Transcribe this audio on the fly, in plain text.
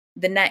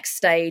the next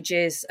stage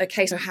is,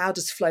 okay, so how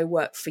does flow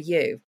work for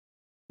you?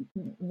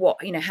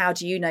 How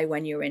do you know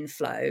when you're in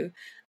flow,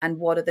 and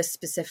what are the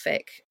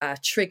specific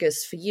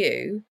triggers for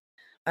you?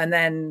 And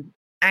then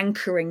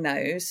anchoring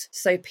those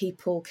so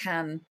people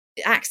can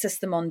access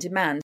them on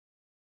demand.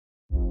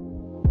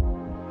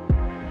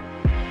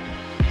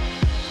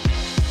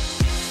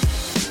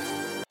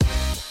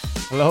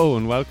 Hello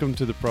and welcome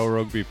to the Pro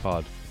Rugby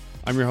Pod.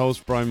 I'm your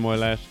host Brian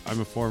Moylett.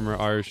 I'm a former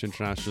Irish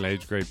international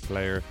age grade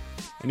player,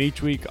 and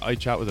each week I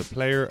chat with a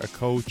player, a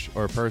coach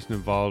or a person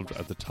involved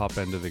at the top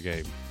end of the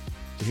game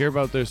to hear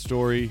about their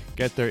story,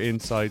 get their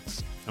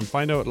insights and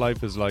find out what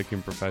life is like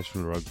in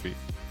professional rugby.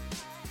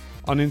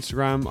 On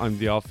Instagram I'm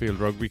the Off-Field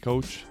Rugby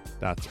Coach,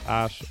 that's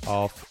at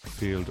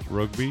Off-Field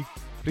Rugby.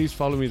 Please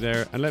follow me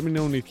there and let me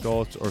know any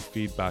thoughts or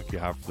feedback you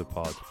have for the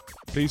pod.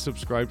 Please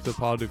subscribe to the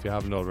pod if you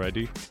haven't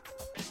already.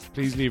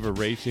 Please leave a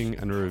rating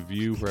and a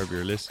review wherever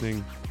you're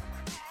listening.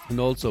 And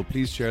also,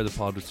 please share the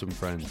pod with some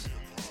friends.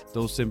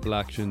 Those simple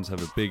actions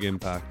have a big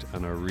impact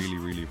and are really,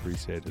 really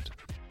appreciated.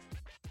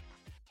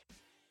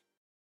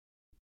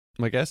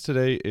 My guest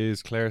today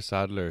is Clare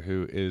Sadler,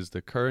 who is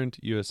the current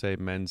USA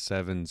Men's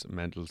Sevens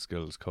mental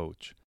skills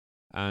coach.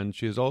 And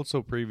she has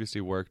also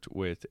previously worked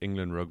with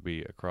England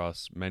Rugby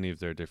across many of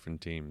their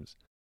different teams,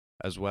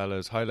 as well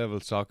as high-level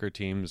soccer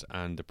teams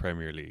and the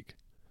Premier League.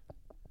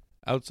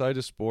 Outside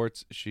of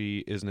sports,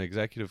 she is an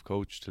executive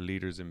coach to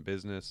leaders in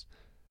business,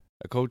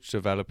 a coach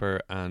developer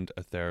and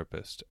a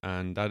therapist,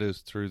 and that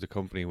is through the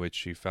company which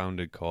she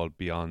founded called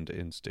Beyond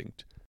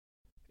Instinct.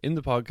 In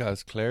the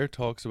podcast, Clare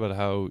talks about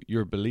how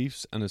your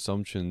beliefs and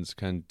assumptions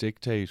can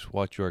dictate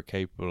what you are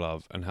capable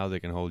of and how they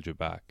can hold you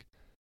back.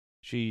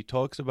 She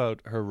talks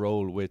about her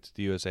role with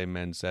the USA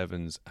Men's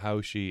Sevens,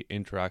 how she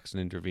interacts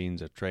and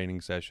intervenes at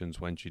training sessions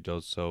when she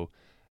does so,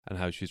 and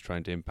how she's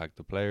trying to impact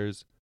the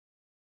players.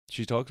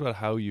 She talks about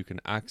how you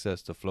can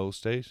access the flow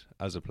state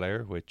as a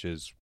player, which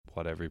is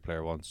what every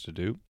player wants to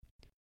do.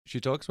 She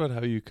talks about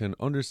how you can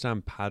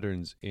understand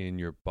patterns in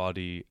your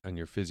body and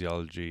your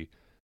physiology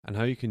and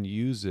how you can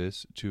use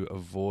this to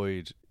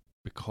avoid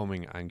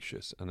becoming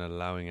anxious and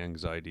allowing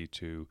anxiety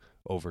to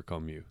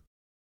overcome you.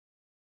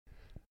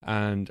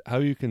 And how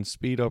you can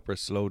speed up or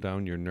slow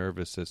down your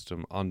nervous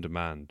system on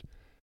demand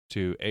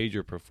to aid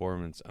your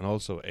performance and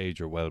also aid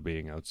your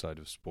well-being outside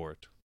of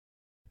sport.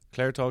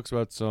 Clare talks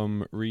about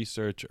some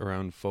research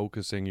around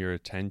focusing your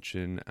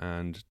attention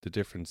and the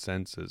different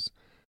senses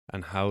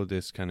and how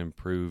this can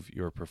improve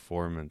your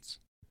performance.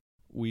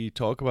 We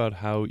talk about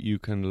how you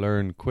can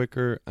learn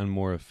quicker and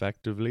more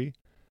effectively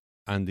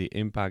and the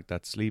impact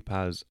that sleep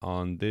has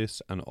on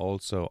this and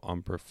also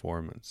on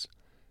performance.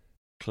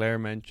 Clare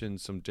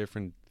mentions some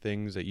different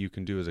things that you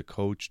can do as a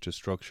coach to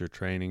structure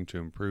training to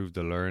improve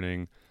the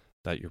learning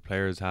that your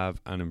players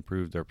have and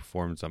improve their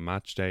performance on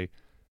match day.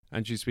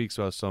 And she speaks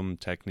about some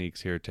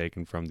techniques here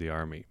taken from the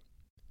army.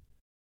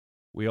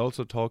 We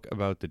also talk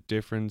about the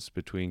difference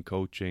between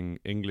coaching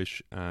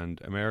English and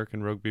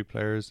American rugby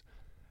players,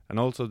 and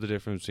also the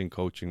difference between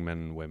coaching men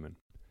and women.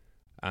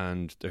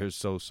 And there's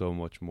so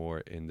much more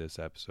in this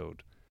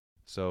episode.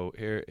 So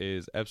here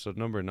is episode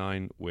number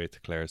 9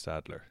 with Clare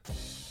Sadler.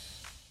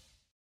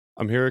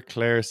 I'm here with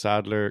Clare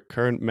Sadler,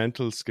 current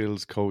mental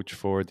skills coach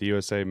for the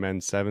USA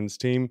Men's Sevens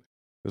team,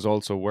 who's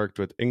also worked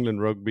with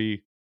England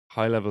Rugby,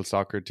 high-level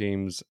soccer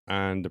teams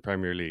and the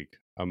Premier League,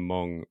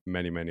 among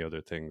many, many other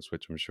things,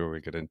 which I'm sure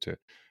we'll get into.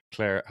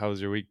 Clare,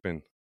 how's your week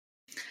been?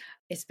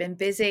 It's been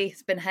busy.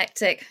 It's been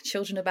hectic.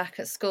 Children are back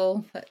at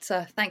school, but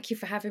thank you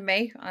for having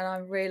me. And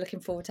I'm really looking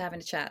forward to having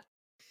a chat.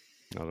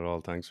 Not at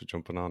all. Thanks for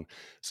jumping on.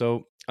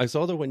 So I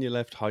saw that when you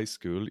left high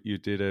school, you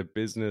did a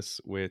business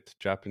with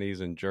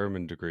Japanese and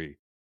German degree.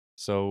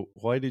 So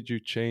why did you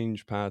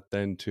change path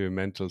then to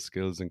mental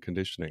skills and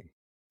conditioning?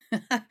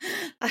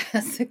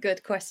 That's a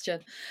good question.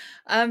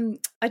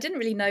 I didn't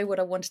really know what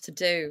I wanted to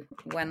do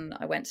when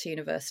I went to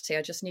university.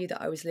 I just knew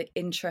that I was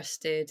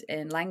interested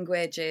in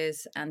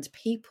languages and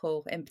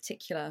people in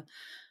particular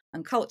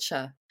and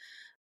culture.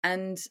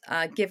 And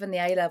given the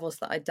A-levels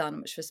that I'd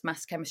done, which was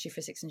maths, chemistry,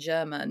 physics and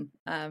German,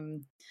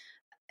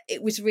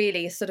 it was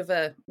really sort of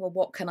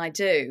what can I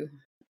do?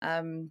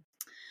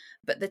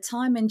 But the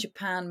time in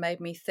Japan made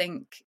me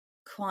think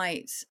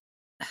quite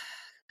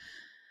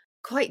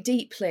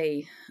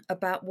deeply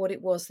about what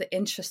it was that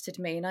interested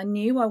me. And I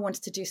knew I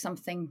wanted to do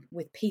something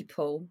with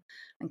people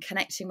and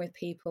connecting with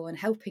people and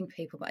helping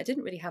people, but I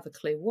didn't really have a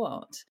clue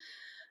what.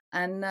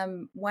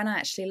 And when I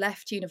actually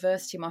left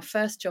university, my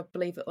first job,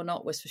 believe it or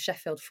not, was for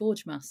Sheffield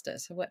Forge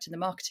Masters. I worked in the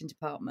marketing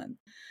department,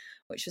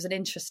 which was an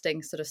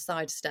interesting sort of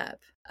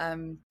sidestep.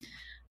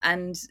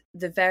 And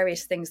the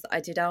various things that I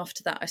did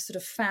after that, I sort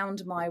of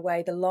found my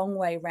way the long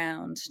way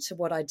round to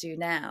what I do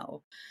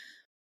now.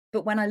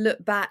 But when I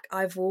look back,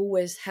 I've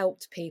always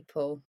helped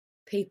people.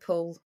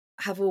 People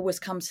have always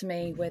come to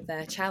me with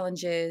their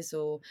challenges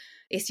or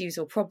issues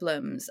or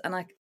problems. And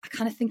I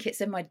kind of think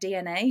it's in my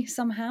DNA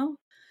somehow.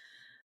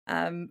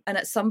 And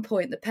at some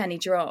point, the penny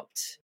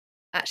dropped.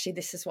 Actually,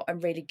 this is what I'm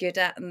really good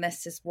at. And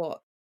this is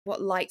what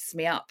lights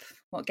me up,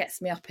 what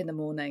gets me up in the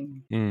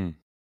morning.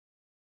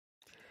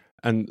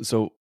 And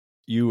so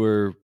you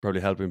were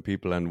probably helping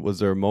people, and was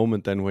there a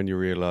moment then when you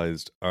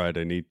realized, all right,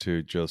 I need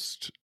to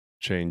just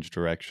change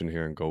direction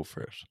here and go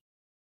for it?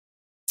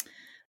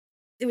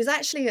 It was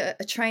actually a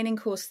training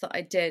course that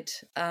I did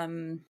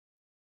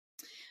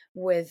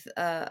with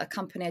a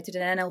company. I did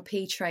an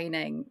NLP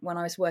training when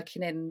I was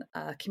working in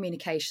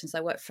communications.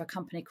 I worked for a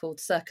company called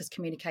Circus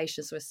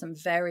Communications with some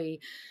very,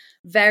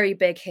 very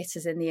big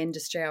hitters in the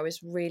industry. I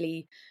was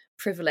really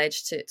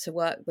privileged to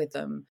work with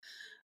them.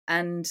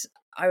 And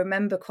I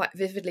remember quite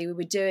vividly, we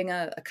were doing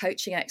a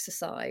coaching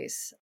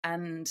exercise,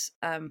 and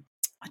I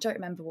don't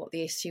remember what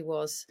the issue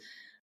was,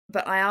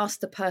 but I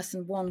asked the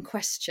person one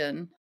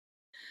question,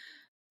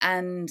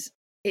 and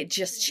it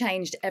just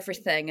changed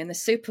everything. And the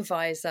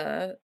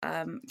supervisor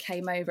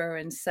came over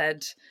and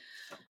said,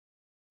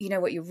 you know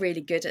what, you're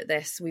really good at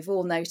this. We've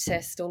all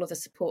noticed, all of the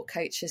support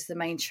coaches, the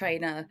main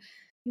trainer,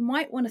 you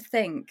might want to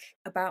think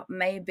about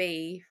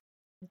maybe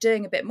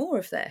doing a bit more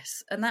of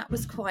this. And that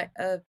was quite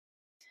a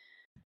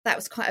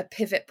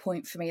pivot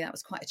point for me. That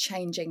was quite a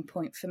changing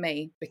point for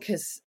me,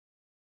 because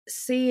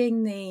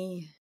seeing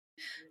the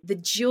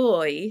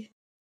joy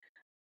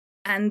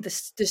and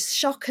the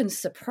shock and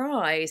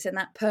surprise in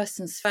that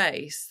person's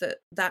face,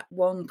 that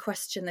one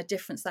question, the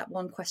difference that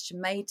one question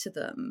made to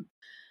them,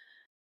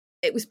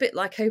 it was a bit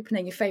like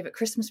opening your favorite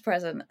Christmas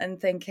present and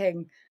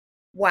thinking,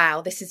 wow,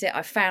 this is it,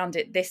 I found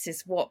it, this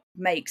is what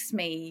makes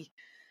me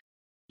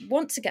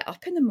want to get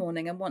up in the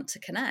morning and want to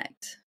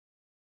connect.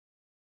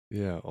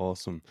 Yeah,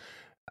 awesome.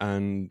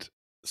 And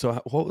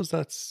so what was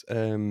that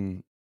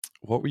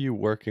what were you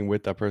working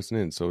with that person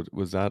in? So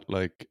was that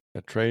like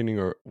a training,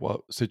 or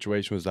what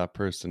situation was that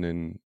person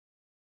in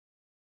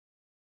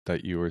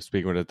that you were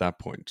speaking with at that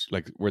point?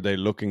 Like, were they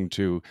looking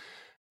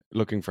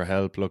for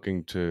help,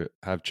 looking to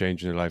have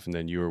change in their life, and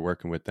then you were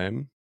working with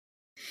them?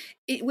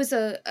 It was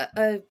a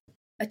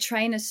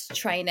trainer's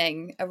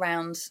training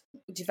around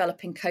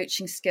developing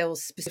coaching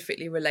skills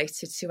specifically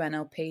related to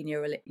NLP,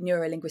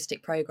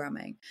 neuro-linguistic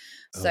programming.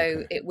 So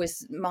Okay. it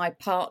was my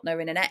partner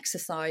in an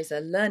exercise, a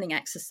learning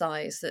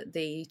exercise that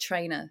the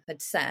trainer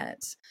had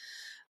set.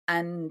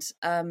 And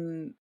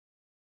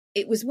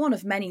it was one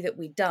of many that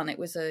we'd done. It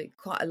was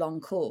quite a long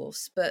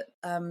course, but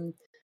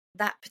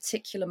that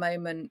particular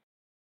moment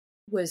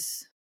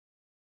was,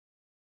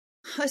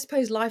 I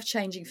suppose,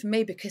 life-changing for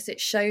me, because it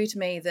showed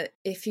me that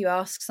if you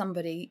ask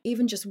somebody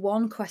even just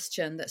one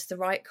question that's the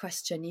right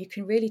question, you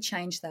can really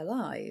change their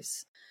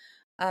lives.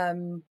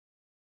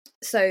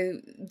 So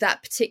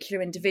that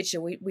particular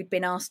individual, we'd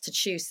been asked to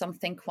choose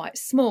something quite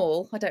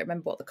small. I don't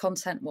remember what the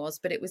content was,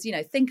 but it was,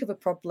 think of a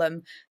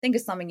problem, think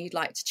of something you'd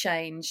like to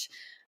change,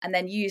 and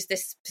then use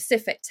this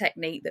specific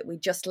technique that we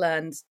just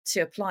learned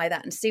to apply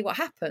that and see what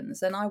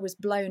happens. And I was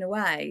blown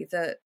away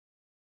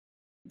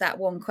that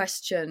one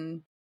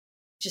question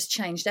just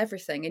changed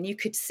everything. And you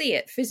could see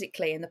it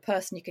physically in the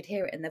person, you could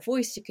hear it in their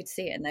voice, you could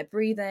see it in their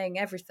breathing,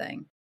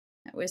 everything.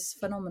 It was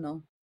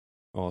phenomenal.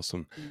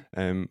 Awesome.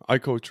 I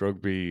coach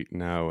rugby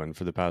now and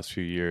for the past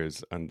few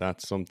years, and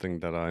that's something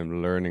that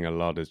I'm learning a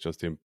lot, is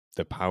just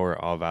the power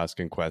of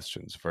asking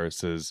questions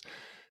versus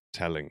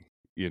telling.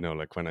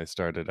 Like when I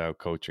started out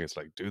coaching, it's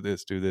like, do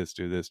this, do this,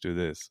 do this, do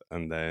this.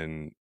 And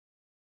then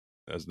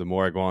as the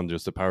more I go on,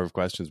 just the power of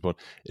questions. But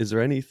is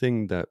there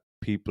anything that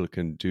people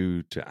can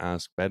do to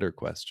ask better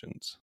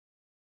questions?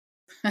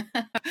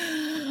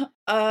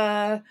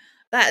 That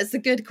is a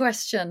good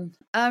question.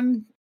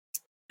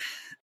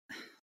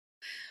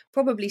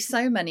 Probably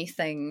so many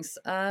things.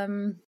 I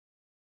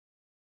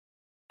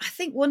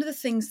think one of the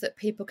things that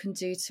people can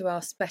do to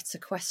ask better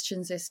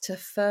questions is to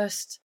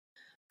first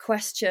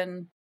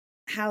question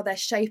how they're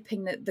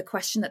shaping the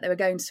question that they were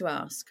going to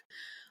ask.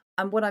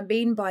 And what I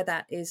mean by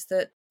that is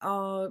that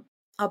our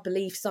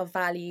beliefs, our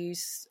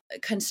values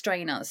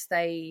constrain us.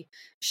 They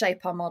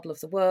shape our model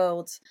of the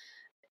world.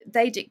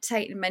 They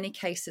dictate in many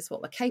cases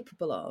what we're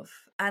capable of.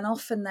 And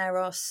often there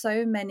are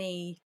so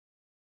many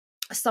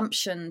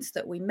assumptions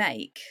that we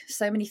make,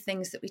 so many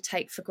things that we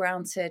take for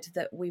granted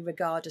that we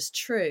regard as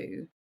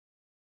true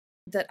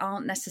that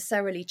aren't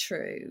necessarily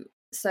true.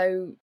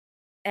 So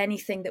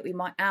anything that we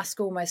might ask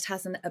almost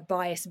has a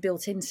bias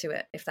built into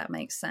it, if that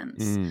makes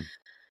sense. Mm.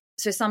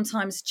 So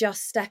sometimes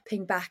just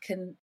stepping back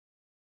and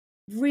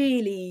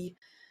really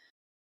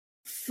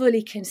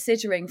fully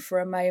considering for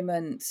a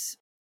moment,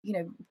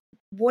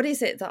 what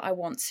is it that I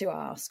want to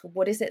ask?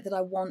 What is it that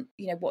I want,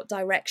 what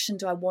direction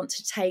do I want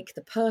to take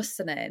the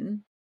person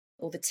in,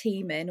 or the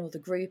team in, or the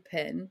group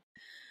in?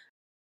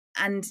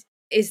 And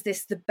is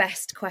this the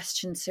best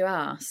question to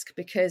ask?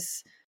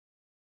 Because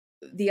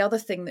the other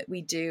thing that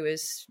we do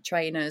as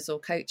trainers or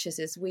coaches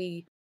is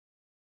we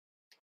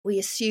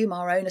assume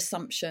our own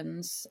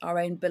assumptions, our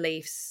own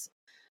beliefs,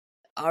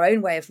 our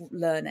own way of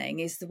learning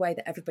is the way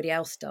that everybody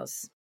else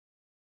does.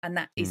 And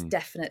that is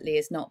definitely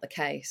is not the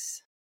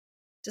case.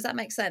 Does that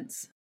make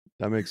sense?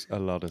 That makes a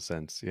lot of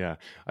sense. Yeah.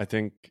 I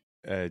think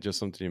just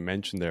something you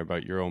mentioned there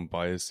about your own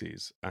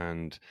biases.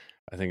 And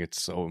I think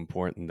it's so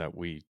important that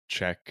we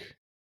check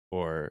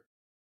or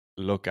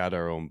look at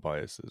our own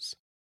biases,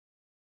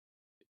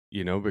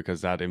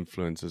 because that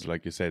influences,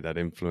 like you say, that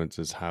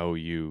influences how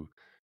you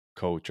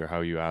coach or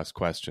how you ask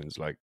questions.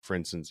 Like, for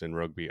instance, in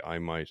rugby, I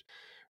might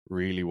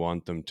really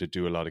want them to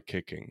do a lot of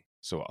kicking.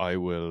 So I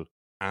will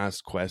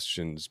ask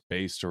questions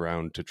based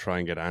around to try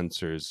and get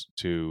answers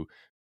to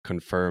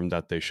confirm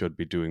that they should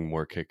be doing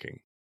more kicking.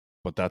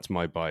 But that's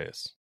my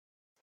bias.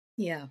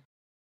 Yeah.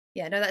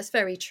 Yeah, no, that's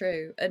very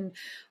true. And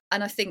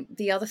I think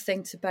the other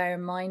thing to bear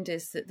in mind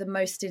is that the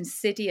most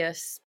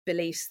insidious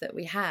beliefs that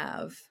we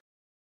have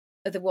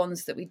are the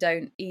ones that we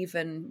don't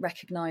even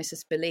recognize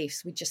as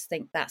beliefs. We just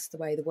think that's the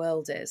way the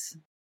world is.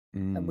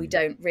 And we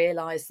don't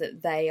realize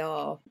that they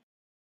are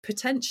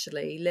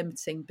potentially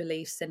limiting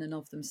beliefs in and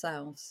of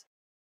themselves.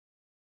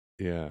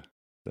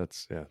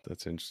 That's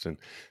interesting.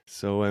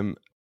 So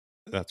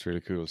that's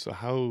really cool. So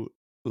how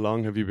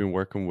long have you been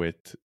working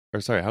with,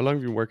 or sorry, how long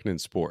have you been working in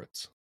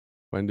sports?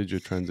 When did you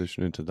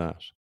transition into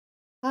that?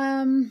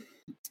 Um,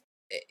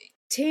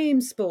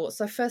 Team sports.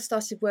 I first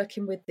started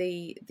working with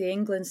the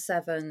England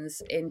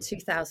Sevens in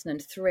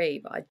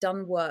 2003, but I'd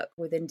done work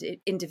with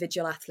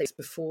individual athletes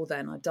before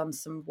then. I'd done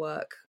some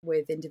work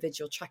with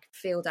individual track and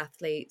field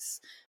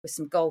athletes, with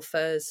some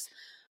golfers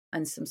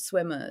and some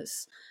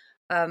swimmers.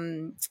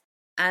 Um,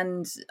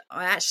 and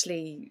I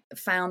actually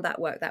found that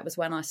work. That was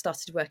when I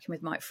started working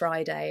with Mike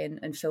Friday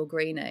and Phil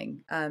Greening.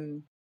 I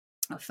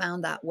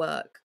found that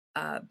work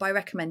by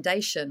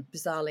recommendation,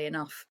 bizarrely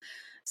enough.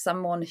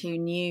 Someone who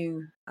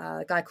knew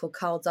a guy called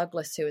Carl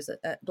Douglas, who was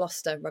at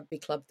Gloucester Rugby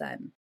Club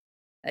then.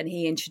 And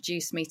he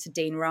introduced me to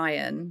Dean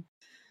Ryan.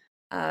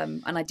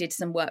 And I did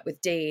some work with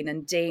Dean,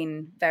 and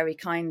Dean very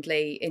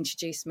kindly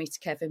introduced me to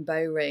Kevin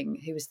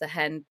Bowring, who was the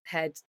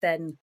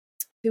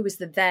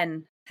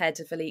then head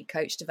of elite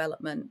coach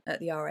development at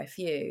the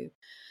RFU.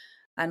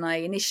 And I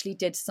initially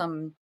did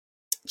some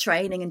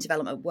training and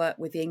development work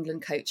with the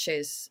England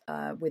coaches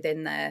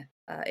within their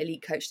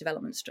elite coach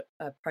development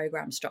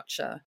program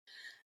structure.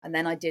 And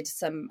then I did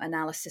some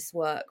analysis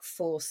work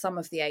for some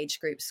of the age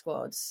group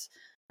squads.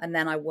 And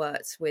then I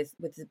worked with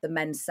the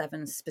men's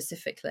sevens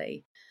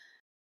specifically.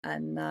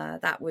 And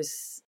that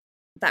was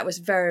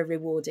very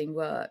rewarding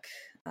work,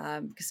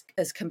 because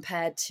as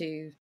compared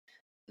to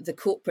the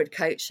corporate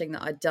coaching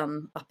that I'd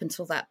done up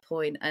until that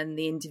point and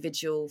the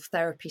individual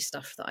therapy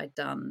stuff that I'd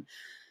done,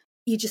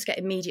 you just get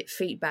immediate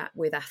feedback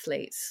with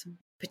athletes,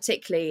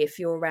 particularly if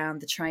you're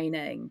around the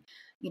training.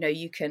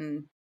 You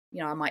can,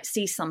 I might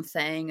see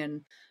something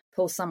and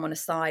pull someone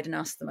aside and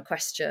ask them a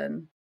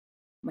question.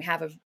 We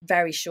have a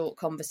very short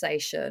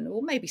conversation,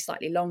 or maybe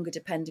slightly longer,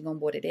 depending on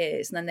what it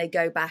is. And then they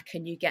go back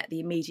and you get the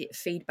immediate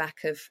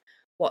feedback of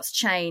what's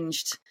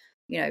changed.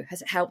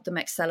 Has it helped them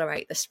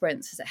accelerate the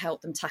sprints? Has it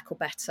helped them tackle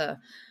better?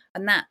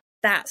 And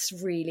that's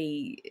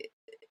really,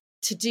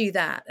 to do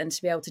that and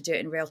to be able to do it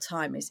in real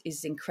time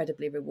is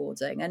incredibly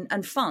rewarding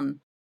and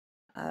fun.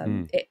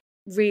 It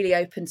really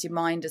opens your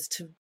mind as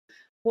to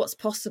what's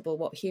possible,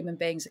 what human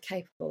beings are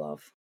capable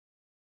of.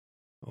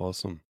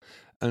 Awesome.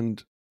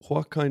 And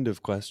what kind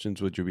of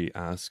questions would you be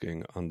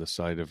asking on the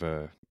side of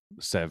a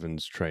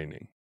sevens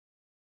training?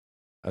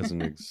 As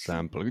an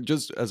example,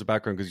 just as a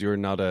background, because you're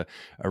not a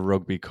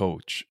rugby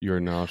coach, you're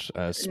not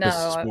a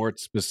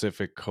sports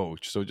specific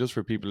coach. So just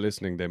for people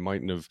listening, they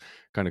mightn't have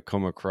kind of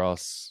come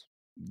across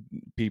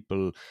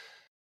people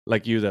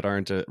like you that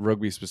aren't a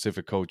rugby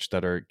specific coach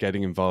that are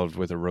getting involved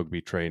with a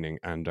rugby training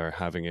and are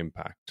having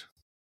impact.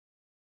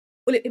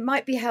 Well, it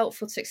might be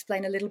helpful to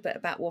explain a little bit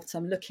about what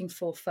I'm looking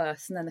for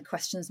first, and then the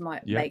questions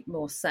might make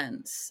more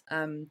sense.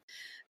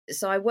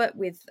 So I work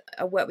with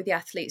the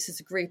athletes as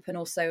a group and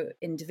also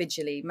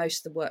individually.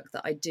 Most of the work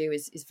that I do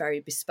is very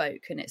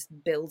bespoke, and it's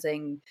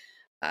building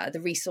the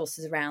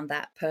resources around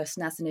that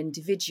person as an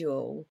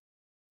individual,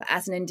 but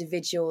as an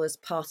individual as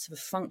part of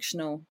a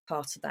functional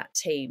part of that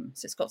team.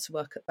 So it's got to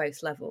work at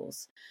both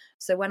levels.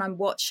 So when I'm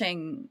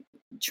watching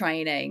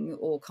training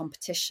or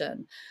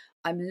competition,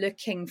 I'm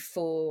looking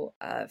for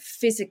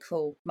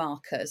physical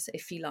markers,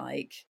 if you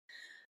like,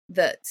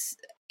 that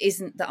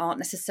aren't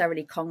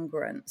necessarily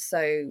congruent.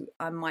 So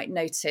I might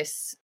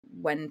notice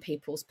when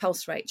people's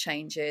pulse rate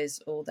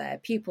changes, or their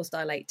pupils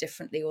dilate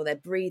differently, or their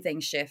breathing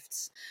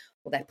shifts,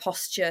 or their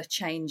posture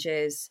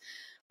changes.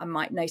 I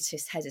might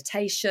notice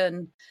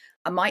hesitation.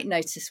 I might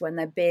notice when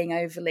they're being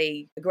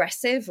overly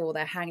aggressive or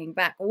they're hanging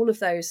back. All of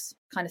those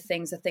kind of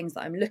things are things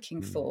that I'm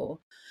looking for.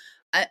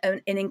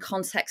 And in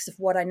context of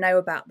what I know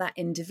about that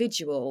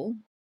individual,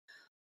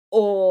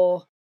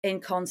 or in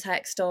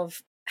context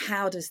of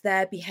how does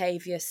their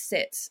behavior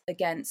sit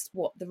against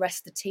what the rest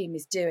of the team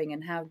is doing,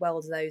 and how well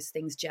do those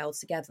things gel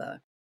together.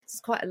 It's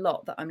quite a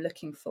lot that I'm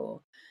looking for.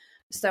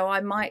 So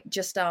I might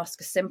just ask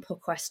a simple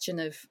question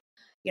of,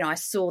 I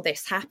saw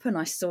this happen.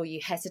 I saw you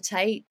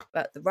hesitate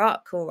at the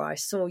ruck, or I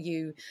saw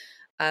you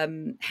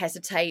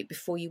hesitate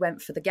before you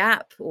went for the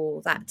gap,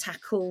 or that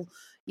tackle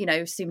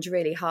seemed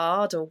really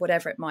hard, or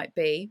whatever it might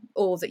be,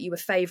 or that you were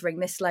favouring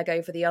this leg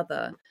over the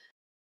other.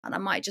 And I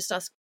might just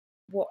ask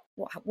what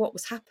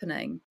was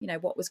happening,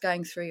 what was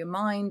going through your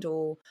mind,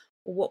 or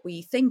what were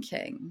you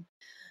thinking?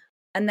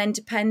 And then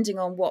depending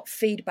on what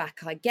feedback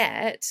I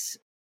get,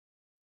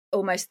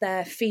 almost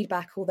their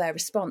feedback or their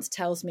response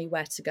tells me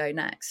where to go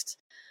next,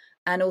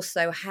 and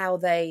also how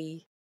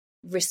they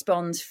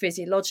respond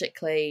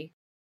physiologically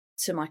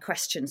to my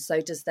questions.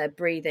 So does their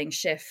breathing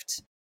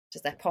shift?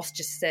 Does their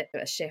posture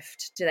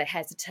shift? Do they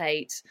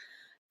hesitate?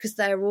 Because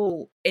they're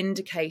all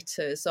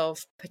indicators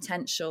of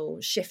potential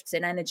shifts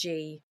in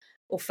energy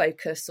or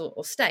focus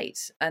or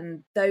state.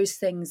 And those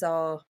things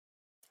are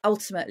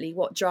ultimately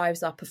what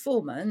drives our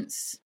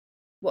performance,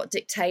 what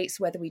dictates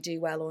whether we do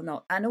well or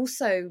not, and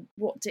also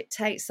what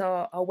dictates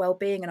our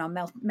well-being and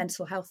our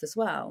mental health as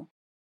well.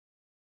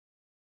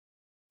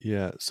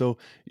 Yeah, so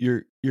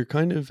you're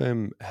kind of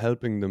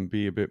helping them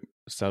be a bit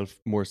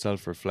more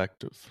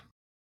self-reflective.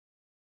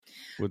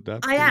 Would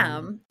that be?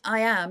 I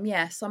am,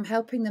 yes. I'm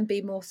helping them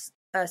be more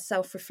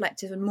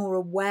self-reflective and more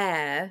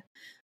aware,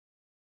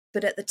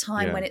 but at the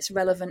time when Yeah. it's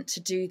relevant to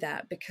do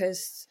that,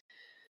 because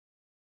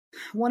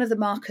one of the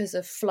markers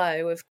of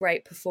flow, of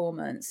great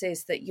performance,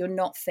 is that you're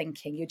not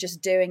thinking, you're just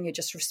doing, you're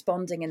just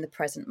responding in the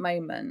present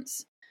moment.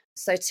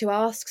 So to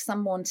ask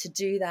someone to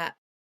do that,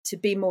 to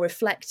be more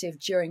reflective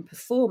during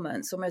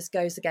performance, almost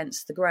goes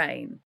against the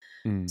grain.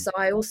 Mm. So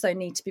I also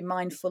need to be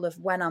mindful of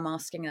when I'm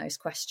asking those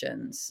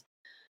questions.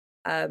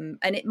 And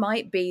it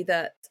might be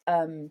that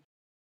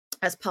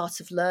as part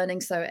of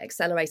learning, so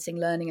accelerating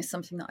learning is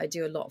something that I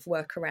do a lot of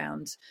work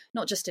around,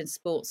 not just in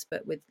sports,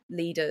 but with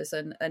leaders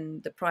and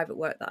the private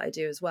work that I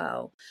do as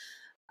well.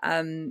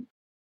 And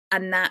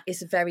that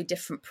is a very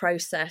different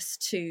process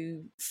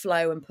to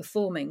flow and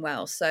performing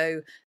well.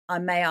 So I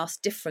may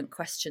ask different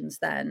questions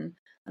then,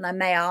 and I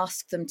may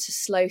ask them to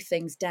slow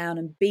things down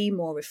and be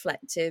more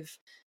reflective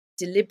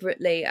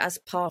deliberately as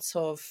part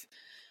of,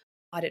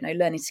 I don't know,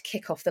 learning to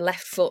kick off the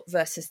left foot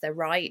versus their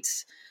right,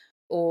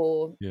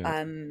 or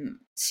Yeah.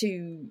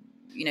 to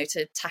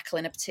tackle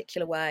in a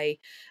particular way.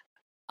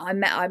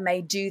 I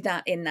may do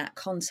that in that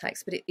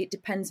context, but it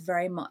depends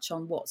very much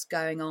on what's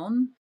going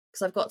on,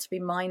 because I've got to be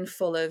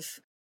mindful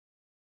of,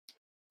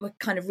 we're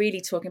kind of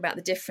really talking about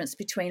the difference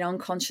between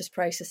unconscious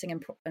processing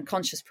and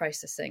conscious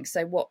processing.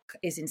 So what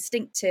is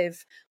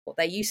instinctive, what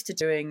they're used to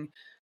doing,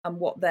 and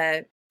what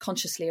they're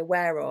consciously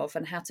aware of,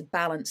 and how to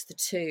balance the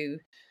two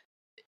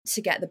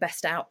to get the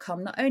best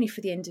outcome, not only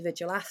for the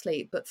individual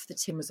athlete, but for the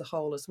team as a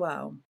whole as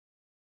well.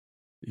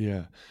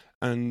 Yeah.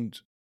 And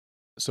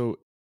so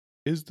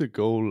is the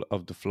goal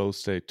of the flow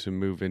state to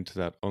move into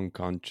that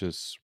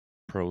unconscious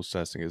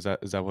processing? Is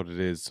that what it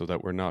is? So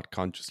that we're not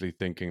consciously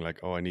thinking like,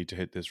 oh, I need to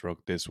hit this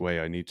rook this way,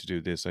 I need to do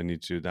this, I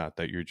need to do that,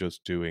 that you're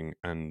just doing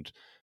and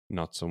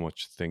not so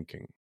much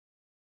thinking.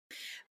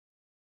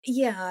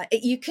 Yeah,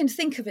 you can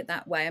think of it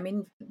that way. I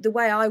mean, the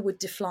way I would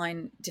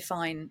define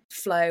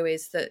flow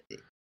is that,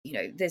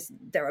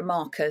 there are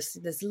markers.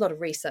 There's a lot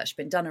of research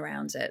been done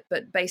around it,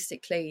 but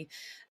basically,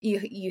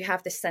 you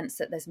have this sense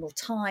that there's more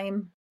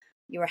time.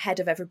 You're ahead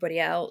of everybody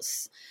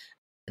else.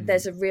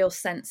 There's a real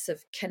sense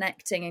of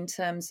connecting in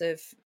terms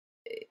of,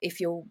 if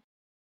you're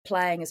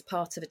playing as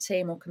part of a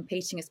team or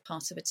competing as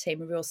part of a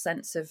team, a real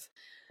sense of,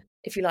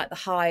 if you like, the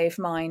hive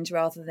mind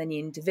rather than the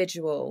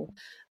individual.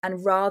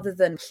 And rather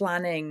than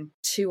planning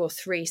 2 or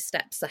 3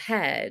 steps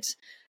ahead,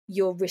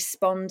 you're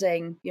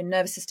responding, your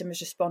nervous system is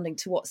responding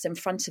to what's in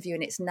front of you,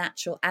 and it's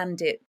natural and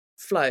it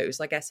flows,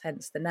 I guess,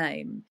 hence the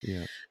name.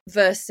 Yeah.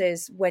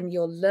 Versus when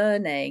you're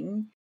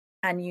learning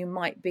and you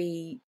might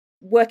be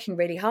working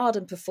really hard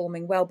and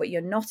performing well, but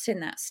you're not in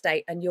that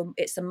state, and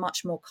it's a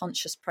much more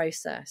conscious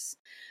process.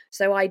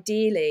 So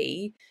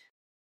ideally,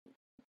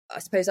 I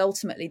suppose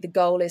ultimately the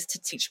goal is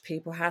to teach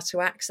people how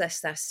to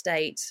access their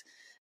state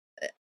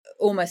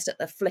almost at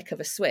the flick of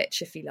a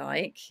switch, if you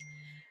like,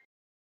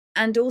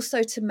 and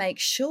also to make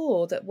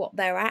sure that what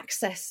they're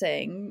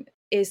accessing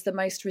is the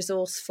most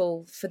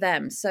resourceful for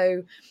them.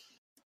 So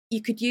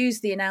you could use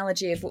the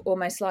analogy of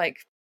almost like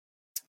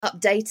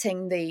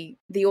updating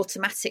the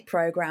automatic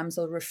programs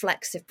or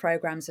reflexive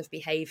programs of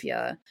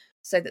behavior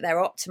so that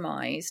they're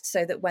optimized,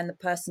 so that when the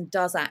person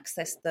does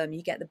access them,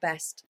 you get the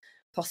best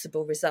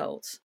possible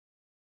result.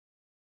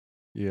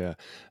 Yeah.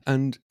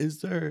 And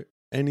is there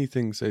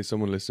anything, say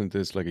someone listening to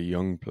this, like a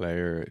young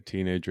player, a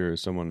teenager, or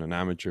someone, an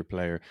amateur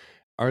player,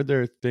 are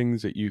there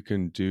things that you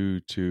can do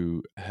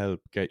to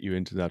help get you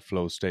into that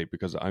flow state?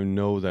 Because I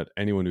know that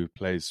anyone who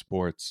plays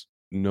sports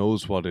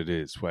knows what it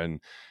is when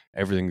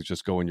everything's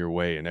just going your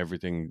way and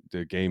everything,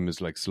 the game is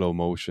like slow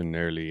motion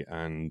nearly,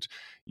 and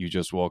you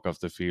just walk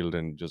off the field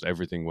and just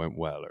everything went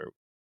well, or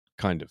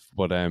kind of.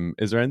 But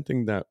is there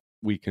anything that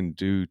we can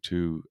do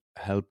to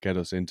help get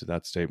us into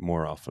that state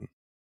more often?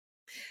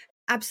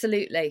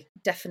 Absolutely,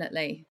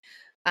 definitely.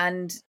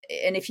 And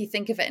if you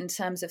think of it in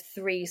terms of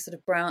 3 sort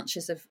of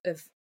branches of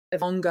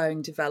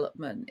ongoing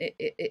development,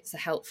 it's a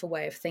helpful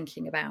way of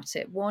thinking about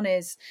it. One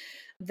is,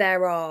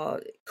 there are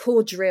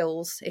core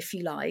drills, if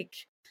you like,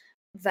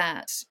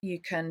 that you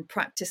can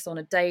practice on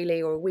a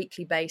daily or a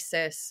weekly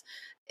basis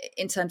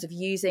in terms of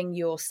using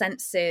your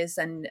senses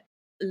and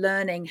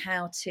learning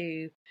how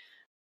to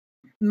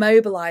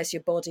mobilize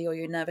your body or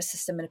your nervous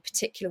system in a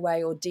particular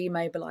way, or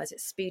demobilize it,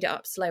 speed it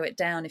up, slow it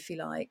down, if you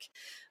like.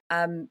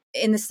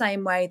 In the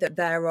same way that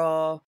there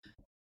are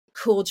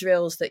core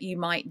drills that you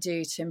might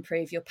do to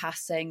improve your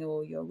passing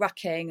or your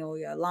rucking or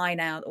your line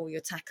out or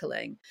your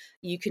tackling.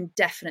 You can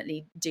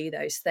definitely do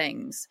those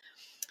things.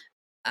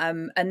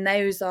 And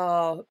those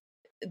are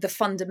the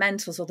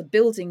fundamentals or the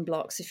building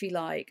blocks, if you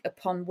like,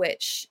 upon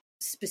which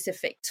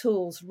specific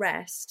tools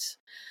rest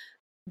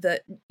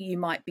that you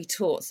might be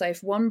taught. So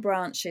if one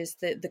branch is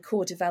the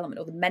core development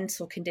or the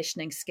mental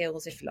conditioning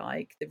skills, if you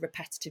like, the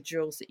repetitive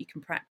drills that you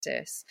can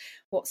practice,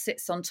 what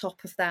sits on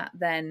top of that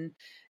then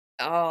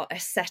are a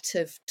set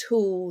of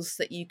tools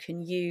that you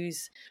can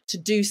use to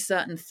do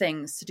certain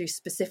things, to do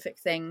specific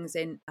things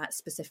at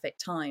specific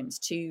times,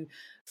 to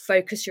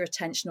focus your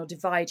attention or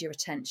divide your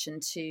attention,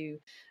 to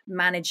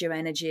manage your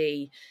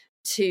energy,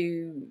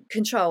 to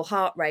control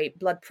heart rate,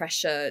 blood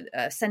pressure,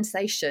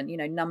 sensation,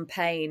 numb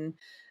pain,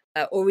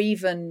 or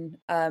even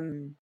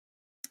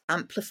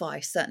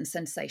amplify certain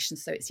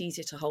sensations so it's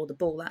easier to hold the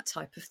ball, that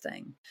type of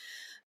thing.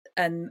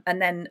 And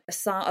then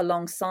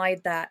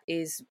alongside that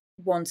is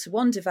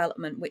one-to-one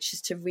development, which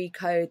is to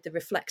recode the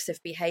reflexive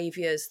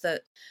behaviors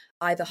that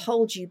either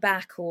hold you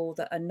back or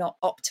that are not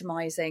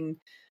optimizing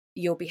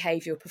your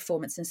behavioral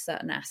performance in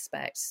certain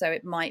aspects. So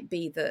it might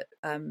be that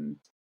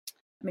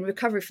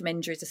recovery from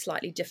injuries are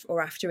slightly different,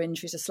 or after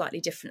injuries are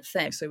slightly different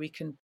things, so we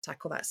can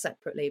tackle that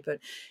separately. But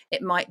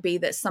it might be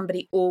that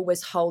somebody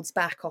always holds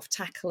back off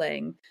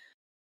tackling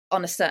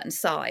on a certain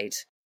side,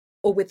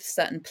 or with a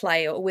certain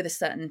player, or with a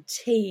certain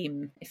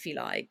team, if you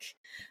like.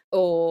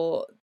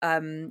 Or,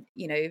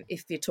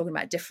 if you're talking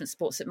about different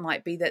sports, it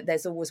might be that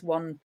there's always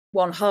one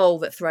hole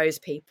that throws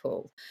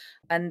people.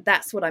 And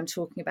that's what I'm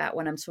talking about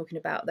when I'm talking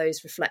about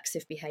those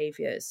reflexive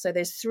behaviors. So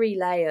there's 3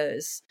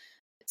 layers,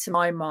 to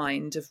my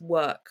mind, of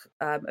work,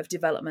 of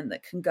development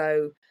that can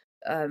go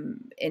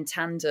in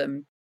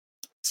tandem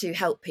to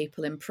help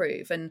people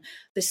improve. And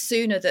the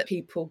sooner that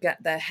people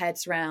get their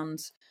heads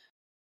around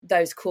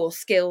those core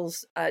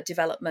skills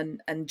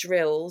development and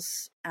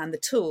drills and the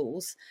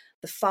tools,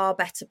 the far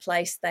better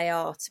place they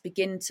are to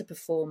begin to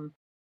perform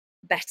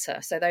better.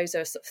 So those are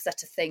a sort of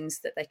set of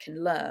things that they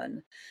can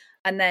learn.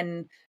 And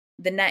then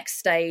the next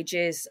stage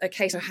is,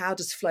 okay, so how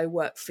does flow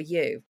work for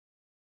you?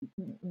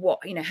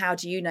 How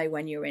do you know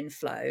when you're in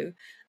flow,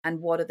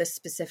 and what are the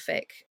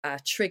specific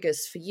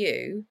triggers for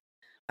you?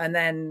 And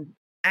then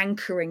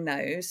anchoring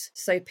those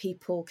so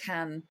people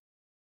can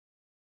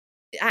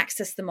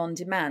access them on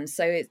demand.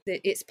 So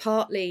it's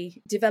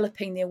partly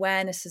developing the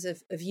awarenesses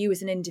of you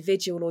as an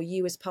individual or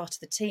you as part of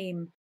the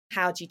team.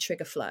 How do you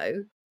trigger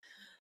flow?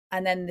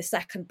 And then the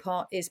second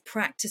part is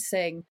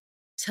practicing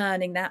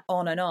turning that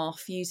on and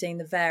off using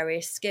the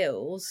various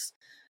skills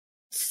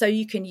so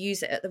you can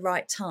use it at the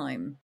right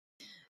time.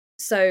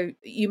 So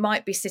you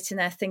might be sitting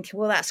there thinking,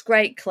 well, that's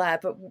great, Claire,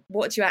 but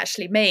what do you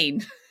actually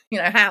mean?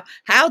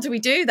 How do we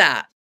do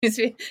that? If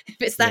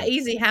it's that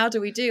easy, how do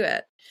we do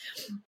it?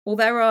 Well,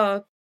 there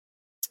are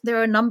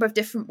a number of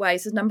different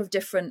ways, a number of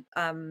different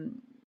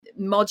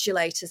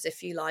modulators,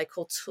 if you like,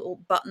 or tool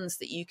buttons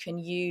that you can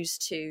use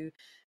to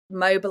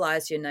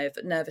mobilize your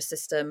nervous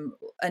system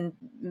and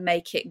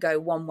make it go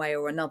one way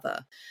or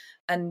another.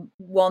 And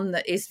one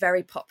that is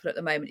very popular at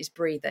the moment is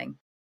breathing.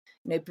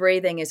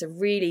 Breathing is a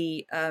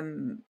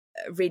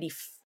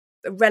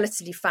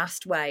relatively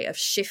fast way of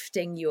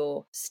shifting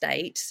your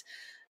state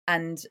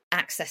and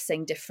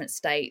accessing different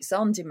states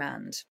on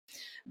demand.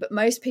 But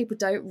most people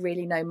don't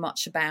really know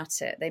much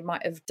about it. They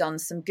might have done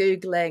some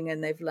Googling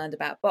and they've learned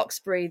about box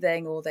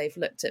breathing, or they've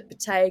looked at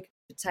potato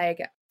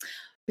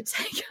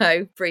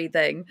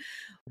breathing,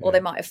 or they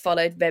might have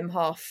followed Wim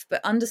Hof.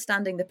 But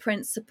understanding the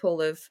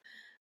principle of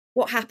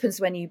what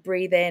happens when you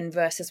breathe in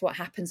versus what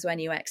happens when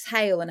you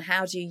exhale, and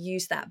how do you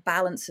use that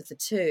balance of the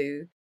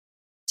two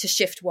to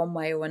shift one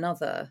way or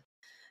another.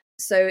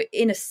 So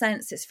in a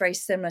sense, it's very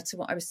similar to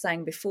what I was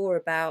saying before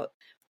about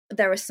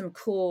there are some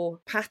core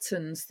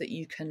patterns that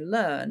you can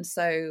learn.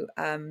 So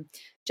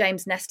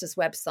James Nestor's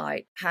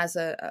website has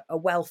a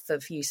wealth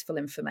of useful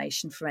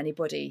information for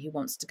anybody who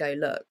wants to go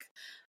look,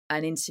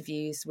 and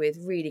interviews with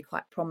really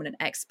quite prominent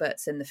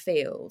experts in the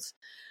field.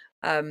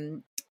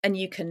 And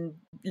you can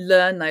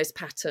learn those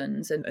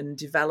patterns and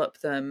develop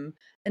them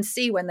and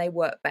see when they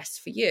work best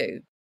for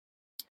you.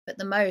 But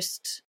the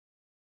most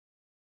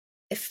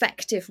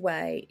effective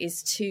way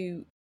is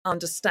to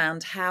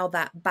understand how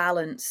that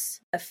balance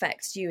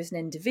affects you as an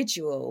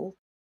individual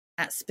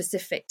at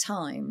specific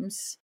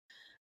times,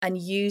 and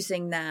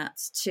using that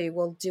to,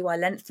 well, do I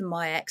lengthen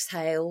my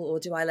exhale or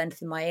do I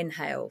lengthen my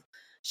inhale?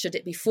 Should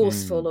it be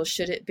forceful or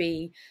should it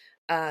be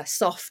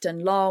soft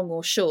and long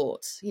or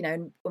short?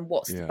 And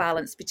what's the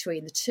balance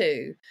between the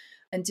two?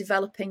 And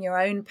developing your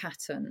own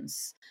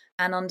patterns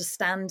and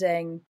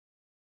understanding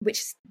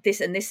this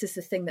is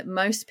the thing that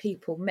most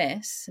people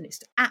miss, and it's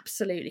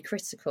absolutely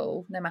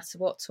critical no matter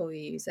what tool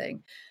you're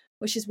using,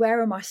 which is,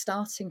 where am I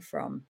starting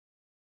from?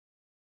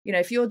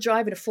 If you're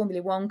driving a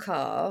Formula One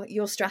car,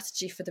 your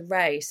strategy for the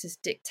race is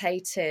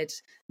dictated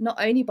not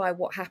only by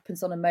what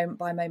happens on a moment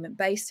by moment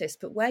basis,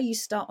 but where you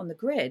start on the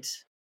grid.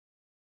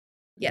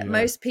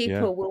 Most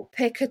people will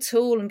pick a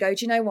tool and go,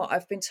 do you know what,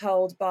 I've been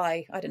told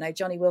by, I don't know,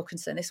 Johnny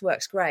Wilkinson, this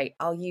works great,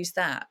 I'll use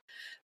that.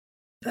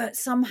 But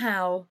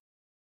somehow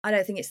I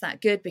don't think it's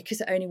that good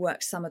because it only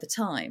works some of the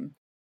time.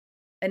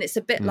 And it's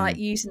a bit like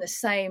using the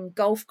same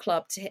golf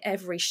club to hit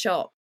every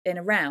shot in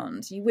a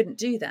round. You wouldn't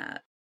do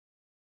that.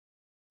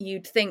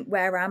 You'd think,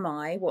 where am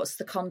I? What's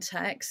the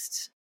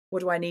context?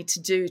 What do I need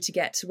to do to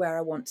get to where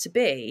I want to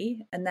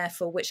be? And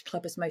therefore, which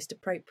club is most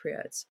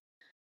appropriate?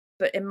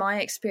 But in my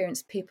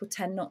experience, people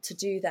tend not to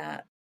do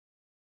that,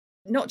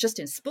 not just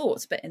in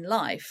sports, but in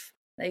life.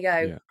 They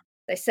go,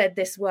 they said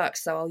this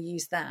works, so I'll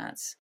use that.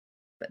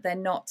 But they're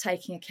not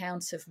taking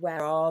account of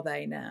where are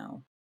they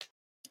now.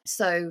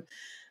 So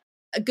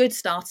a good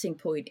starting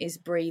point is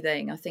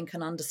breathing, I think,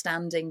 and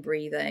understanding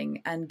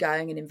breathing and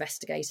going and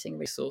investigating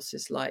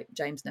resources like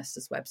James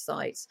Nestor's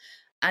website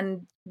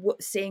and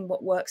seeing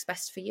what works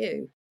best for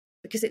you.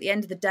 Because at the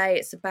end of the day,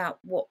 it's about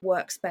what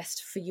works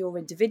best for your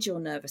individual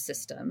nervous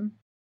system,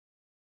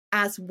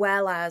 as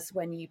well as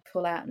when you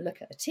pull out and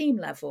look at the team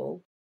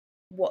level,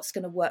 what's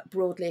going to work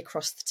broadly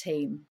across the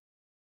team.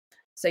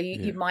 So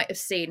you might have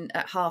seen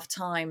at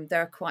halftime,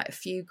 there are quite a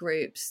few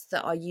groups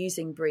that are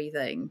using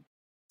breathing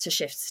to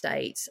shift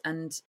state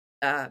and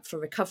for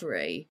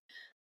recovery,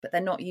 but they're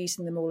not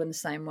using them all in the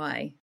same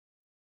way.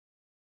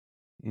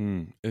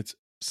 It's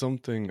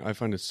something I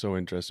find it so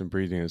interesting.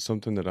 Breathing is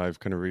something that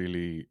I've kind of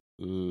really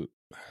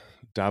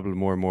dabbled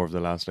more and more over the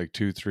last like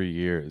 2-3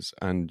 years,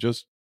 and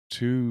just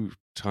 2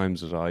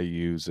 times that I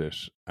use it.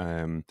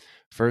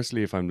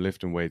 Firstly, if I'm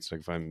lifting weights,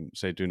 like if I'm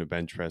say doing a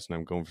bench press and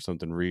I'm going for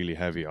something really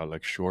heavy, I'll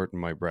like shorten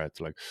my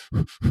breath, like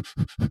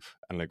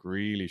and like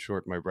really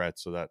shorten my breath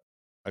so that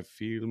I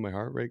feel my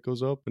heart rate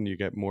goes up and you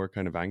get more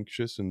kind of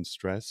anxious and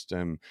stressed.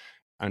 And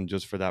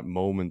just for that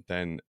moment,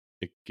 then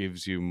it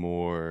gives you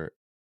more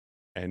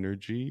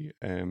energy,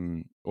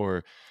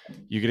 or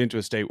you get into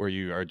a state where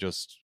you are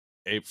just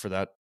for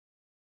that,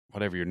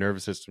 whatever, your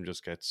nervous system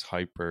just gets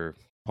hyper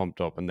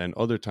pumped up. And then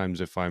other times,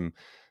 if I'm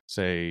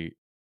say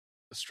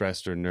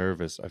stressed or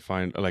nervous, I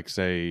find, like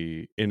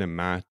say in a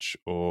match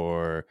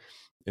or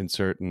in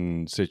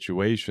certain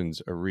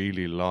situations, a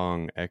really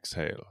long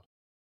exhale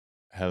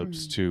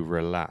helps to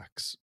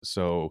relax.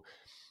 So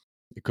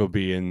it could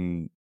be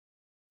in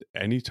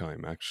any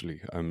time,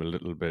 actually. I'm a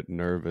little bit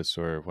nervous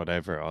or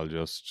whatever, I'll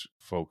just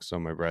focus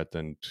on my breath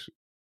and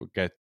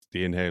get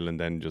the inhale and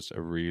then just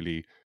a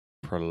really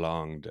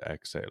prolonged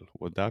exhale.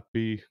 Would that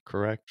be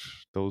correct,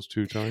 those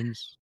 2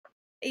 times?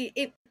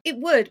 It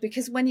would,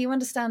 because when you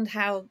understand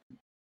how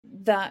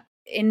that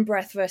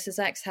in-breath versus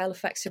exhale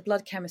affects your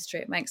blood chemistry,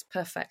 it makes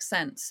perfect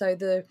sense. So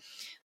the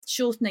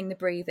shortening the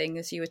breathing,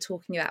 as you were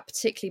talking about,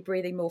 particularly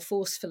breathing more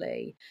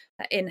forcefully,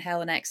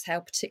 inhale and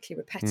exhale,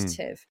 particularly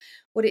repetitive,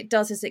 what it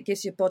does is it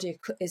gives your body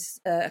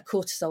a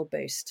cortisol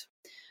boost.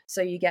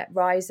 So you get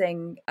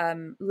rising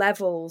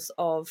levels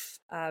of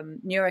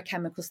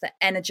neurochemicals that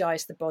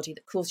energize the body,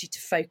 that cause you to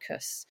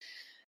focus.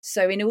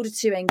 So in order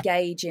to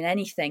engage in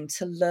anything,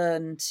 to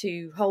learn,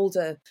 to hold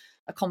a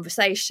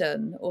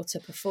conversation or to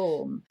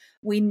perform,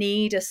 we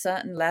need a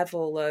certain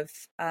level of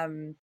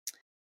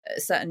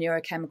certain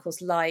neurochemicals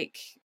like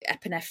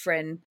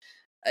epinephrine,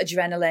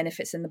 adrenaline if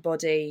it's in the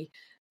body,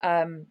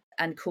 and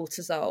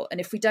cortisol. And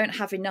if we don't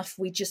have enough,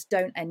 we just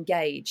don't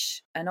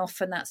engage. And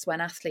often that's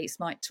when athletes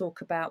might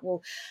talk about,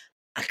 well,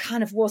 I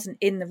kind of wasn't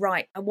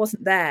I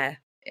wasn't there.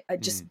 I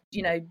just,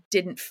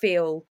 didn't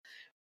feel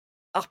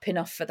up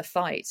enough for the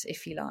fight,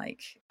 if you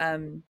like.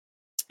 And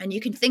you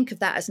can think of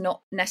that as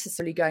not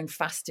necessarily going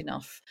fast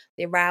enough.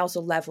 The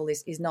arousal level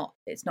is not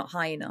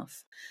high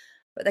enough.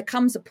 But there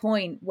comes a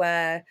point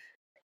where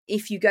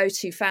if you go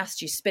too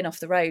fast, you spin off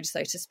the road,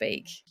 so to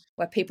speak,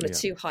 where people are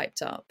too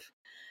hyped up.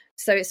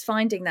 So it's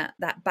finding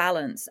that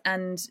balance.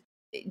 And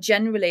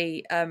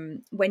generally,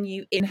 when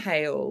you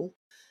inhale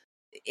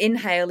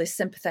is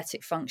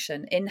sympathetic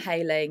function.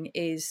 Inhaling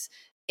is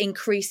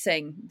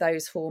increasing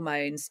those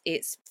hormones.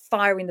 It's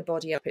firing the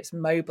body up. It's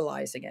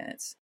mobilizing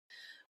it.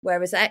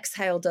 Whereas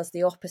exhale does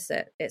the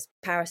opposite. It's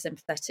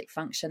parasympathetic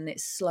function.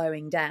 It's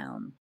slowing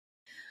down.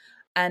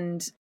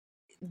 And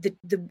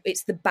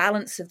it's the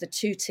balance of the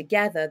two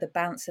together, the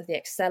balance of the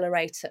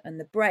accelerator and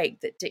the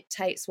brake, that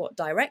dictates what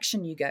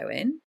direction you go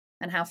in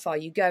and how far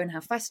you go and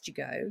how fast you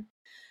go,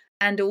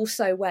 and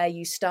also where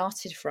you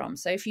started from.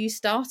 So if you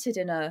started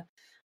in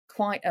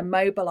quite a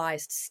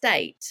mobilized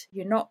state,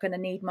 you're not going to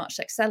need much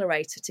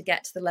accelerator to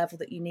get to the level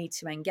that you need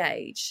to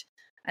engage.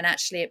 And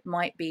actually, it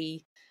might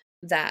be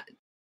that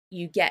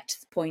you get to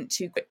the point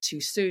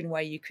too soon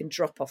where you can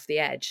drop off the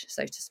edge,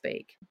 so to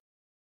speak.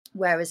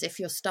 Whereas if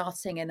you're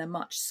starting in a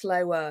much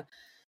slower,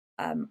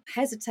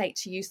 hesitate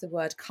to use the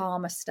word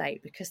calmer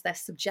state because they're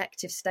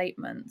subjective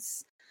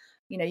statements.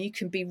 You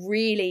can be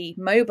really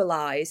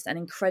mobilized and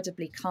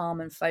incredibly calm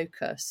and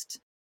focused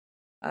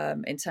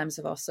in terms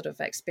of our sort of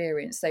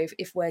experience. So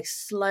if we're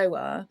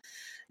slower,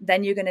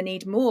 then you're going to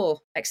need more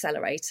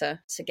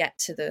accelerator to get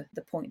to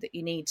the point that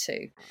you need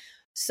to.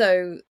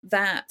 So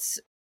that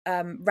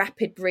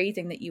rapid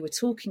breathing that you were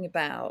talking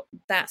about,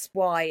 that's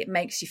why it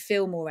makes you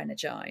feel more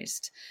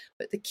energized.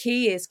 But the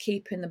key is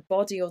keeping the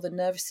body or the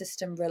nervous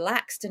system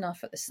relaxed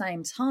enough at the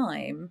same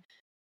time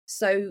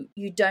so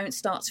you don't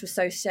start to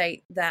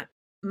associate that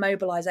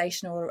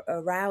mobilization or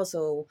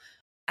arousal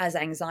as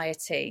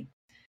anxiety.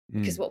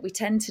 Because Mm. what we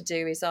tend to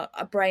do is our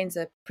brain's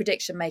a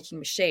prediction making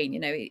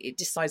machine. It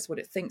decides what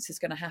it thinks is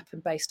going to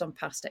happen based on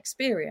past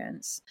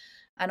experience.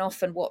 And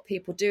often what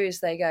people do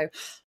is they go,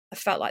 I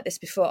felt like this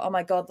before. Oh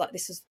my God, like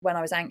this is when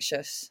I was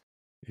anxious.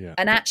 Yeah.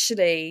 And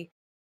actually,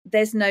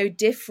 there's no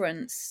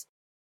difference,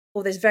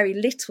 or there's very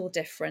little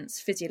difference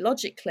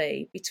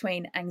physiologically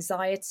between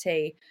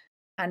anxiety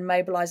and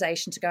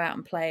mobilization to go out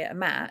and play at a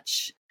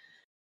match.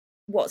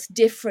 What's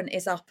different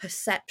is our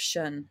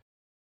perception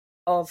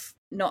of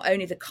not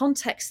only the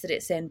context that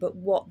it's in, but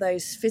what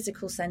those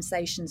physical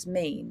sensations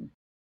mean.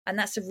 And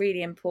that's a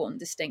really important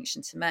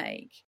distinction to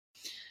make.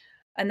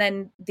 And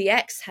then the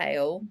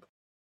exhale,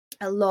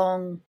 a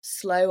long,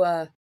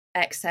 slower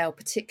exhale,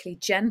 particularly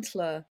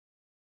gentler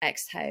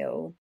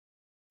exhale,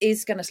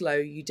 is going to slow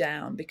you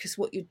down, because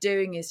what you're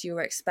doing is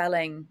you're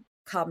expelling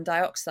carbon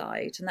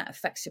dioxide, and that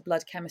affects your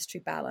blood chemistry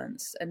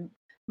balance. And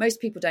most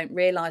people don't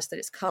realize that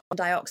it's carbon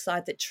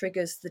dioxide that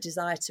triggers the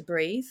desire to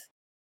breathe.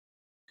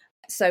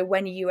 So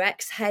when you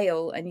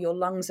exhale and your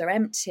lungs are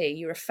empty,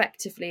 you're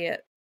effectively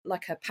at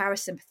like a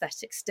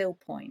parasympathetic still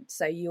point.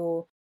 So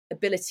your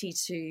ability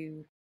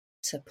to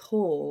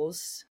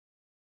pause,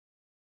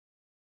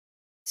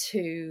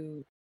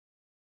 to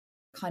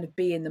kind of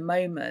be in the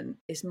moment,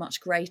 is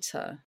much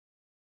greater.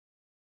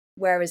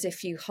 Whereas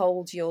if you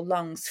hold your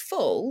lungs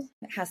full,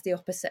 it has the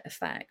opposite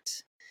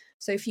effect.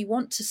 So if you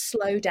want to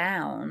slow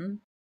down,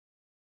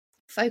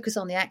 focus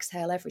on the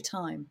exhale every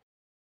time.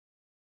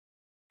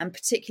 And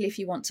particularly if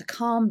you want to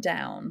calm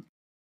down,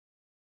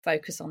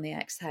 focus on the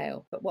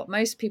exhale. But what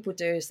most people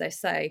do is they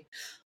say,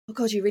 oh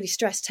God, you're really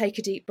stressed, take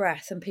a deep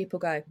breath. And people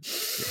go,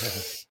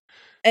 Yeah.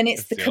 and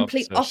it's It's the the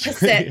complete opposite.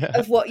 opposite Yeah.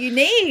 of what you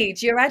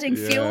need. You're adding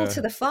fuel Yeah.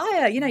 to the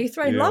fire. You're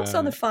throwing logs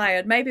on Yeah. the fire,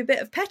 and maybe a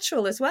bit of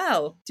petrol as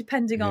well,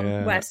 depending on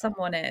Yeah. where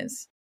someone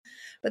is.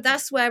 But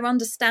that's where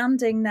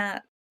understanding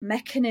that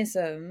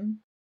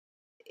mechanism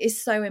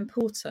is so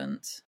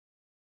important.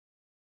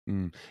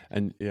 Mm.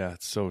 And yeah,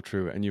 it's so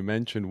true. And you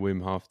mentioned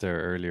Wim Hof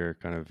there earlier,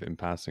 kind of in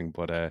passing,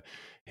 but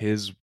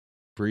his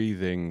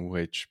breathing,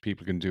 which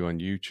people can do on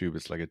YouTube,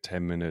 it's like a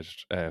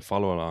 10-minute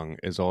follow along,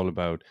 is all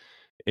about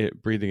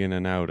it breathing in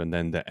and out, and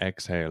then the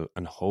exhale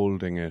and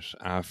holding it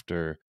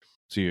after.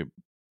 So you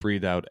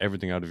breathe out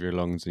everything out of your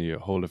lungs and you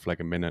hold it for like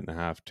a minute and a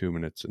half, 2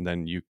 minutes, and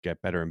then you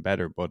get better and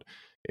better. But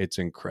it's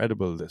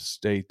incredible the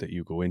state that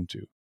you go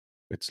into.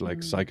 It's like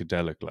Mm.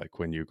 psychedelic, like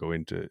when you go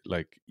into,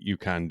 like, you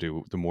can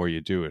do, the more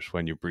you do it,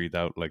 when you breathe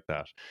out like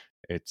that,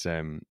 it's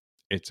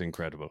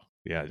incredible.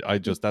 Yeah,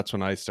 that's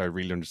when I started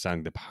really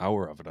understanding the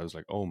power of it. I was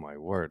like, oh my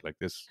word, like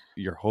this,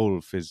 your whole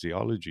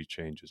physiology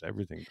changes,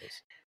 everything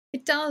does.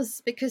 It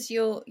does, because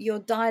you're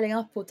dialing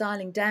up or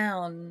dialing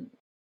down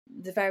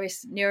the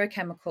various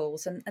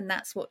neurochemicals, and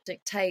that's what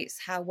dictates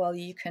how well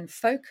you can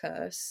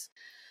focus,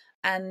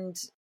 and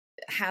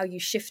how you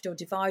shift or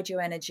divide your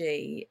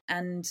energy,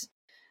 and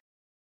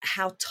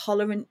how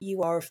tolerant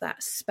you are of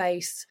that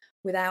space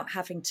without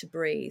having to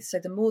breathe. So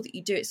the more that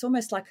you do, it's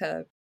almost like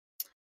a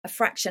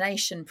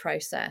fractionation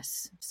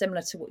process,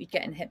 similar to what you'd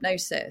get in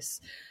hypnosis.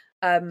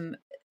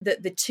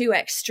 That the two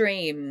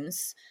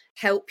extremes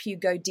help you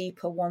go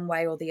deeper one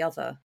way or the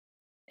other.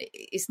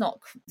 It's not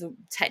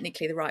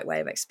technically the right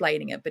way of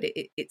explaining it, but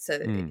it's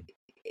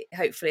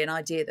hopefully an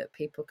idea that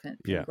people can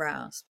Yeah.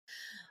 grasp.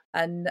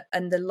 And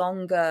the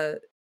longer,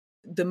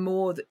 the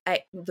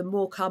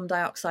more carbon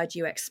dioxide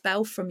you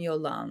expel from your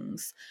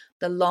lungs,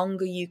 the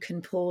longer you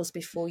can pause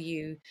before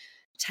you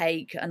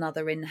take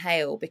another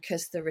inhale,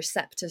 because the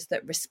receptors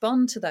that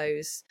respond to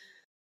those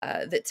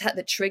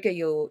that trigger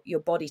your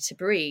body to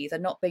breathe are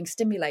not being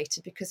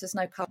stimulated, because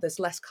there's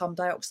less carbon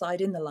dioxide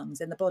in the lungs,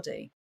 in the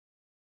body.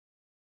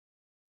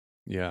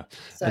 Yeah.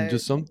 And So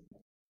just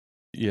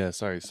yeah,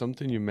 sorry,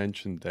 something you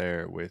mentioned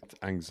there with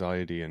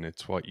anxiety, and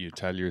it's what you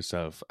tell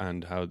yourself,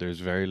 and how there's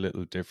very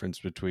little difference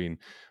between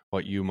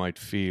what you might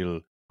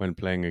feel when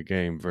playing a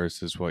game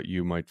versus what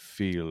you might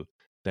feel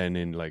then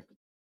in like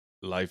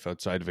life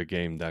outside of a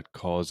game that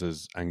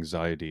causes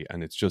anxiety.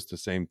 And it's just the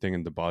same thing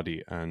in the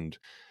body, and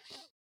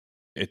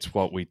it's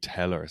what we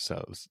tell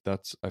ourselves.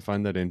 I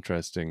find that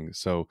interesting.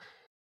 So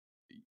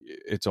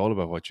it's all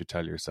about what you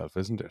tell yourself,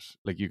 isn't it?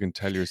 Like, you can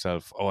tell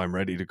yourself, oh, I'm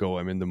ready to go,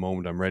 I'm in the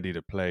moment, I'm ready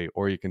to play.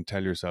 Or you can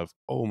tell yourself,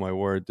 oh my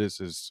word,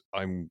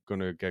 I'm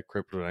gonna get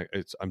crippled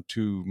with, I'm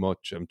too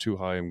much, I'm too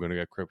high, I'm gonna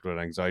get crippled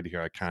with anxiety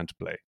here, I can't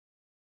play.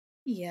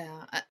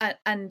 yeah,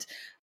 and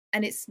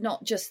it's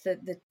not just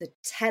the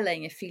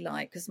telling, if you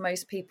like, because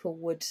most people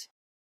would,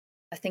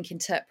 I think,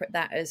 interpret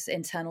that as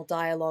internal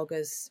dialogue,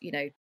 as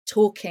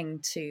talking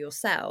to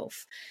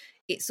yourself.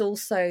 It's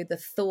also the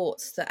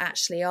thoughts that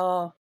actually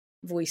are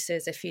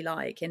voices, if you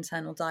like,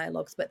 internal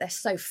dialogues, but they're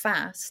so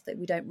fast that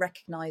we don't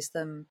recognize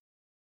them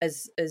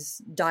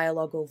as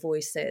dialogue or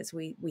voices.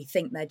 We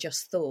think they're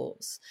just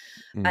thoughts.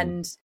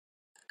 Mm.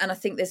 And I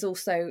think there's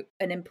also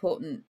an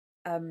important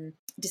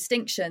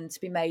distinction to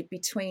be made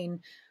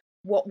between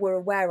what we're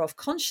aware of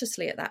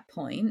consciously at that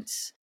point,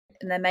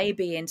 and there may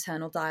be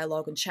internal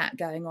dialogue and chat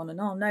going on, and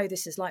oh no,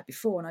 this is like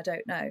before and I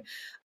don't know,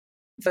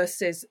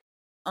 versus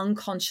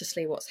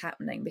unconsciously what's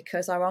happening,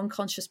 because our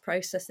unconscious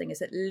processing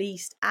is at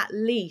least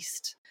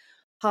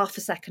half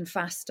a second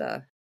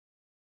faster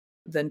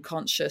than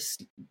conscious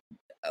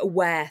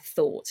aware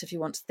thought, if you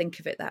want to think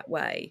of it that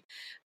way.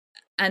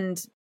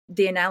 And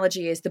the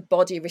analogy is the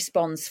body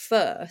responds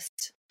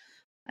first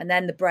and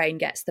then the brain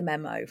gets the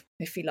memo,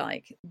 if you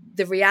like.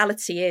 The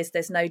reality is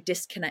there's no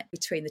disconnect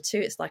between the two.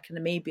 It's like an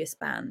amoebius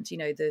band.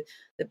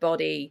 The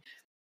body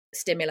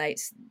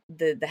stimulates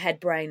the head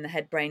brain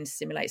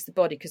stimulates the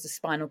body, because the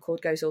spinal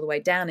cord goes all the way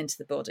down into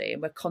the body,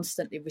 and we're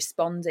constantly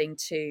responding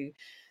to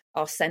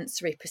our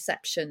sensory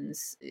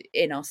perceptions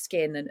in our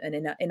skin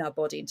and in our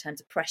body in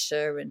terms of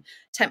pressure and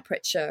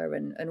temperature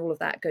and all of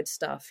that good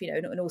stuff,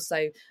 and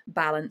also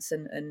balance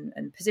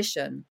and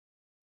position.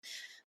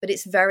 But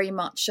it's very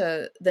much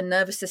the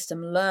nervous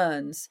system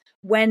learns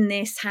when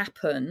this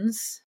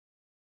happens,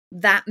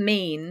 that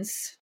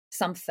means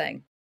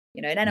something.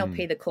 In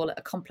NLP, they call it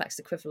a complex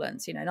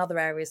equivalence. In other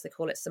areas, they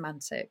call it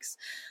semantics.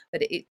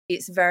 But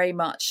it's very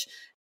much,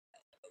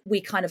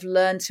 we kind of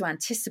learn to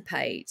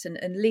anticipate. And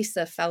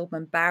Lisa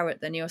Feldman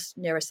Barrett, the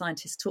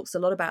neuroscientist, talks a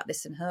lot about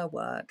this in her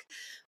work.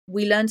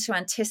 We learn to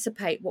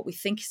anticipate what we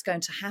think is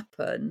going to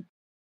happen.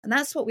 And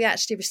that's what we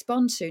actually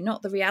respond to,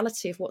 not the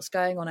reality of what's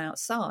going on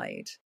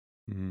outside.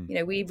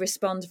 We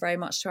respond very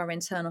much to our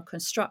internal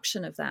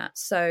construction of that.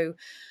 So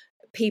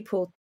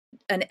people,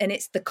 and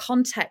it's the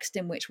context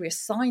in which we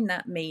assign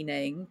that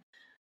meaning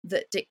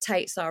that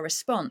dictates our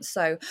response.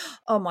 So,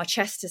 oh, my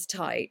chest is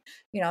tight.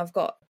 I've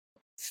got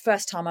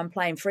first time I'm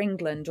playing for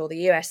England or the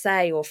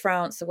USA or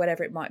France or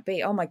whatever it might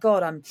be. Oh my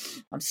God,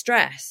 I'm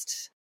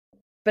stressed.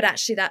 But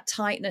actually that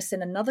tightness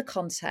in another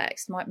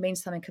context might mean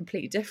something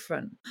completely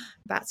different. I'm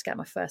about to get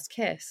my first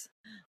kiss,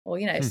 or,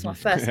 it's my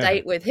first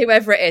date with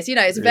whoever it is.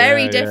 It's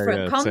very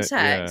different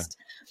context.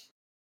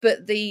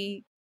 But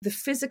the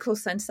physical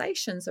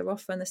sensations are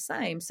often the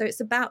same. So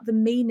it's about the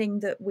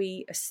meaning that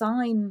we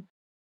assign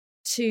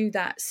to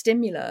that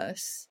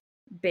stimulus,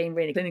 being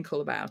really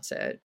clinical about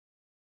it,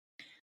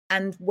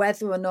 and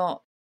whether or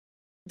not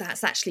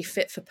that's actually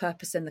fit for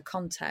purpose in the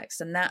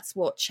context. And that's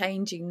what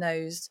changing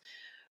those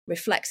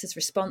reflexes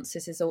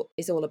responses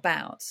is all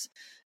about.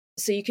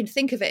 So you can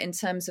think of it in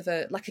terms of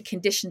a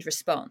conditioned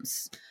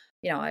response.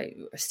 I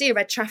see a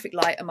red traffic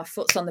light and my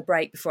foot's on the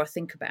brake before I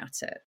think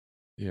about it.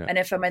 Yeah. And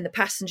if I'm in the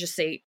passenger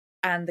seat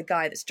and the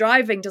guy that's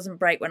driving doesn't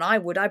brake when I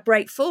would, I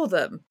brake for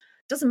them.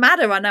 Doesn't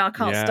matter. I know I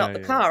can't stop the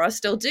car. I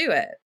still do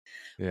it.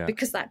 Yeah.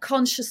 Because that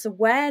conscious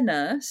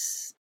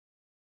awareness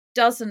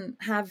doesn't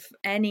have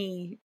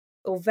any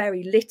or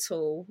very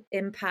little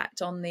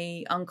impact on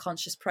the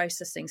unconscious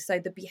processing. So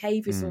the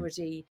behavior's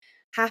already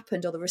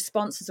happened, or the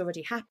response has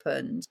already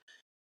happened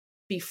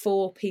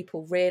before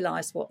people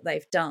realize what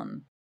they've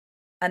done.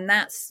 And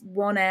that's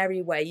one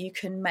area where you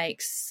can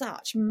make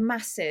such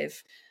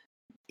massive,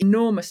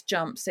 enormous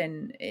jumps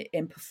in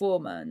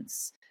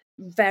performance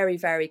very,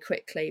 very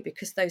quickly,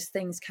 because those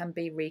things can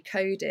be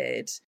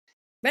recoded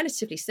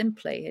relatively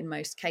simply in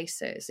most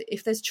cases.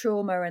 If there's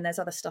trauma and there's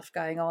other stuff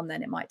going on,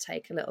 then it might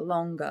take a little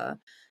longer.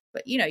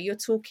 But, you're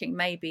talking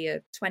maybe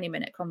a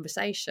 20-minute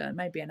conversation,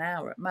 maybe an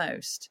hour at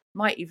most,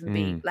 might even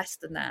be less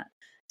than that,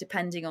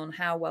 depending on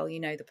how well you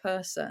know the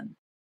person.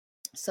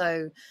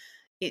 So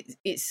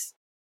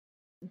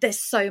there's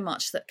so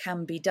much that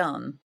can be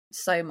done,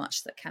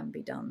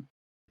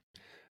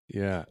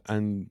 Yeah.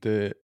 And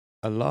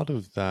a lot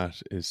of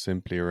that is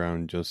simply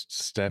around just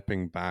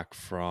stepping back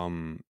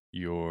from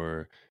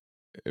your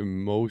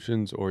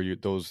emotions or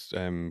those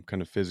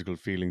kind of physical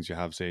feelings you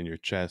have, say, in your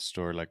chest,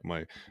 or like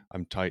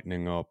I'm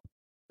tightening up,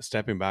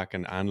 stepping back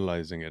and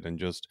analyzing it and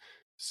just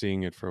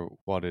seeing it for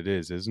what it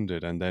is, isn't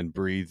it? And then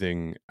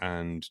breathing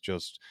and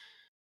just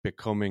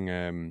becoming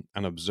an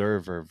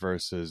observer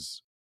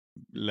versus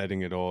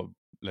letting it all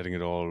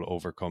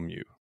overcome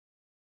you.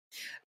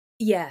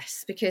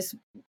 Yes, because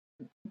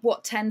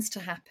what tends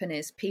to happen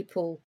is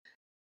people,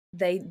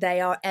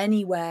 they are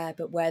anywhere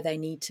but where they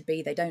need to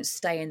be. They don't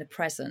stay in the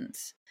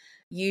present.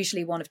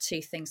 Usually one of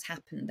two things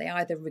happen. They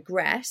either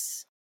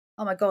regress.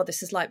 Oh my God,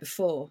 this is like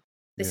before.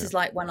 This is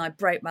like when I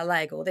broke my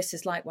leg, or this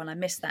is like when I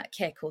missed that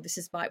kick, or this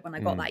is like when I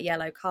got that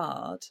yellow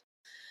card.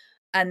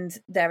 And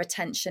their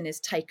attention is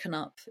taken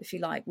up, if you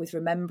like, with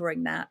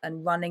remembering that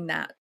and running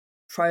that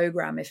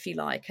program, if you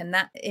like. And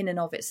that in and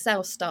of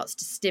itself starts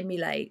to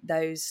stimulate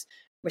those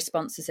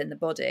responses in the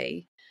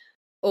body.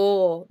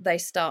 Or they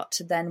start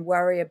to then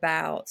worry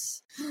about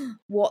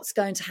what's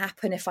going to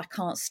happen if I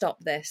can't stop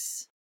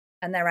this.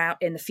 And they're out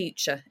in the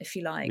future, if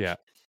you like. Yeah.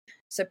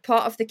 So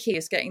part of the key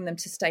is getting them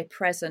to stay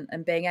present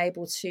and being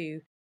able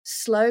to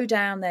slow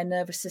down their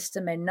nervous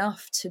system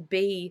enough to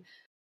be,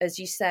 as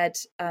you said,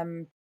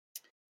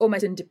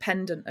 almost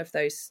independent of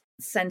those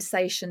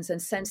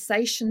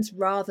sensations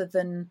rather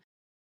than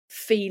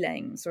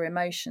feelings or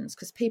emotions.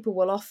 Because people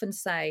will often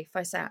say, if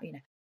I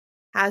say,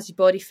 how's your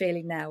body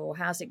feeling now, or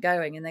how's it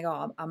going? And they go,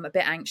 oh, I'm a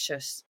bit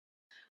anxious.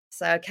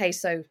 So, okay,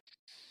 so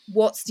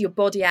what's your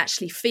body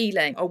actually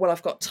feeling? Oh, well,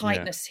 I've got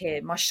tightness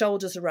here. My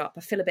shoulders are up.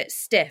 I feel a bit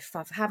stiff.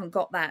 I haven't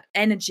got that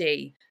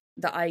energy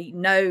that I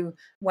know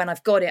when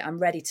I've got it, I'm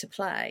ready to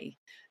play.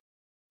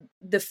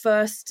 the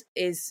first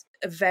is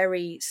a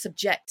very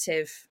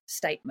subjective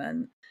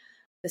statement.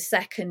 The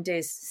second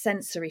is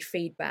sensory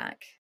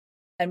feedback.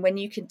 And when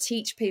you can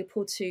teach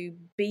people to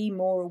be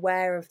more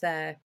aware of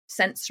their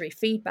sensory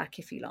feedback,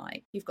 if you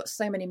like, you've got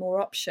so many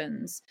more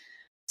options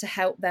to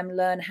help them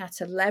learn how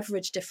to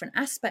leverage different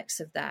aspects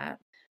of that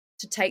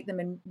to take them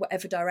in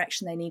whatever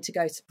direction they need to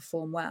go to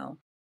perform well.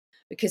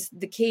 Because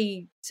the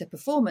key to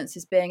performance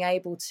is being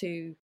able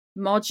to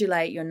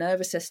modulate your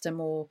nervous system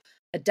or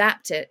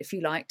adapt it, if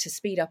you like, to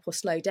speed up or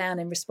slow down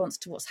in response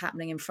to what's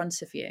happening in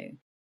front of you.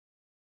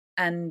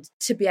 And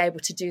to be able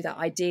to do that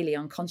ideally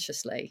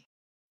unconsciously.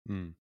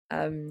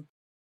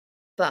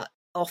 But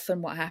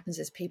often what happens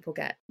is people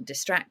get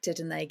distracted,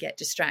 and they get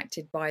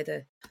distracted by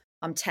the,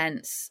 I'm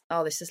tense,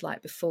 oh, this is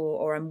like before,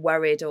 or I'm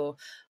worried, or,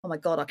 oh my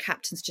God, our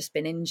captain's just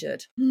been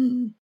injured.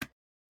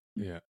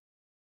 Yeah.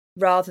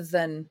 Rather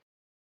than,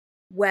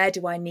 where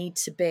do I need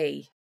to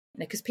be?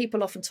 Because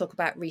people often talk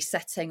about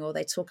resetting, or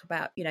they talk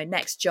about,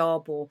 next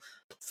job or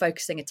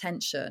focusing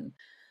attention,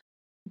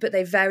 but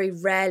they very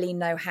rarely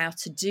know how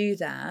to do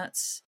that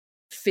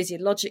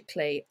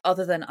physiologically,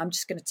 other than, I'm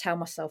just going to tell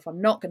myself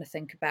I'm not going to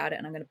think about it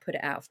and I'm going to put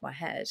it out of my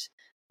head.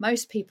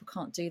 Most people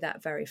can't do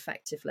that very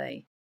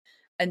effectively.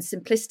 And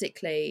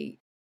simplistically,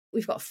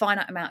 we've got a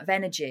finite amount of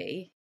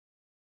energy.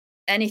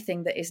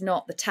 Anything that is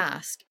not the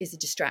task is a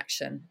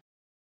distraction,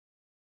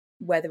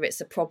 whether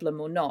it's a problem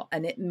or not.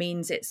 And it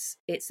means it's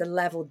a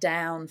level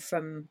down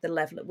from the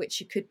level at which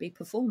you could be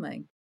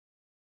performing.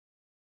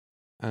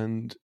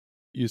 And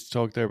you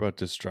talked there about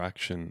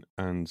distraction,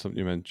 and something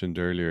you mentioned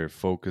earlier,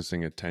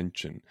 focusing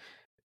attention.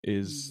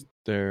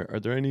 Are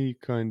there any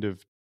kind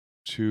of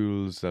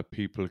tools that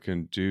people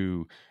can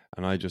do?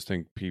 And I just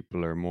think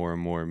people are more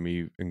and more,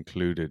 me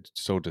included,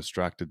 so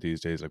distracted these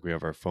days. Like, we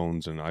have our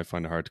phones, and I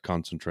find it hard to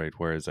concentrate.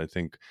 Whereas I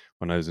think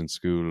when I was in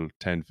school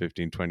 10,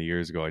 15, 20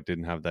 years ago, I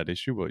didn't have that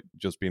issue, but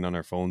just being on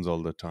our phones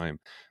all the time,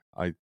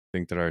 I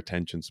think that our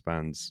attention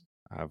spans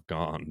have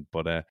gone.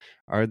 But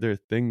are there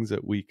things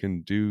that we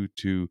can do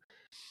to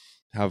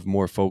have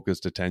more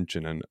focused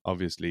attention? And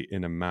obviously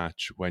in a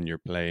match when you're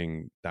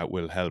playing, that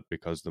will help,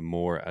 because the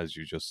more, as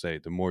you just say,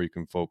 the more you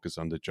can focus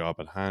on the job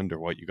at hand or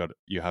what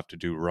you have to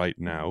do right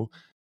now,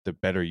 the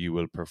better you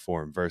will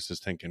perform, versus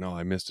thinking, oh,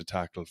 I missed a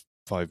tackle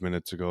 5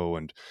 minutes ago,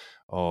 and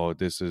oh,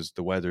 the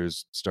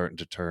weather's starting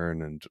to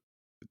turn, and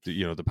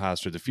the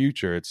past or the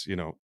future. It's,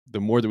 the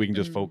more that we can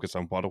just focus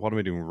on what am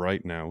I doing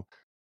right now,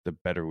 the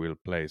better we'll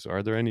play. So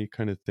are there any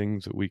kind of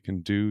things that we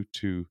can do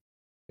to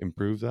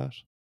improve that?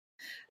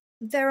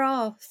 There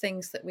are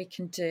things that we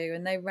can do,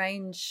 and they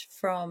range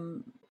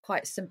from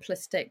quite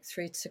simplistic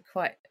through to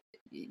quite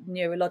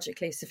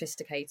neurologically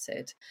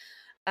sophisticated.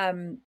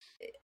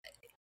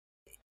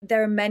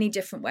 There are many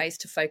different ways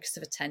to focus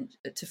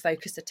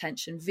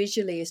attention.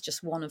 Visually is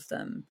just one of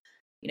them.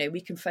 We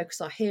can focus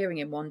our hearing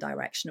in one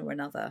direction or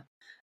another.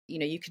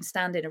 You can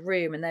stand in a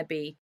room and there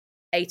be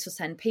 8 or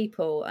 10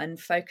 people and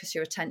focus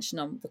your attention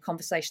on the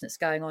conversation that's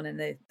going on in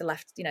the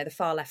left, the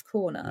far left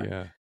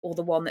corner, or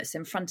the one that's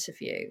in front of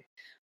you.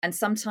 And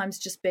sometimes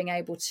just being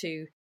able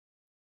to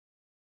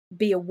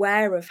be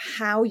aware of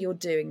how you're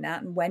doing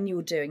that and when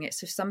you're doing it.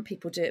 So some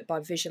people do it by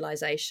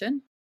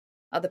visualization.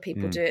 Other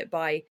people do it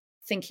by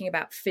thinking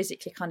about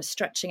physically kind of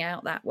stretching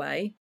out that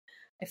way,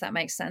 if that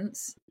makes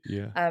sense.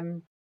 Yeah.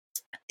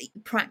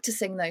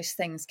 Practicing those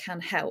things can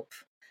help.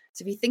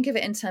 So if you think of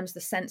it in terms of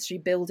the sensory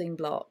building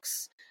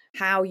blocks,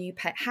 how you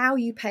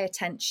pay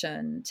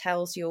attention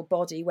tells your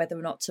body whether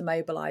or not to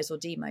mobilize or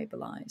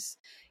demobilize.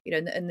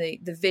 And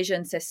the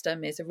vision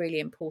system is a really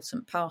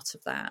important part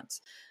of that.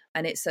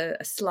 And it's a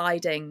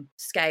sliding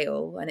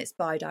scale, and it's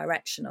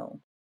bidirectional.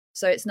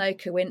 So it's no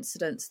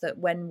coincidence that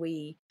when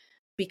we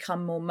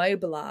become more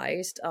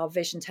mobilized, our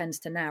vision tends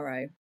to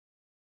narrow.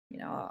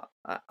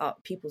 Our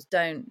pupils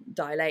don't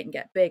dilate and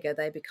get bigger,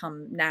 they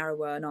become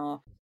narrower, and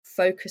our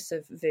focus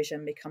of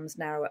vision becomes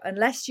narrower,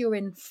 unless you're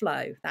in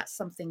flow. That's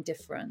something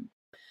different.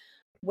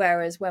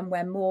 Whereas when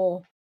we're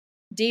more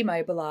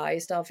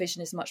demobilized, our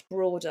vision is much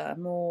broader,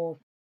 more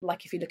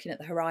like if you're looking at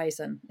the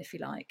horizon, if you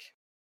like.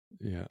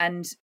 Yeah.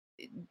 And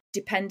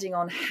depending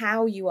on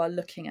how you are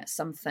looking at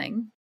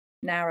something,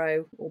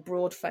 narrow or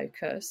broad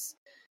focus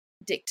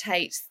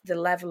dictates the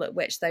level at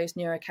which those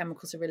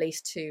neurochemicals are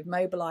released to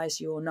mobilize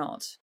you or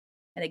not.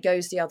 And it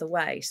goes the other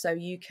way. So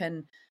you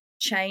can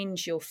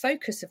change your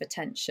focus of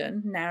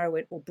attention, narrow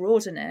it or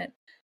broaden it,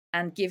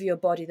 and give your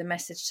body the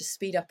message to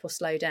speed up or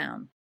slow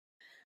down.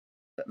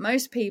 But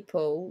most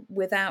people,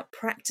 without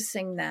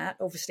practicing that,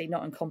 obviously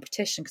not in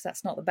competition, because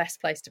that's not the best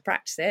place to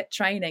practice it.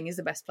 Training is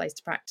the best place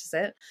to practice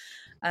it,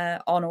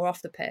 on or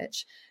off the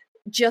pitch.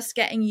 Just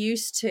getting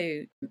used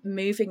to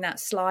moving that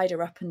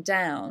slider up and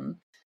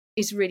down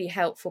is really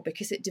helpful,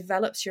 because it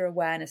develops your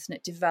awareness and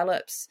it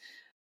develops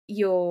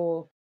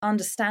your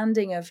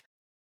understanding of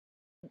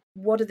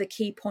what are the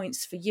key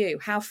points for you.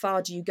 How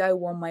far do you go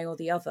one way or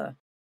the other?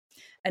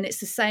 And it's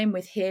the same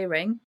with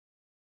hearing.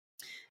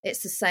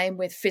 It's the same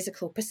with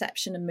physical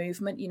perception and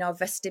movement. Our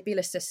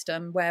vestibular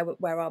system,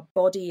 where our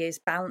body is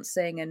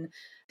bouncing and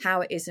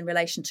how it is in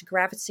relation to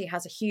gravity,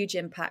 has a huge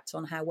impact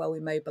on how well we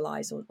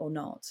mobilize or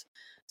not.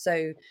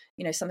 So,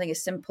 something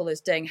as simple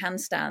as doing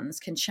handstands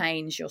can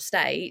change your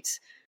state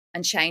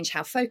and change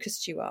how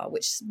focused you are,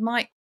 which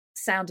might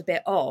sound a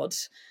bit odd,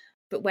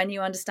 but when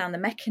you understand the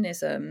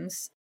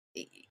mechanisms,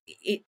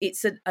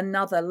 it's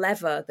another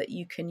lever that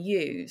you can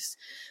use.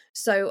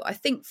 So I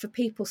think for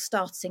people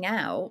starting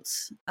out,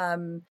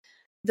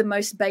 the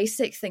most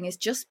basic thing is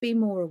just be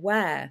more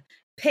aware.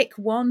 Pick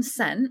one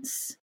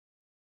sense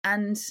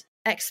and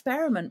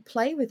experiment,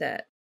 play with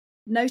it.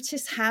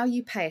 Notice how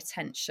you pay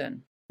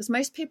attention, because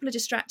most people are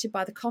distracted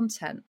by the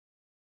content.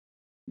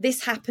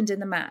 This happened in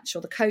the match,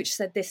 or the coach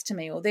said this to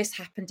me, or this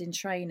happened in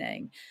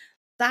training.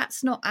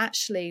 That's not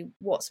actually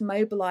what's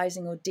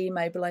mobilizing or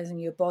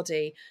demobilizing your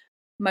body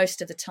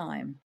most of the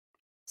time.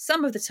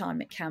 Some of the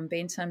time it can be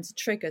in terms of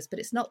triggers, but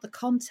it's not the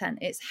content,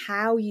 it's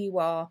how you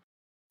are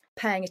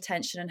paying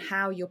attention and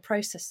how you're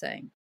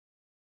processing.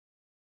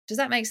 Does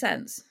that make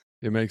sense?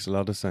 It makes a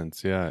lot of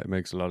sense. Yeah, it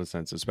makes a lot of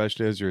sense,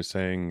 especially as you're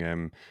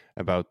saying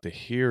about the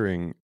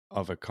hearing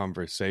of a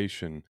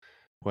conversation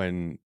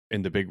when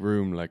in the big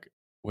room, like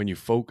when you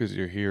focus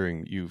your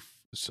hearing,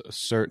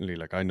 certainly,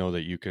 like I know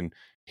that you can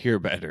hear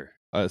better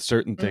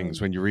certain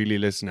things. When you really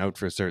listen out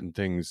for certain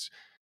things,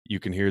 you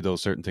can hear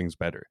those certain things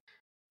better.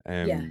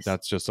 Yes.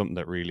 That's just something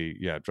that really,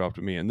 dropped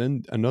with me. And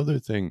then another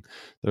thing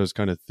that I was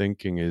kind of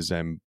thinking is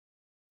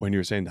when you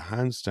were saying the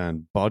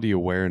handstand, body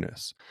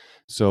awareness.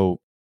 So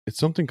it's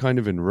something kind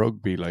of in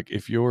rugby, like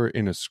if you're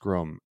in a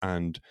scrum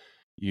and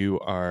you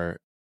are,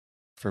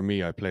 for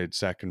me, I played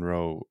second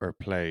row or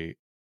play,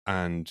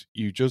 and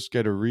you just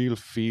get a real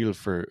feel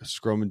for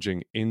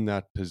scrummaging in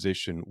that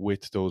position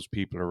with those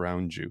people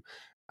around you.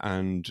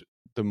 And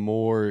the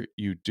more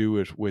you do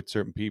it with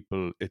certain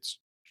people,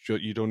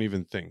 you don't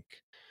even think.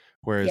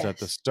 Whereas at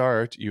the Yes.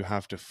 start, you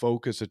have to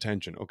focus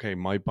attention. Okay,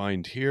 my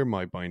bind here,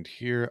 my bind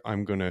here.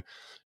 I'm going to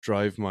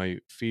drive my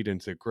feet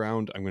into the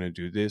ground. I'm going to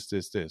do this,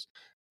 this, this.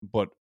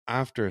 But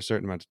after a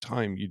certain amount of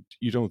time,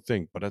 you don't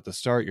think. But at the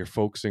start, you're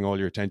focusing all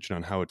your attention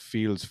on how it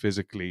feels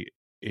physically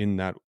in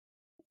that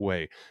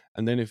way.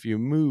 And then if you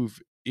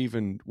move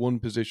even one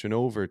position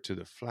over to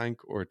the flank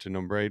or to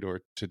number 8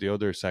 or to the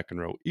other second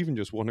row, even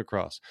just one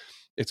across,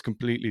 it's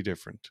completely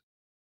different,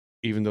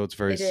 even though it's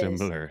very It is.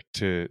 similar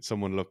to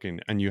someone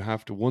looking. And you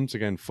have to once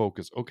again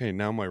focus, okay,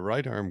 now my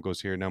right arm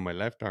goes here, now my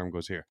left arm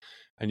goes here.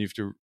 And you have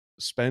to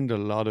spend a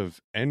lot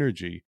of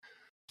energy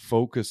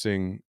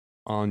focusing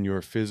on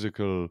your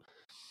physical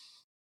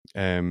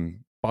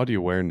body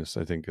awareness,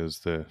 I think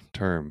is the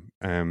term.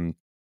 And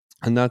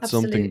that's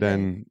something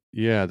Absolutely.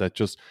 then, that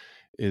just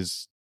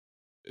is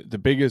the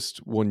biggest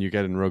one you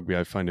get in rugby.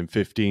 I find in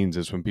 15s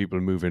is when people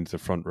move into the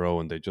front row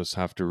and they just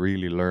have to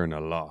really learn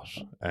a lot.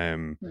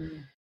 And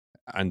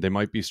they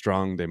might be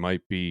strong, they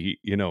might be,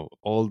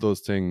 all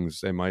those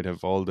things, they might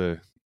have all the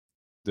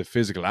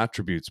physical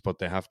attributes, but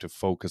they have to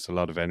focus a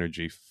lot of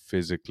energy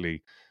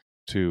physically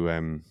to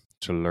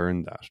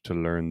learn that, to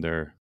learn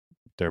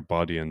their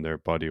body and their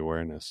body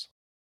awareness.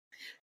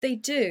 They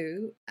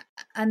do.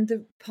 And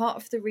the part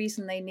of the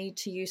reason they need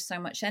to use so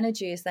much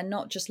energy is they're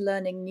not just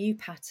learning new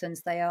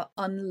patterns, they are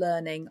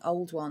unlearning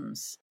old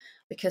ones,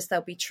 because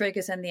there'll be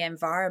triggers in the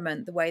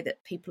environment, the way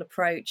that people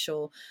approach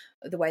or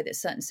the way that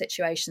certain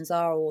situations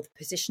are, or the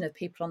position of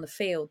people on the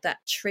field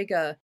that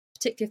trigger,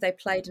 particularly if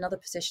they played in other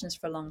positions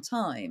for a long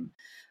time,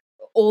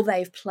 or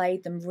they've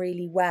played them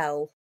really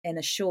well in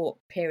a short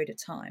period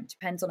of time.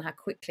 Depends on how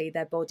quickly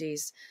their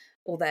bodies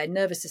or their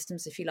nervous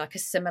systems, if you like,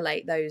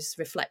 assimilate those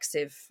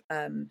reflexive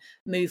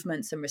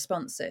movements and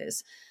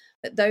responses.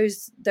 But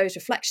those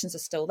reflections are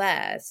still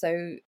there.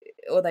 So,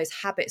 or those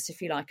habits,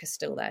 if you like, are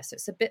still there. So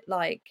it's a bit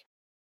like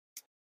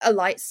a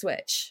light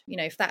switch.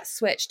 If that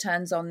switch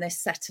turns on this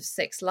set of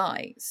 6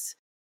 lights,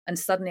 and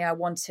suddenly I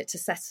want it to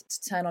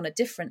turn on a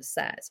different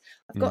set,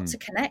 I've got to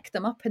connect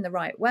them up in the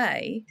right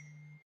way.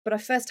 But I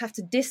first have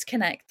to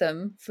disconnect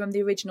them from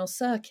the original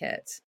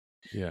circuit.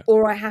 Yeah.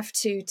 Or I have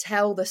to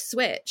tell the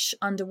switch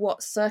under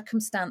what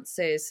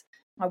circumstances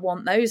I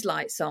want those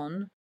lights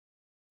on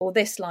or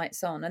this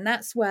light's on. And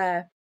that's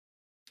where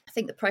I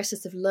think the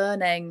process of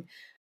learning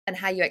and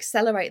how you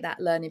accelerate that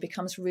learning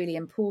becomes really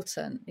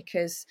important,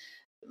 because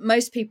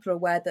most people are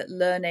aware that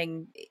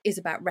learning is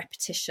about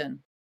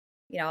repetition.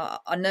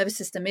 Our nervous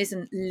system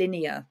isn't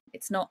linear.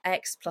 It's not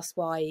X plus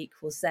Y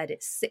equals Z.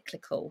 It's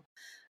cyclical,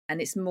 and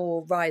it's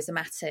more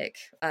rhizomatic,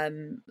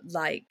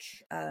 like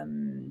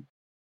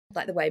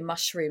the way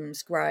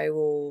mushrooms grow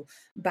or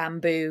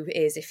bamboo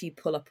is. If you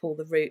pull up all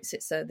the roots,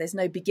 there's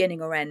no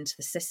beginning or end to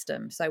the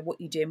system. So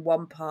what you do in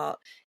one part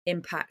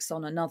impacts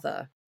on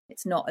another.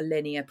 It's not a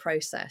linear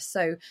process.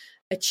 So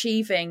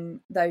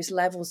achieving those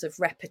levels of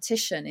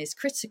repetition is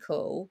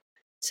critical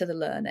to the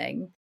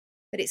learning,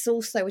 but it's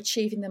also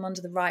achieving them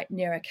under the right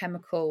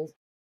neurochemical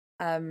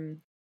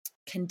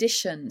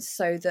conditions,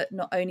 so that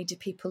not only do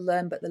people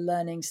learn, but the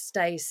learning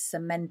stays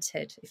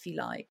cemented, if you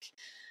like.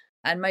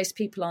 And most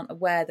people aren't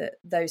aware that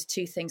those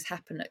two things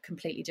happen at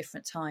completely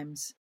different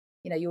times.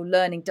 your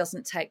learning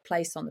doesn't take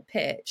place on the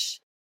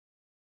pitch.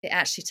 It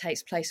actually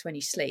takes place when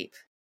you sleep,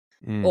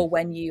 or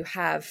when you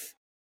have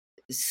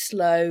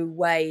slow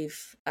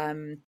brainwave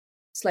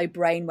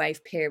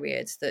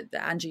periods that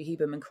Andrew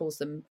Huberman calls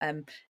them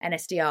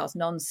NSDRs,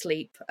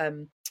 non-sleep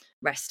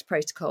rest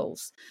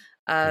protocols.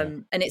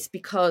 And it's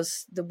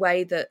because the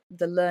way that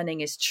the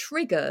learning is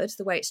triggered,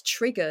 the way it's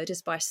triggered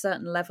is by a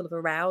certain level of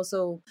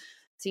arousal.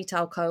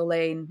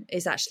 Acetylcholine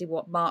is actually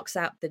what marks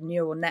out the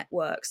neural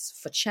networks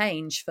for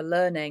change, for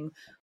learning,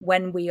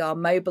 when we are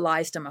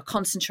mobilized and are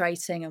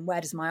concentrating, and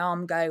where does my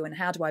arm go and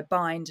how do I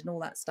bind and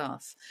all that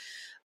stuff.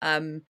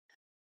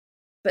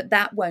 But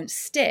that won't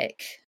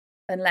stick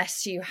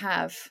unless you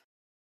have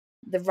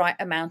the right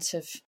amount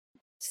of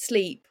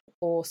sleep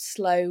or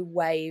slow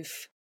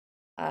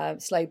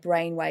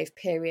brainwave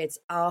periods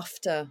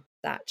after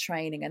that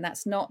training. And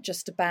that's not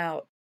just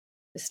about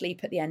the sleep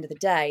at the end of the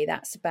day.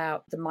 That's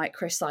about the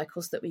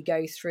microcycles that we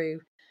go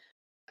through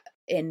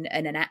in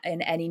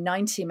any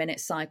 90-minute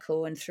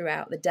cycle and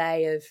throughout the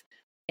day of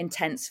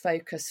intense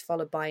focus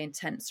followed by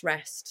intense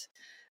rest.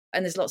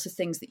 And there's lots of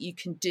things that you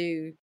can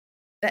do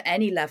at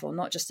any level,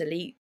 not just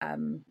elite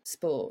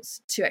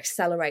sports, to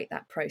accelerate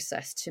that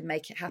process, to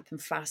make it happen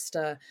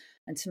faster,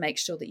 and to make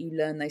sure that you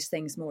learn those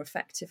things more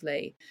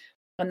effectively.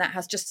 And that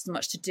has just as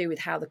much to do with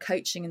how the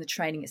coaching and the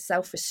training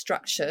itself is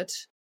structured,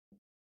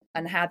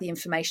 and how the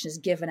information is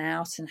given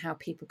out and how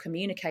people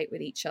communicate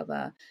with each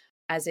other,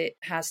 as it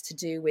has to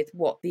do with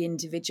what the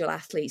individual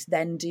athletes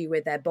then do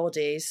with their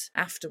bodies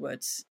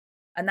afterwards.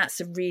 And I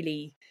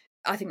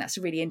think that's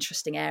a really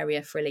interesting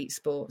area for elite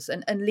sports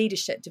and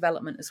leadership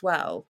development as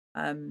well.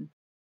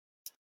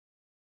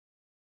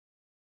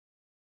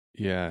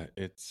 Yeah,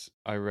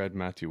 I read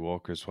Matthew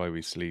Walker's Why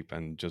We Sleep,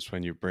 and just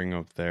when you bring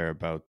up there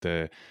about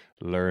the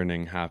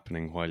learning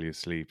happening while you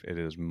sleep, it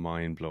is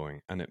mind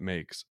blowing, and it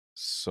makes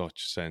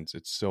such sense.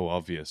 It's so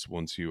obvious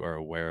once you are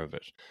aware of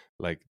it.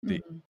 Like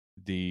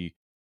the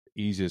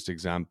easiest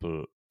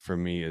example for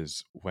me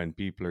is when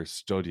people are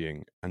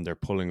studying and they're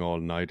pulling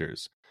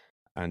all-nighters,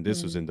 and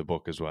this was in the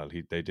book as well.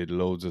 They did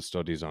loads of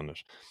studies on it,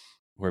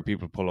 where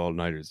people pull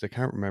all-nighters. They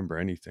can't remember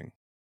anything.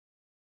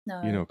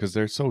 No. Because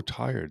they're so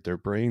tired, their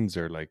brains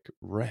are like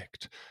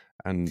wrecked.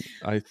 And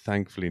I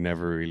thankfully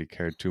never really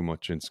cared too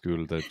much in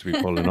school to be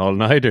pulling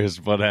all-nighters.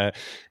 But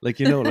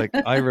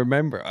I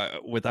remember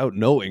without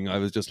knowing, I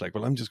was just like,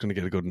 well, I'm just going to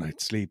get a good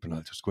night's sleep and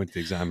I'll just go into the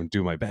exam and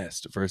do my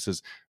best.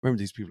 Versus, remember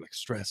these people like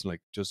stress and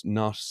like just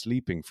not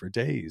sleeping for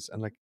days.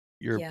 And like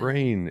your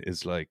brain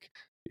is like,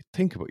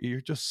 think about it,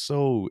 you're just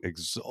so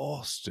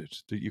exhausted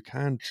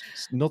that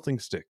nothing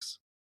sticks.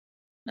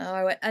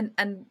 No,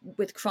 and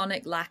with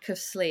chronic lack of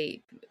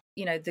sleep,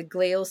 the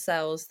glial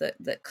cells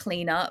that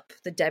clean up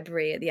the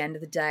debris at the end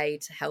of the day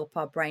to help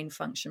our brain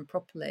function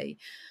properly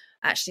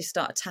actually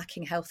start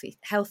attacking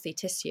healthy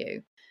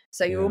tissue.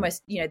 So you're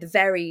almost, the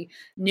very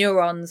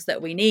neurons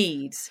that we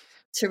need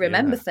to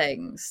remember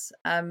things.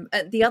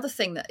 The other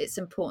thing that it's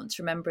important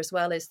to remember as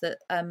well is that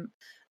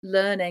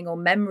learning or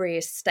memory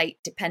is state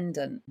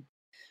dependent.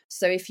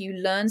 So if you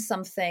learn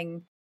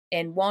something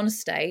in one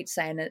state,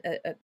 say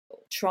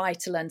try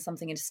to learn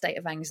something in a state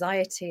of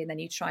anxiety, and then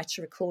you try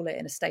to recall it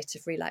in a state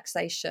of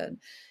relaxation,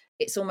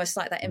 it's almost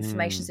like that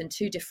information's in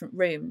two different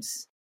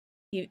rooms.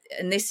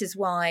 And this is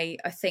why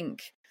I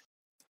think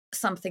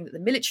something that the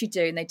military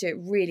do, and they do it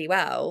really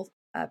well,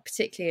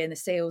 particularly in the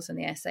SEALs and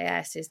the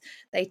SAS, is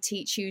they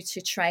teach you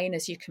to train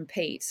as you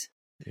compete.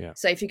 Yeah.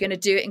 So if you're going to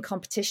do it in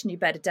competition, you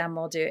better damn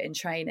well do it in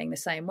training the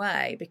same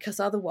way, because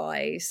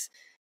otherwise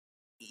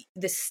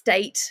the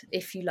state,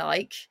 if you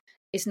like,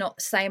 is not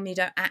the same. You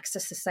don't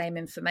access the same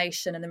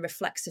information, and the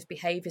reflexive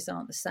behaviors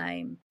aren't the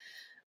same.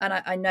 And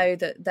I know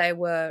that they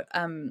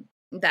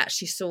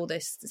actually saw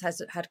this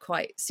has had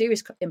quite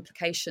serious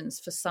implications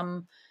for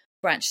some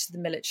branches of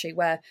the military,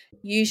 where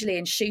usually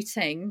in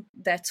shooting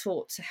they're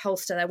taught to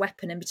holster their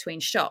weapon in between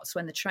shots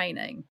when they're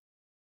training.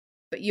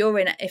 But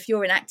if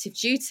you're in active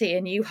duty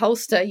and you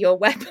holster your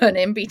weapon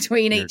in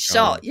between each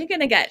shot, you're going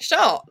to get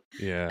shot.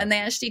 Yeah. And they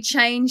actually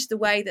changed the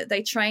way that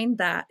they trained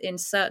that in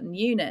certain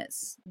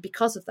units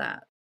because of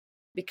that.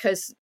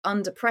 Because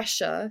under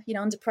pressure,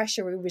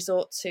 we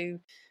resort to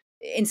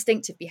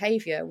instinctive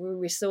behavior. We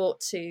resort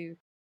to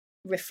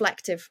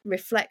reflexive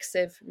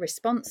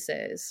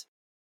responses.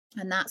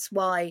 And that's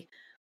why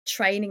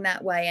training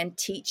that way and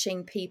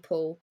teaching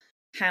people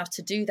how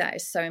to do that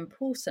is so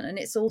important. And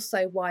it's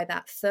also why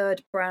that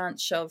third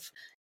branch of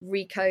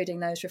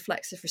recoding those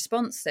reflexive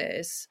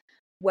responses,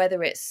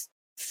 whether it's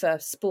for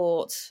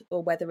sport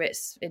or whether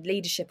it's in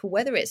leadership or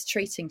whether it's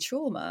treating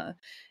trauma,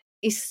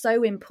 is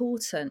so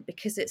important,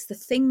 because it's the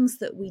things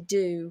that we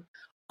do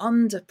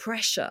under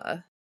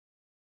pressure,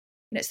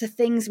 and it's the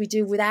things we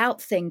do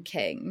without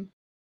thinking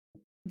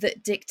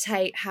that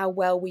dictate how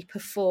well we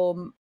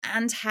perform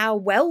and how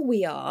well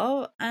we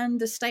are and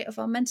the state of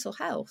our mental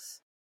health.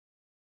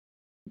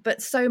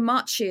 But so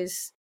much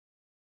is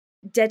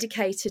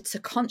dedicated to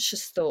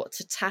conscious thought,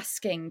 to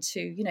tasking,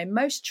 to,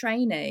 most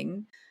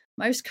training,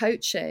 most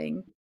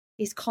coaching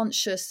is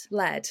conscious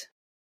led.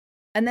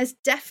 And there's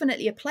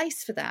definitely a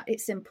place for that.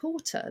 It's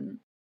important.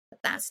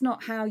 that's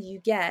not how you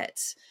get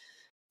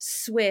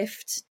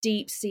swift,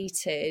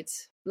 deep-seated,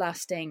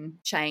 lasting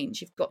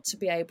change. You've got to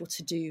be able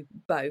to do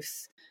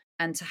both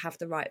and to have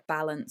the right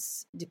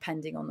balance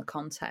depending on the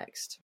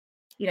context.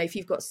 If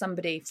you've got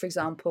somebody, for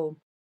example,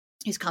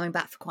 who's coming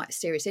back for quite a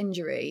serious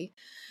injury,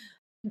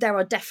 there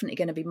are definitely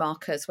going to be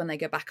markers when they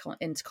go back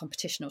into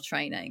competitional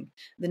training.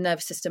 The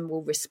nervous system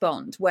will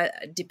respond, where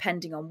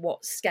depending on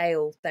what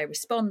scale they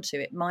respond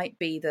to. It might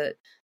be that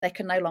they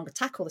can no longer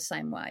tackle the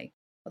same way,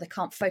 or they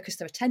can't focus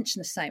their attention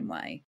the same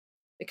way,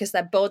 because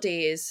their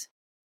body is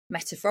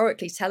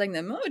metaphorically telling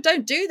them, oh,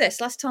 don't do this.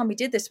 Last time we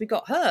did this, we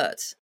got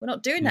hurt. We're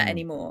not doing that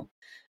anymore.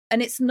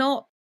 And it's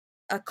not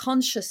a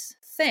conscious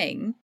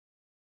thing,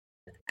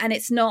 and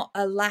it's not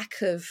a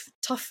lack of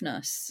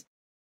toughness.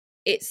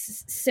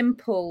 It's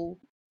simple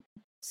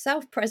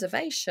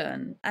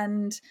self-preservation,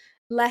 and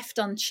left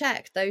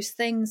unchecked, those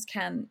things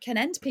can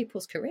end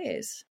people's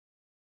careers,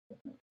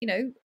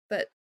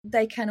 but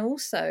they can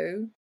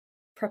also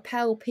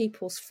propel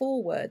people's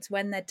forwards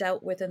when they're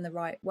dealt with in the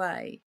right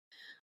way.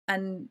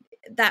 And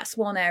that's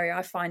one area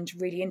I find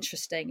really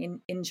interesting in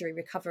injury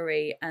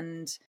recovery,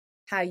 and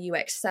how you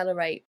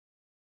accelerate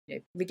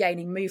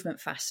regaining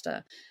movement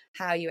faster,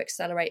 how you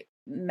accelerate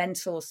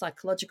mental or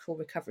psychological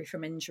recovery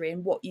from injury,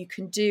 and what you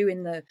can do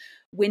in the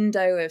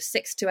window of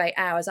 6 to 8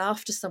 hours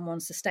after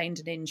someone's sustained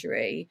an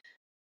injury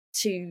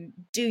to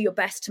do your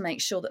best to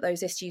make sure that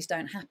those issues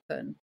don't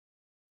happen.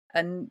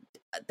 And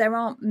there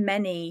aren't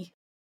many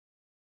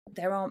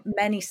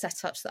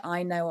setups that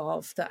I know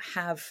of that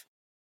have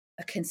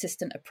a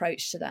consistent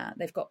approach to that.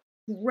 They've got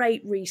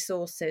great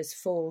resources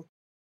for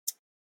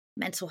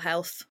mental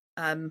health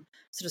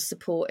sort of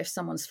support if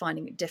someone's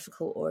finding it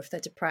difficult or if they're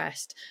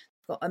depressed.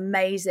 They've got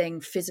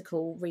amazing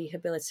physical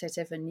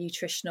rehabilitative and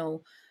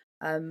nutritional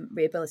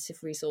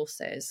rehabilitative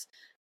resources.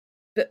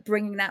 But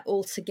bringing that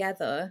all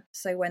together,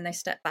 so when they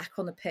step back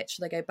on the pitch,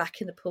 or they go back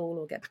in the pool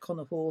or get back on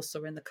the horse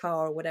or in the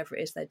car or whatever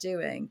it is they're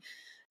doing,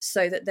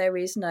 so that there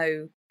is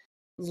no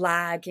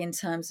lag in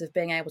terms of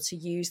being able to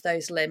use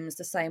those limbs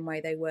the same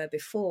way they were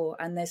before,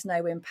 and there's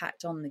no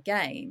impact on the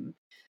game.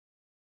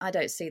 I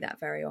don't see that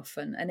very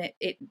often, and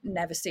it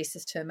never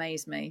ceases to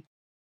amaze me.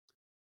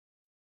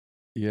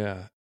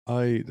 Yeah,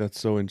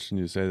 that's so interesting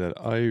you say that.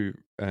 I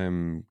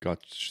got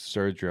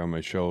surgery on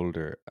my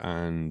shoulder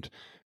and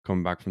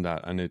come back from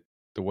that, and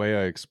the way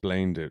I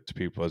explained it to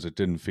people was it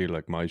didn't feel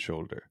like my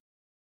shoulder.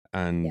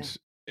 And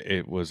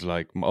it was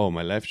like, oh,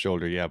 my left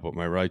shoulder, yeah, but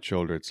my right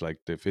shoulder, it's like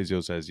the physio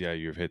says, yeah,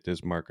 you've hit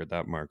this marker,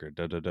 that marker,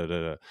 da da da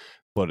da da.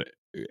 But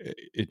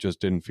it just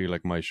didn't feel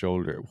like my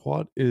shoulder.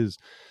 What is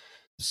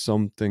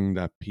something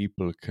that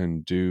people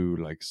can do,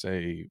 like,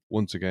 say,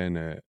 once again,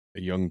 a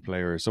young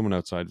player, someone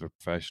outside of a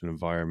professional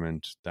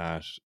environment,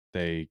 that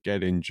they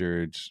get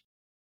injured,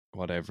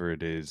 whatever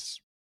it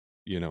is,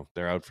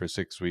 they're out for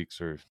 6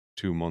 weeks or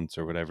 2 months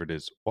or whatever it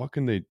is. What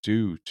can they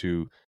do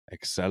to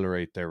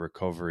accelerate their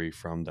recovery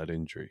from that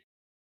injury?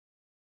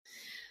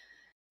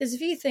 There's a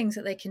few things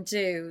that they can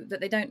do that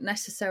they don't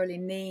necessarily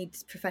need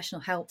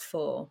professional help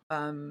for.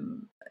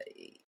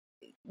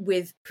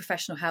 With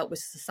professional help with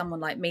someone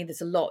like me,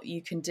 there's a lot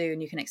you can do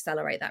and you can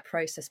accelerate that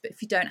process. But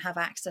if you don't have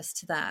access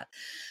to that,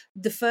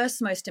 the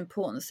first most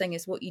important thing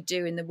is what you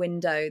do in the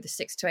window, the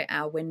 6 to 8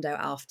 hour window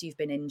after you've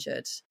been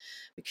injured,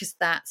 because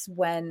that's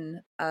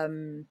when,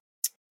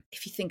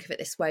 if you think of it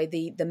this way,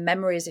 the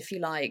memories, if you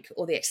like,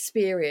 or the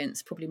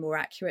experience, probably more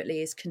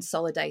accurately, is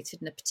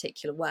consolidated in a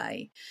particular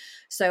way.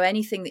 So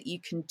anything that you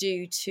can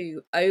do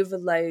to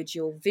overload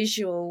your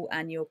visual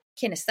and your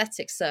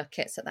kinesthetic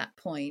circuits at that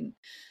point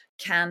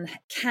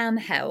can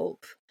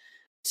help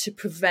to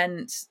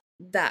prevent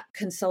that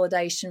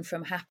consolidation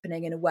from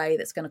happening in a way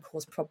that's going to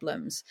cause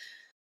problems.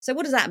 So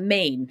what does that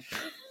mean?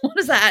 What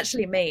does that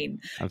actually mean?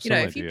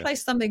 If you play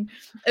something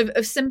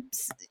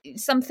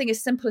something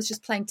as simple as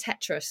just playing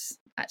Tetris,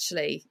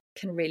 actually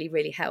can really,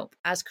 really help,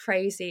 as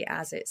crazy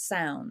as it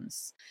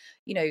sounds.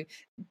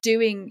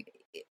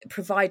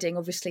 Providing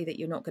obviously that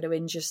you're not going to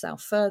injure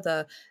yourself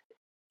further,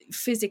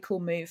 physical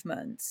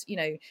movements,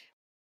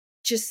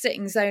 just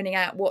sitting, zoning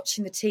out,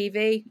 watching the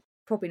TV,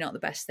 probably not the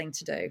best thing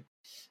to do.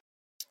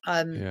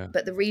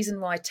 But the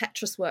reason why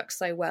Tetris works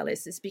so well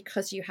is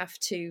because you have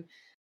to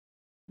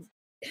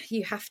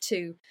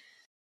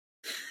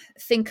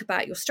think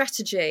about your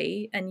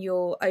strategy, and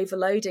you're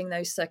overloading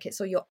those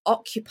circuits, or you're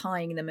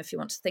occupying them, if you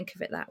want to think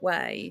of it that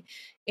way,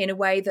 in a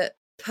way that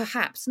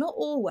perhaps, not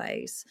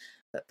always,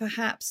 but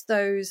perhaps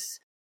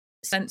those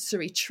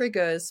sensory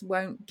triggers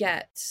won't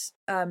get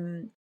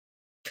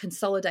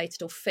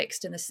consolidated or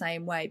fixed in the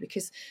same way.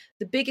 Because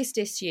the biggest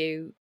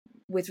issue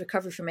with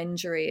recovery from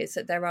injury is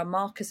that there are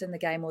markers in the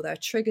game, or there are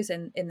triggers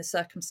in the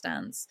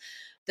circumstance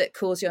that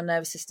cause your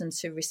nervous system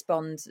to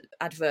respond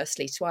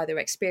adversely, to either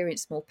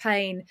experience more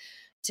pain,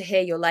 to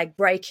hear your leg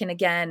breaking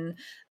again,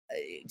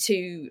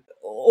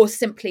 or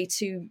simply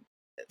to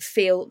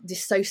feel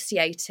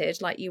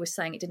dissociated, like you were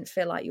saying, it didn't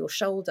feel like your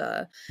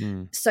shoulder.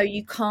 So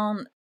you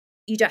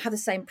don't have the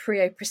same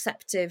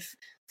proprioceptive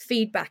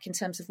feedback in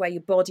terms of where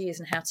your body is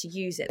and how to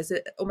use it.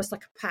 There's almost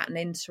like a pattern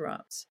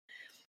interrupt.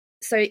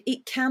 So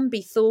it can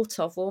be thought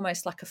of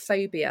almost like a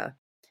phobia.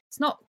 It's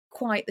not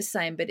quite the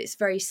same, but it's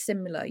very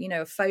similar. You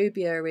know, a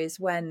phobia is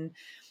when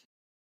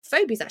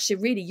phobia is actually a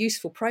really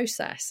useful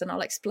process, and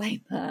I'll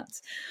explain that.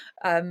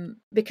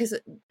 Because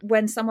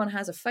when someone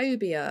has a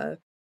phobia,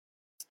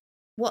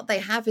 what they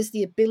have is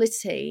the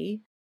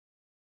ability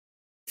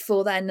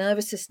for their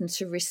nervous system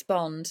to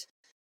respond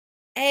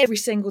every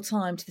single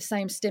time to the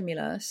same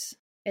stimulus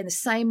in the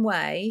same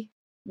way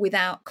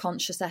without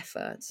conscious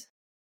effort.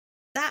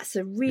 That's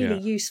a really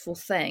useful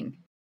thing.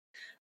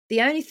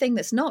 The only thing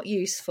that's not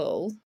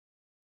useful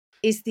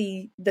is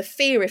the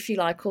fear, if you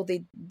like, or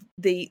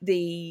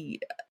the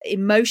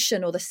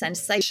emotion or the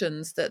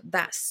sensations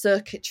that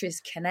circuitry is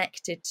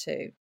connected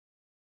to.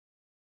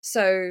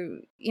 So,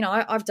 you know,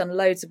 I've done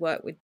loads of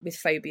work with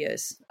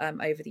phobias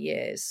over the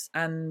years,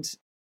 and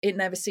it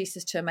never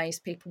ceases to amaze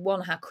people,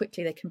 one, how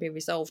quickly they can be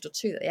resolved, or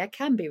two, that they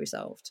can be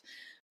resolved.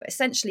 But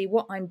essentially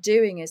what I'm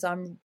doing is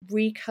I'm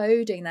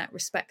recoding that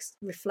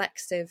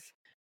reflexive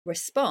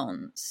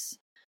response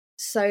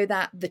so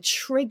that the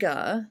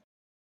triggers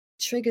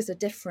a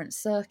different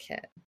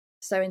circuit.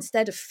 So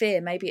instead of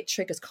fear, maybe it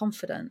triggers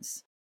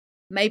confidence.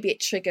 Maybe it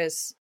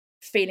triggers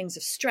feelings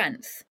of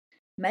strength.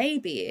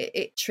 Maybe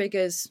it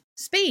triggers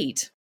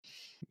speed.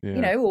 You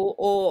know,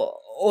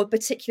 or a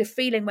particular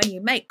feeling when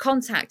you make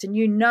contact and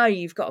you know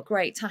you've got a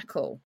great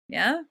tackle.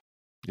 Yeah.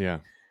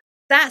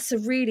 That's a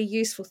really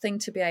useful thing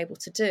to be able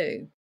to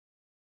do.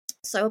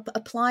 So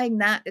applying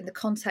that in the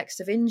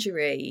context of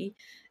injury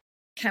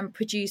can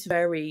produce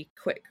very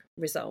quick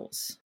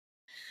results.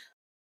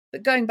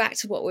 But going back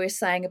to what we were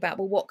saying about,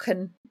 well, what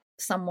can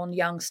someone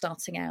young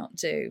starting out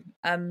do?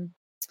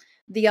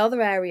 The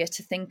other area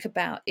to think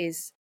about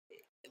is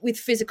with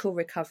physical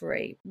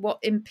recovery. What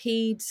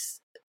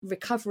impedes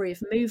recovery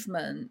of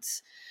movement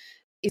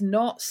is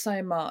not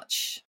so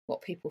much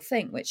what people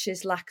think, which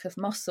is lack of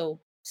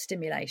muscle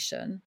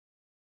stimulation.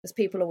 As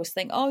people always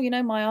think, oh, you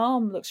know, my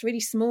arm looks really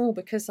small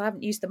because I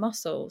haven't used the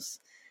muscles.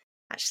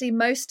 Actually,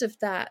 most of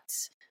that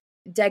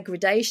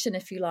degradation,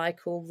 if you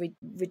like, or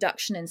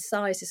reduction in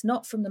size is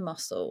not from the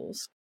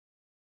muscles,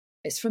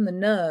 it's from the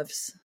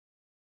nerves.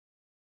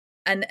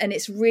 And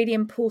it's really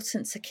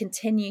important to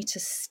continue to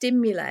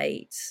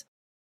stimulate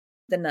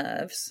the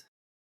nerves.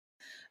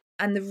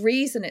 And the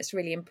reason it's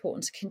really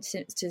important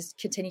to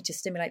continue to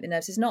stimulate the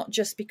nerves is not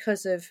just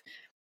because of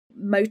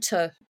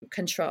motor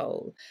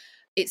control.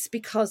 It's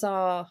because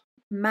our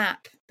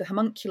map, the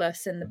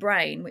homunculus in the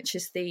brain, which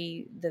is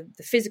the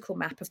physical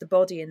map of the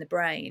body in the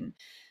brain,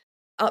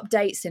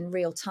 updates in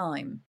real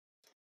time.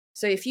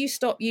 So if you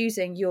stop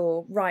using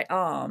your right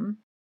arm,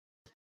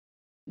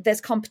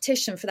 there's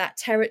competition for that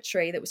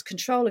territory that was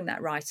controlling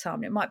that right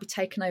arm. It might be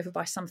taken over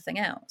by something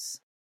else.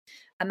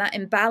 And that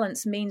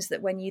imbalance means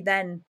that when you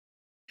then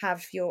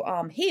have your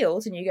arm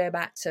healed and you go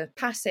back to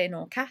passing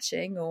or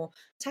catching or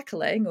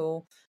tackling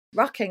or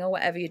rucking or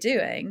whatever you're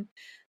doing,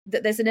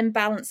 that there's an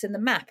imbalance in the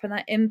map, and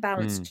that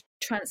imbalance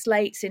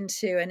translates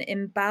into an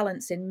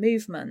imbalance in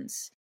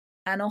movements.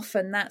 And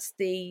often that's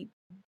the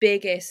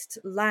biggest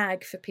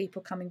lag for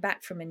people coming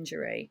back from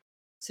injury.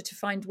 So to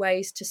find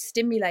ways to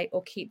stimulate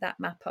or keep that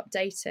map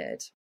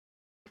updated.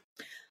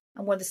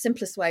 And one of the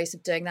simplest ways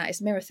of doing that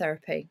is mirror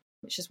therapy,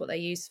 which is what they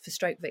use for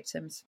stroke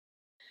victims.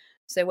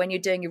 So when you're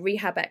doing your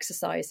rehab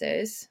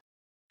exercises,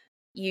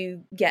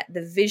 you get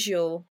the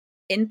visual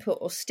input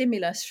or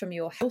stimulus from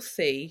your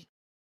healthy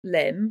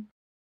limb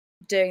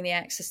doing the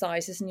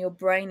exercises, and your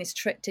brain is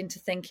tricked into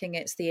thinking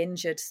it's the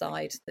injured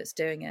side that's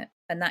doing it,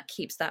 and that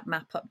keeps that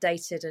map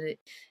updated, and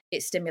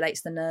it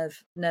stimulates the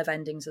nerve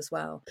endings as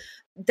well.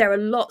 There are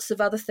lots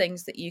of other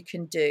things that you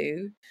can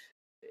do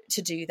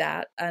to do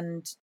that,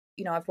 and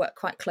you know, I've worked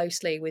quite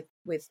closely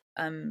with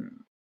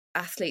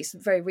athletes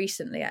very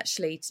recently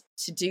actually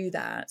to do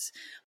that,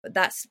 but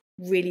that's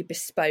really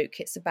bespoke.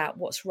 It's about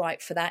what's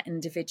right for that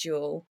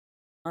individual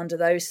under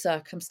those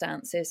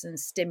circumstances and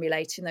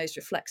stimulating those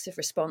reflexive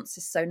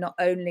responses. So not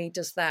only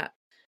does that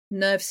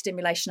nerve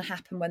stimulation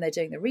happen when they're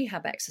doing the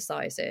rehab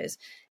exercises,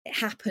 it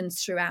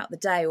happens throughout the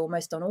day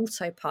almost on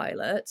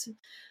autopilot,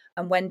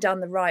 and when done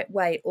the right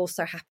way, it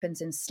also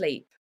happens in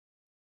sleep.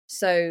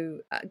 So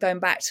going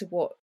back to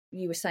what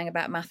you were saying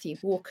about Matthew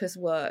Walker's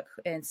work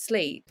in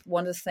sleep,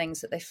 one of the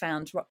things that they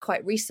found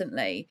quite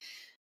recently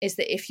is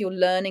that if you're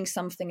learning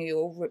something or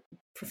you're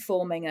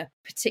performing a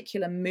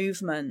particular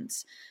movement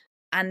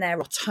and there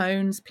are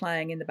tones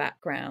playing in the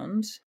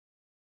background,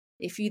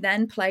 if you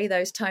then play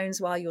those tones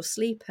while you're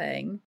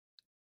sleeping,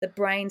 the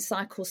brain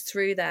cycles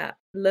through that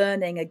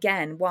learning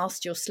again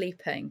whilst you're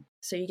sleeping.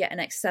 So you get an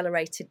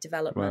accelerated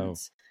development. Wow.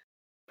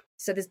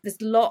 So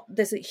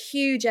there's a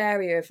huge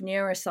area of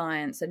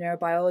neuroscience and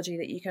neurobiology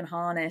that you can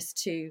harness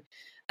to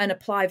and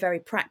apply very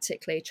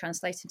practically,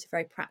 translate into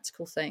very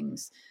practical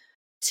things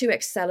to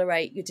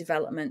accelerate your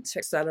development, to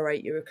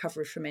accelerate your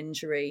recovery from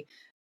injury,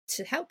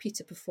 to help you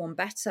to perform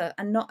better.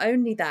 And not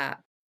only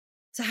that,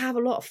 to have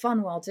a lot of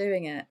fun while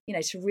doing it, you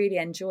know, to really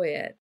enjoy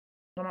it.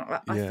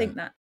 I think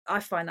that I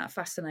find that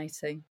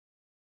fascinating.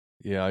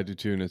 Yeah, I do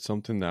too. And it's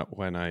something that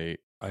when I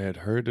had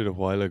heard it a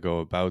while ago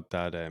about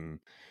that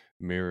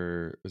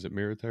mirror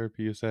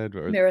therapy you said?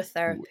 Mirror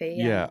therapy,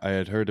 yeah. Yeah, I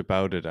had heard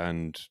about it,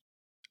 and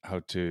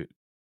how to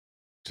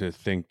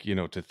think,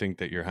 to think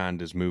that your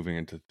hand is moving,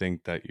 and to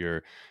think that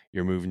you're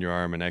moving your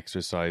arm and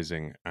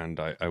exercising. And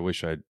I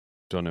wish I'd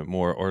done it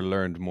more, or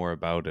learned more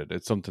about it.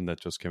 It's something that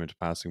just came into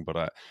passing,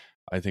 but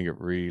I think it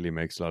really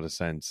makes a lot of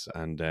sense.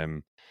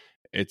 And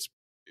it's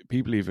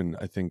people even,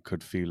 I think,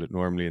 could feel it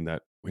normally, in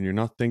that when you're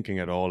not thinking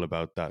at all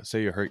about that,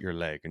 say you hurt your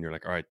leg and you're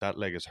like, all right, that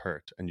leg is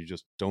hurt, and you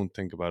just don't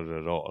think about it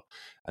at all,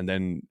 and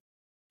then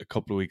a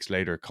couple of weeks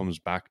later it comes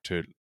back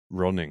to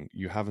running,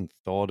 you haven't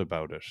thought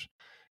about it,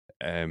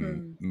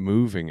 Mm.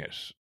 moving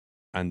it,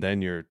 and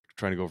then you're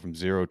trying to go from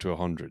 0 to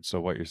 100. So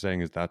what you're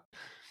saying is that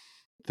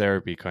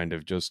therapy kind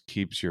of just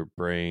keeps your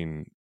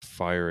brain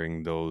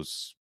firing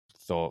those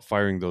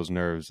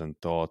nerves and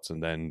thoughts,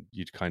 and then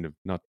you'd kind of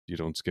not, you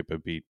don't skip a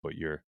beat, but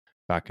you're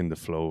back in the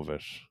flow of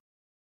it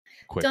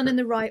Done in quicker.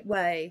 the right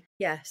way,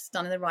 yes,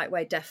 done in the right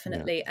way, Yeah.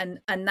 definitely. And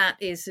that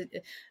is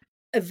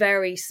a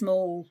very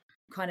small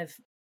kind of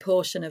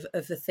portion of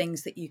the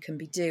things that you can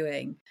be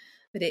doing,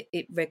 but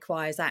it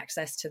requires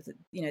access to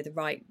the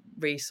right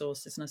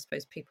resources, and I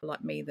suppose people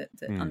like me that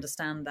Mm.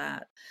 understand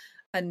that.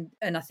 And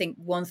I think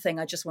one thing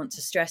I just want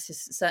to stress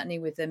is, certainly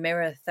with the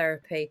mirror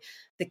therapy,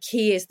 the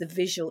key is the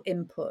visual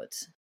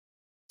input.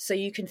 So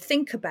you can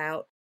think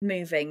about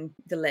moving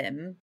the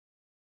limb,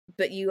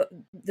 but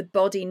the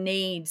body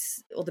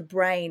needs, or the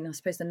brain, I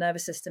suppose the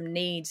nervous system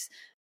needs,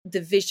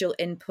 the visual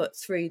input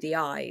through the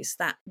eyes.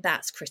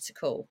 That's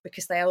critical,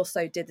 because they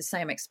also did the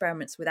same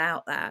experiments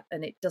without that,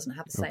 and it doesn't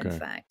have the same Okay.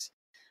 effect.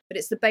 But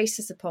it's the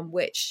basis upon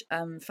which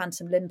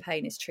phantom limb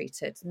pain is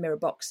treated, mirror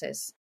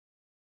boxes.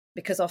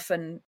 Because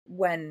often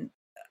and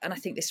I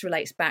think this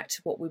relates back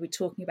to what we were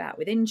talking about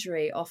with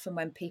injury, often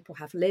when people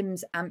have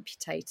limbs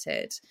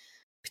amputated,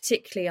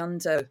 particularly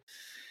under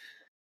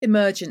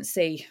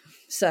emergency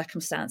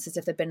circumstances,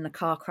 if they've been in a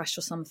car crash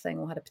or something,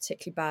 or had a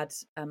particularly bad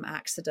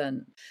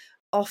accident,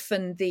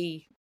 often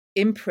the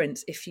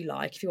imprint, if you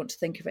like, if you want to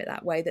think of it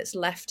that way, that's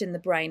left in the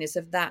brain is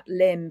of that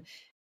limb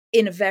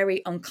in a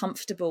very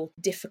uncomfortable,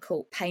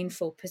 difficult,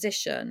 painful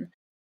position.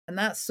 And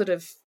that's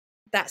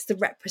the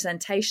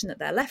representation that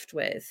they're left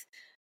with,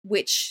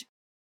 which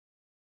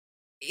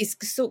is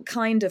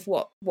kind of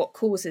what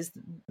causes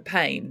the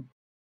pain,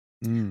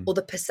 Mm. or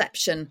the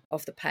perception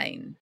of the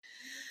pain.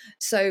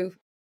 So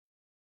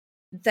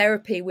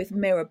therapy with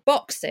mirror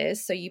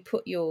boxes, so you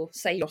put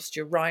say you lost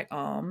your right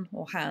arm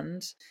or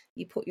hand,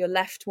 you put your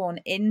left one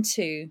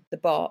into the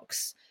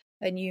box,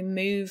 and you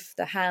move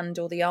the hand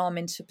or the arm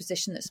into a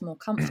position that's more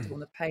comfortable,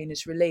 and the pain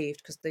is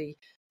relieved because the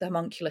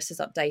homunculus is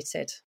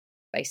updated,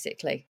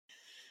 basically.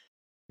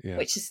 Yeah.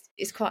 Which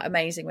is quite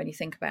amazing when you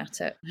think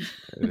about it.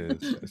 It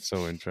is. It's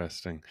so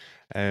interesting.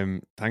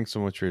 Thanks so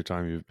much for your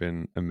time. You've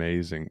been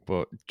amazing.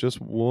 But just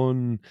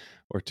one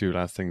or two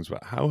last things.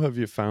 But how have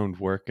you found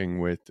working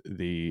with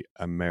the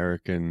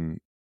American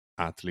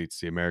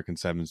athletes, the American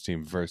Sevens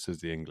team versus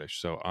the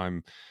English? So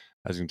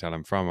as you can tell,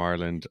 I'm from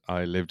Ireland.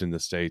 I lived in the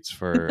States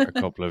for a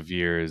couple of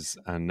years,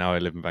 and now I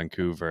live in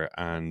Vancouver.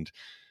 And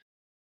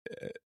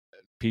uh,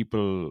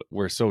 people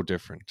were so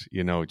different,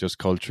 just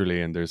culturally.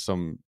 And there's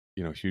some,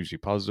 hugely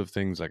positive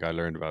things. Like, I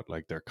learned about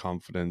like their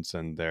confidence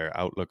and their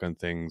outlook on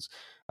things.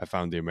 I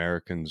found the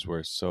Americans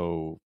were just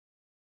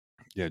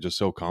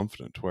so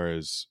confident,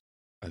 whereas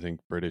I think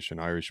British and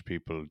Irish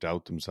people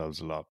doubt themselves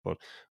a lot. But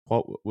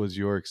what was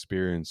your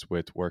experience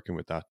with working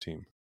with that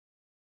team?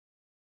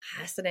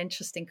 That's an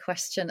interesting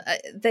question.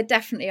 There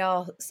definitely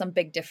are some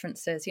big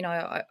differences.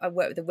 I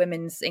work with the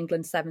women's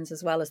England Sevens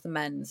as well as the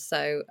men's.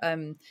 So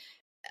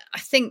I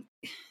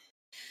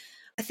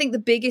think the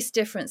biggest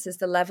difference is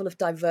the level of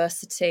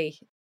diversity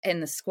in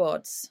the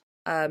squads.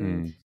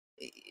 Mm.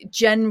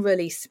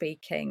 Generally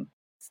speaking,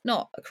 it's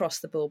not across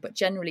the board, but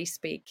generally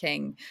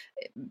speaking,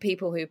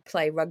 people who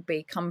play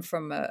rugby come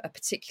from a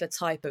particular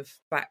type of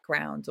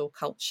background or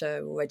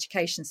culture or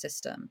education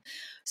system.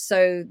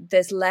 So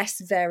there's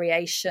less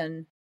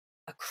variation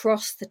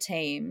across the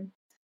team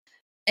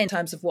in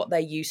terms of what they're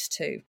used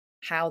to,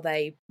 how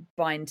they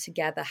bind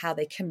together, how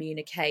they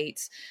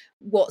communicate,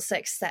 what's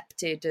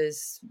accepted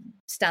as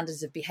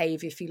standards of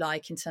behavior, if you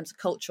like, in terms of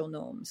cultural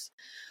norms.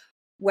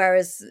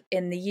 Whereas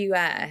in the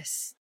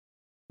US,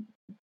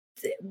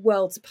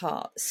 worlds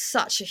apart,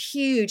 such a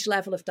huge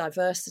level of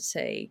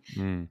diversity,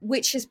 Mm.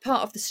 which is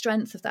part of the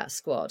strength of that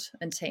squad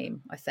and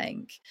team, I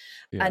think,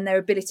 Yeah. and their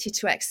ability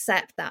to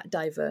accept that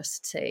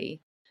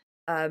diversity,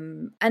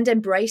 and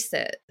embrace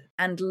it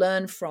and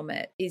learn from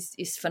it is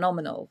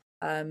phenomenal.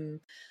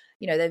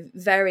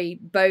 They're in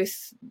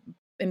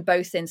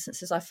both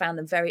instances, I found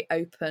them very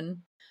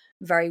open,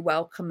 very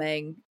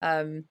welcoming,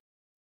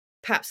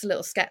 perhaps a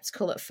little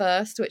skeptical at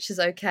first, which is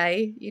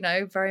okay,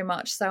 very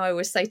much so. I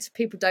always say to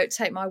people, don't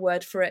take my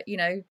word for it,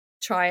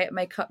 try it,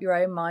 make up your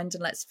own mind,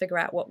 and let's figure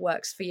out what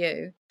works for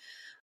you.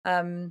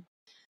 And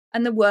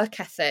the work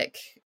ethic,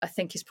 I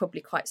think, is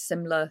probably quite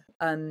similar.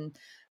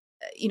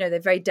 They're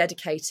very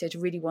dedicated,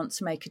 really want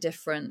to make a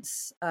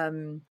difference.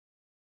 And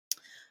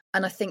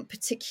I think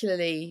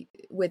particularly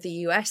with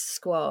the US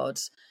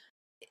squad,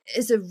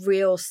 is a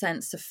real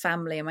sense of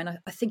family. I mean,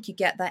 I think you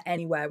get that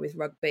anywhere with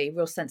rugby,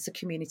 real sense of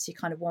community.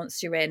 Kind of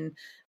once you're in,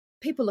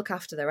 people look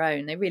after their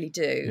own, they really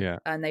do, Yeah.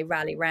 and they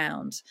rally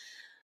round.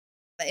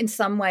 In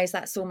some ways,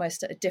 that's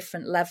almost at a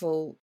different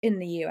level in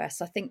the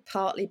US, I think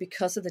partly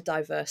because of the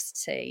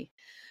diversity,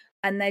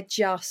 and they're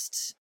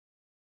just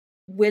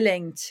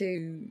willing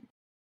to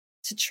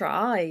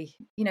try.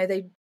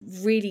 They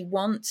really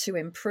want to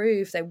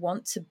improve, they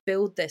want to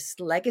build this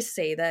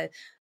legacy, they're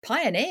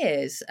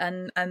pioneers,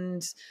 and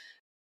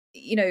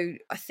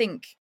I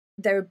think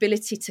their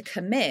ability to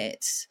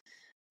commit.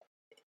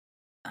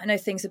 I know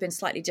things have been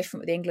slightly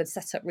different with the England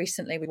setup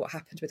recently with what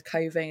happened with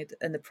COVID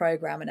and the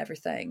program and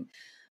everything.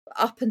 But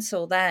up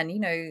until then,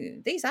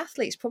 these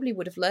athletes probably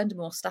would have learned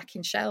more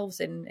stacking shelves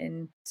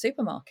in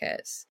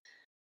supermarkets,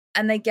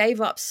 and they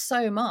gave up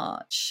so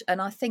much.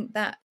 And I think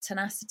that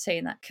tenacity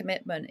and that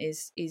commitment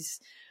is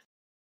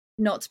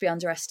not to be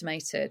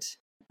underestimated.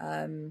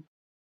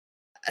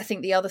 I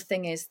think the other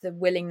thing is the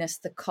willingness,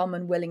 the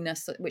common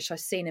willingness, which I've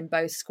seen in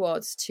both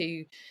squads,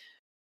 to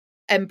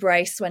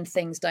embrace when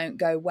things don't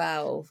go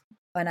well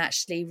and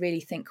actually really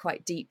think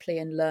quite deeply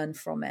and learn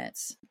from it,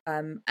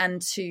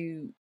 and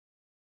to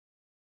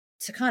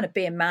kind of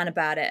be a man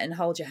about it and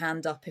hold your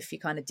hand up if you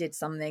kind of did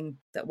something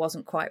that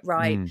wasn't quite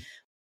right,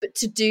 but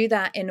to do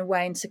that in a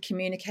way and to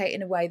communicate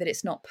in a way that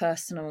it's not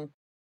personal.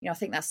 I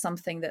think that's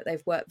something that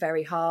they've worked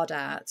very hard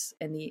at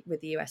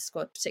with the US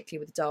squad,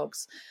 particularly with the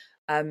dogs.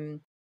 And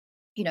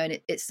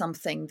it's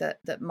something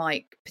that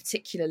Mike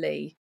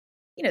particularly,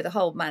 the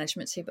whole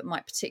management team, but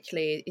Mike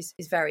particularly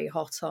is very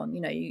hot on.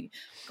 You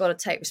got to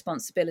take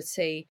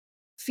responsibility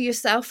for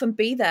yourself and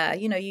be there.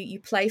 You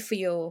play for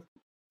your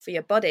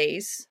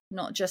buddies,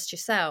 not just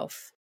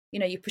yourself.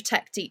 You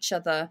protect each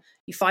other,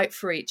 you fight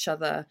for each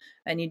other,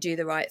 and you do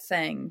the right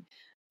thing.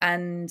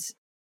 And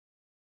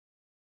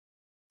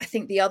I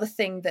think the other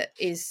thing that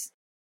is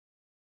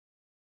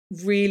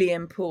really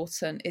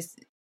important is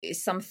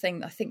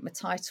something, I think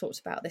Matai talked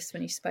about this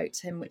when you spoke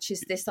to him, which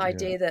is this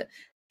idea that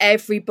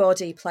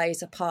everybody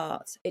plays a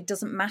part. It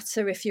doesn't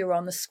matter if you're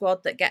on the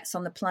squad that gets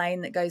on the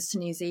plane that goes to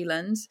New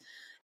Zealand.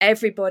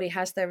 Everybody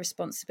has their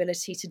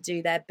responsibility to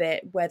do their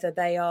bit, whether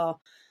they are,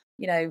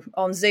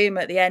 on Zoom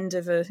at the end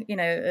of a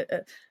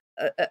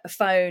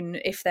phone,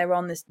 if they're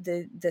on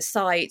the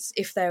site,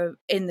 if they're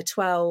in the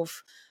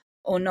 12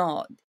 or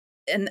not.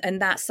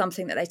 And that's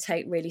something that they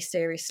take really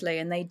seriously,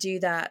 and they do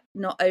that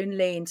not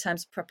only in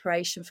terms of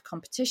preparation for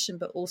competition,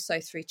 but also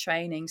through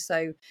training.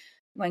 So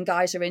when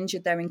guys are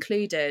injured, they're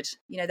included.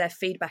 Their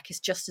feedback is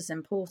just as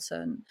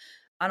important,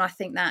 and I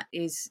think that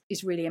is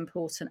really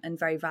important and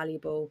very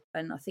valuable.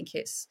 And I think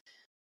it's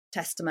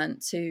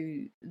testament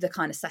to the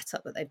kind of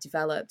setup that they've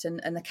developed and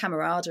the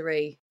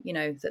camaraderie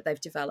that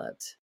they've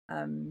developed,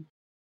 and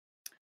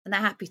they're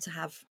happy to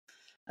have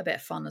a bit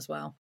of fun as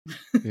well.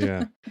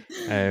 Yeah.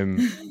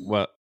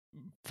 Well,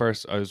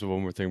 first, I was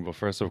one more thing, but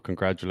first off,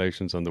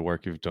 congratulations on the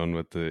work you've done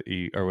with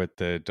with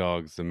the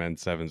dogs, the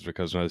men's sevens.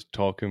 Because when I was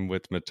talking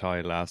with Matai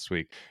last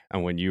week,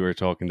 and when you were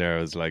talking there,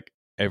 I was like,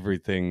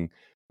 everything.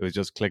 It was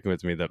just clicking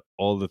with me that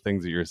all the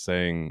things that you're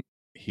saying,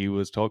 he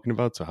was talking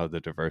about. So how the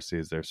diversity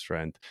is their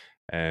strength,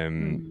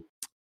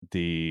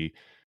 the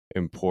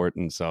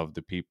importance of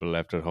the people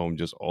left at home,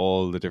 just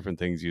all the different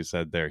things you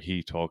said there,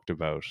 he talked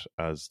about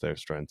as their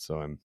strength.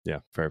 So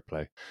fair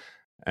play.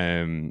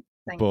 Thank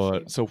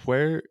but you. So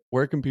where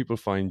can people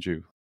find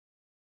you?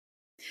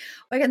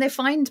 Where can they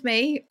find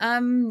me?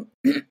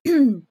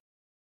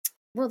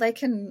 Well, they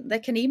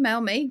can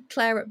email me,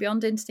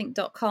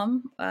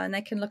 Clare@beyondinstinct.com, and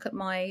they can look at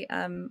my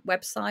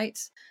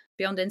website,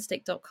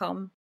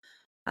 beyondinstinct.com.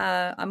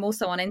 I'm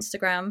also on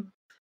Instagram.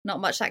 Not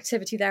much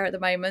activity there at the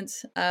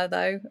moment,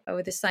 though,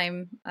 with the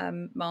same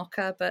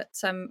marker, but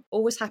I'm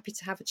always happy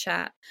to have a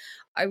chat.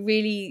 I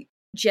really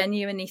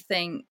genuinely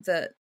think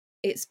that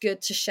it's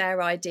good to share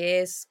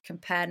ideas,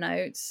 compare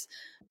notes.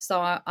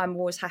 So I'm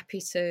always happy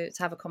to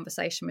have a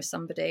conversation with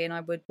somebody, and I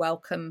would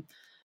welcome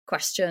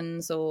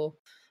questions or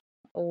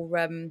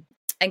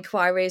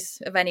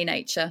inquiries of any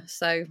nature.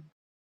 So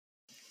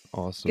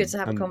Awesome. good to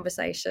have a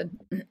conversation.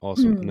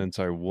 Awesome. And then,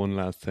 sorry, one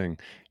last thing.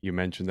 You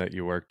mentioned that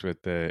you worked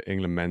with the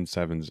England men's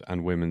sevens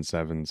and women's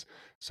sevens.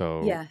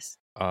 So Yes.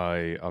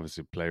 I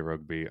obviously play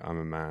rugby. I'm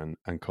a man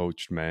and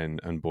coached men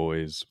and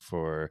boys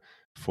for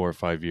 4 or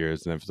 5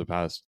 years. And then for the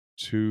past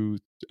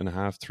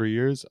 2.5, 3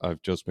 years,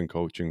 I've just been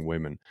coaching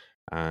women,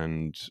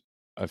 and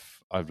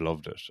I've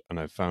loved it, and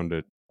I've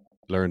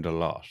learned a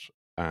lot.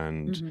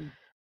 And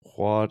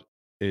what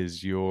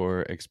is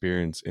your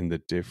experience in the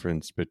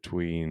difference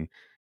between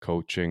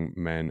coaching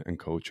men and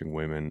coaching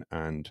women?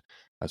 And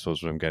I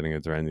suppose what I'm getting,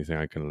 is there anything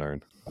I can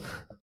learn?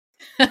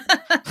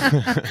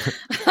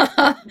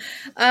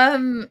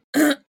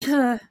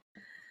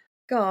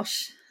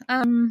 Gosh.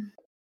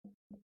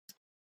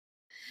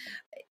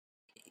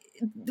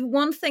 The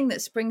one thing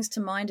that springs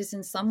to mind is,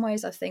 in some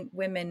ways, I think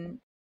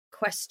women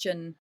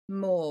question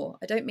more.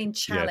 I don't mean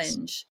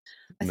challenge.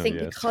 Yes. I think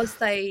because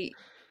they,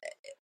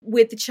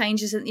 with the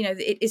changes,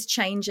 it is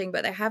changing,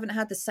 but they haven't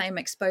had the same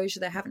exposure,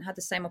 they haven't had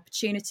the same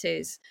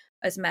opportunities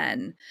as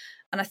men.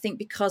 And I think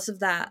because of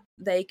that,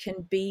 they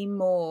can be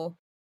more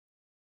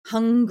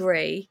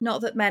hungry.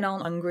 Not that men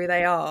aren't hungry,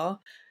 they are.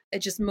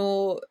 It's just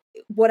more,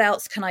 what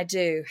else can I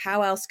do?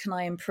 How else can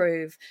I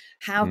improve?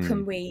 How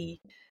can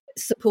we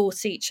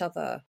support each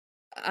other?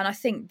 And I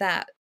think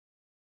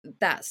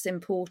that's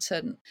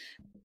important.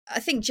 I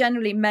think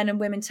generally men and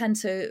women tend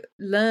to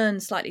learn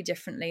slightly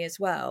differently as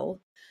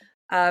well.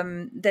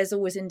 There's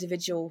always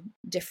individual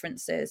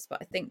differences, but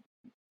I think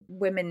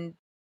women,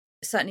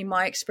 certainly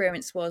my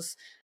experience was,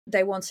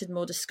 they wanted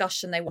more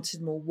discussion, they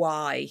wanted more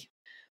why.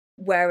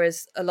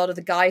 Whereas a lot of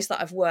the guys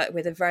that I've worked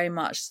with are very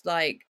much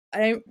like,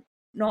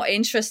 not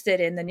interested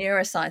in the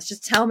neuroscience,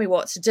 just tell me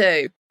what to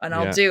do and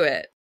I'll do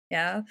it.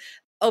 Yeah.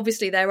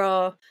 Obviously there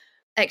are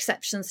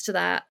exceptions to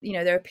that. You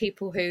know, there are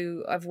people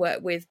who I've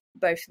worked with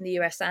both in the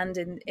US and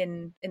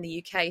in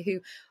the UK who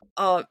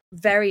are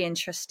very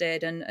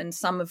interested, and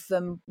some of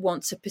them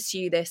want to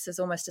pursue this as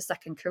almost a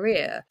second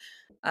career.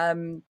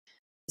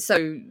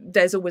 So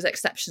there's always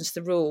exceptions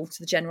to the rule, to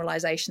the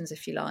generalizations,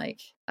 if you like.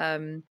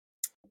 And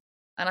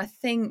I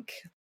think,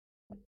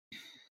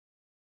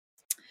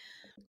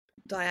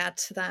 do I add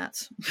to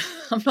that?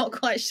 I'm not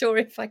quite sure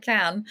if I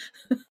can.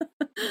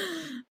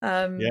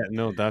 Yeah,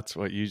 no, that's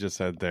what you just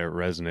said there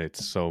resonates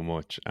so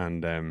much.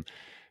 And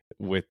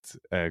with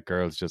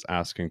girls just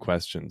asking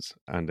questions,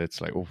 and it's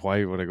like, well,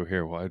 why would I go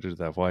here? Why did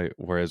that? Why?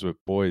 Whereas with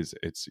boys,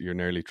 it's you're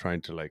nearly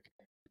trying to like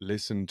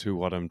listen to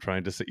what I'm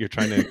trying to say. You're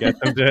trying to get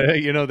them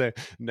to, they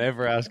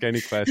never ask any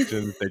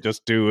questions. They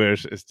just do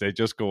it. They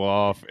just go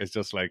off. It's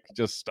just like,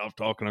 just stop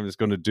talking. I'm just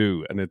going to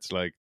do. And it's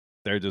like,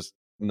 they're just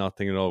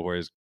nothing at all.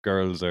 Whereas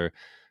girls are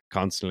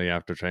constantly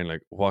after training,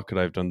 like, what could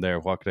I have done there?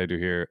 What could I do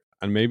here?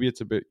 And maybe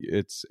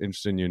it's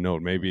interesting,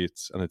 maybe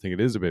and I think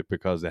it is a bit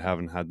because they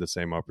haven't had the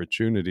same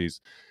opportunities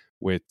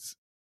with,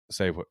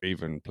 say,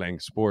 even playing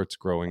sports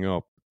growing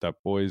up that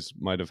boys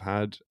might have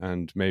had,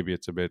 and maybe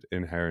it's a bit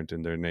inherent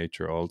in their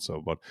nature also.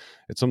 But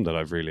it's something that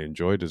I've really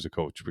enjoyed as a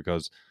coach,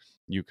 because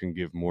you can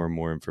give more and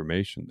more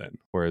information then,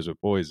 whereas with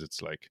boys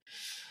it's like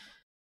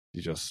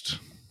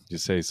you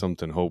say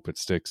something, hope it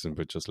sticks,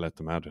 but just let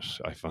them at it,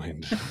 I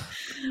find.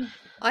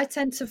 I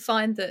tend to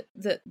find that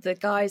the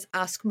guys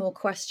ask more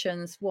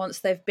questions once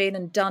they've been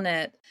and done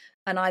it,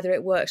 and either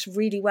it works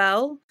really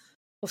well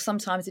or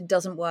sometimes it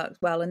doesn't work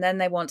well, and then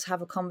they want to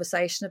have a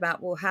conversation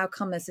about, well, how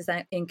come there's this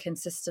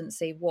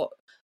inconsistency?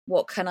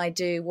 What can I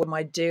do? What am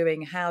I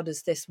doing? How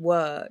does this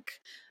work?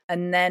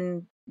 And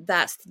then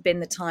that's been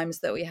the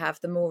times that we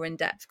have the more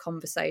in-depth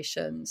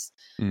conversations.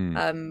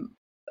 But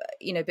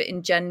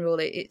in general,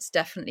 it's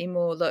definitely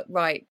more, look,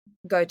 right,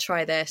 go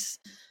try this.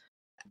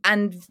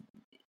 And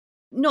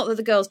not that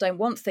the girls don't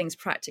want things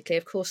practically,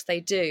 of course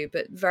they do,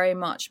 but very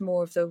much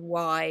more of the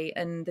why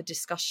and the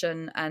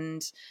discussion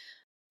and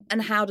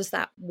how does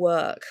that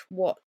work?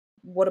 What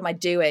am I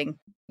doing?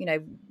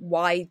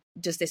 Why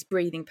does this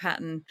breathing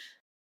pattern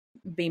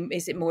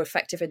is it more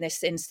effective in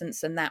this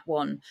instance than that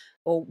one?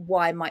 Or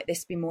why might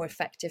this be more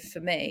effective for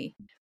me?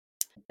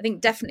 I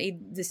think definitely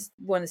this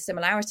one of the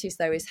similarities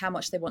though is how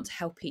much they want to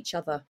help each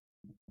other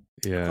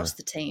across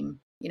the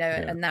team,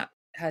 and that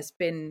has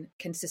been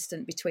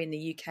consistent between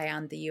the UK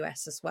and the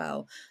US as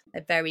well.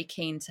 They're very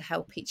keen to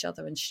help each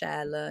other and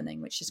share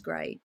learning, which is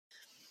great.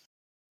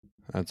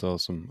 That's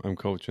awesome. I'm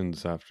coaching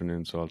this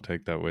afternoon, so I'll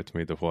take that with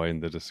me, the why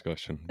in the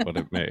discussion. But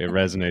it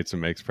resonates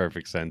and makes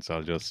perfect sense.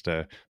 I'll just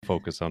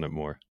focus on it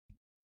more.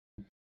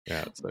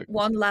 Yeah.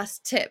 One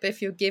last tip,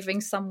 if you're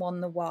giving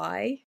someone the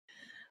why,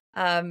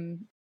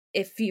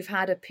 if you've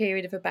had a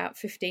period of about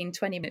 15,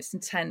 20 minutes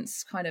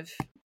intense kind of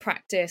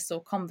practice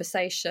or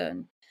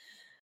conversation,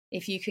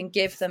 if you can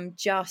give them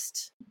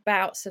just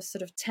bouts of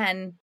sort of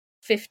 10,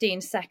 15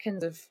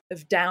 seconds of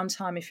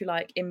downtime, if you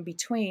like, in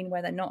between,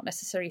 where they're not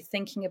necessarily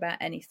thinking about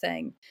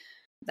anything,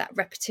 that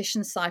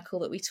repetition cycle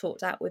that we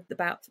talked about with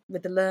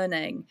the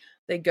learning,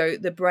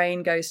 the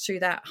brain goes through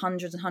that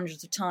hundreds and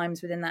hundreds of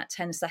times within that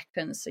 10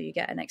 seconds. So you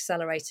get an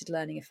accelerated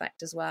learning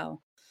effect as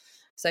well.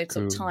 So cool.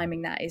 Sort of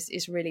timing that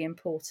is really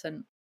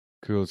important.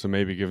 Cool. So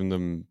maybe giving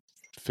them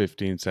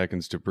 15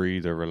 seconds to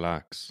breathe or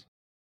relax.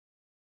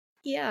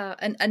 Yeah,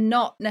 and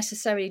not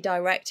necessarily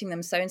directing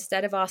them. So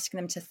instead of asking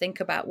them to think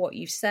about what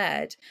you've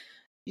said,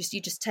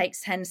 you just take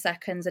 10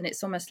 seconds, and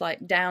it's almost like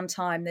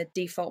downtime. The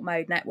default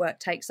mode network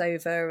takes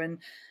over,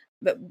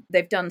 but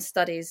they've done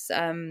studies.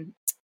 I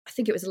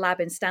think it was a lab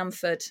in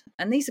Stanford,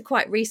 and these are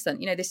quite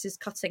recent. This is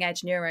cutting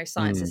edge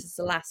neuroscience. This is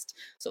the last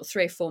sort of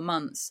 3 or 4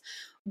 months,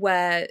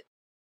 where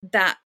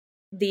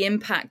the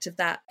impact of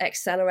that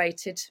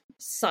accelerated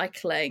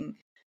cycling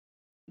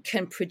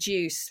can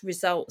produce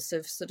results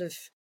of sort of,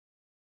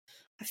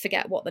 I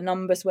forget what the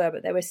numbers were,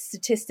 but they were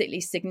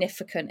statistically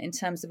significant in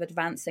terms of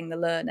advancing the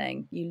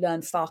learning. You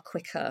learn far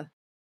quicker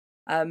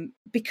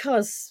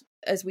because,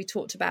 as we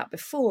talked about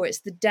before,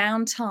 it's the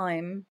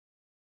downtime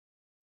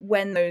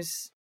when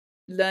those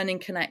learning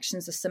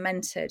connections are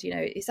cemented.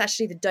 It's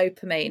actually the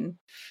dopamine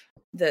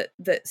that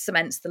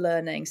cements the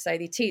learning. So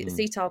the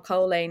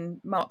acetylcholine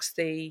marks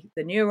the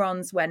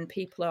neurons when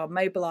people are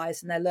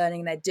mobilized and they're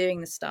learning, they're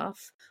doing the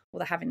stuff, or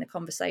they're having the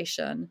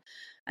conversation.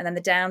 And then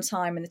the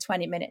downtime and the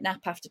 20-minute nap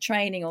after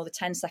training, or the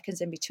 10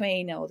 seconds in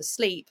between, or the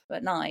sleep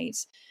at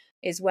night,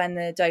 is when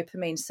the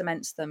dopamine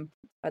cements them.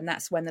 And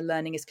that's when the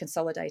learning is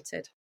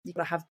consolidated. You've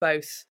got to have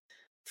both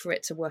for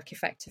it to work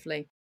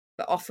effectively.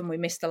 But often we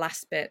miss the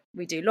last bit.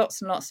 We do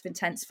lots and lots of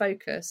intense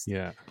focus.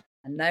 Yeah.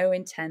 And no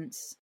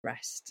intense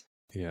rest.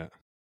 Yeah.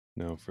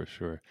 No, for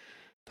sure.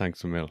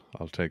 Thanks, Emil.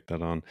 I'll take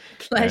that on.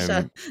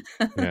 Pleasure.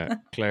 Yeah,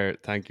 Claire,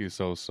 thank you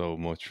so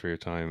much for your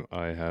time.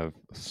 I have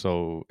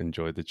so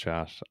enjoyed the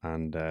chat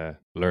and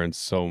learned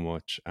so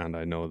much. And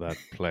I know that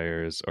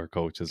players or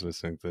coaches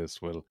listening to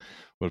this will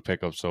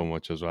pick up so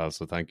much as well.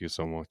 So thank you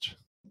so much.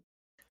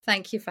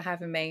 Thank you for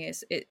having me.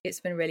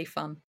 It's been really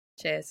fun.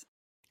 Cheers.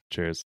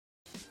 Cheers.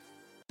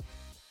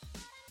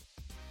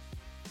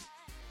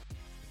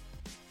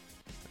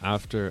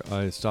 After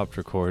I stopped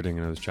recording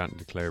and I was chatting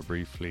to Claire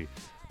briefly,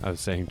 I was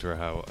saying to her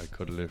how I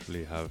could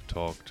literally have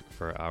talked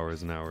for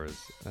hours and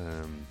hours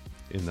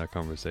in that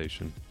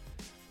conversation.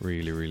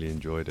 Really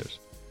enjoyed it.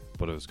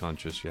 But I was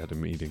conscious she had a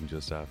meeting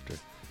just after.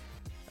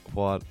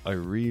 What I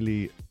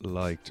really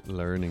liked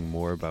learning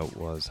more about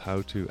was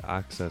how to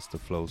access the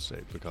flow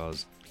state,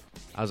 because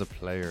as a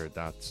player,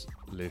 that's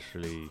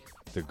literally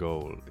the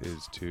goal,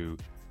 is to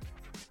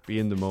be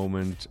in the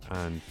moment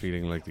and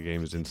feeling like the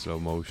game is in slow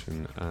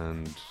motion,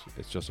 and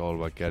it's just all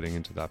about getting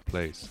into that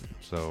place.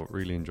 So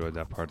really enjoyed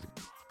that part.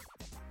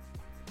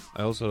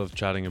 I also love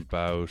chatting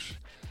about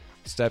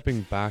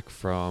stepping back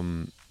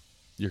from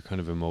your kind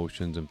of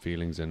emotions and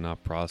feelings and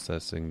not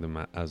processing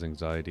them as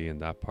anxiety,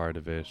 and that part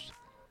of it,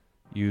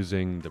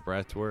 using the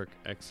breath work,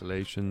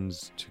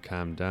 exhalations to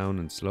calm down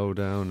and slow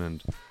down,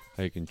 and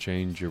how you can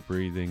change your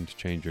breathing to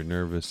change your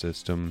nervous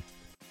system.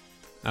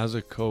 As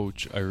a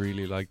coach, I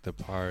really like the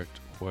part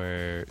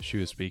where she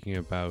was speaking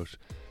about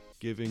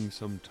giving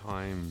some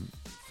time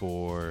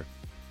for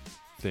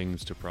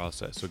things to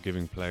process, so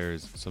giving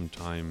players some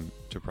time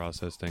to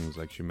process things,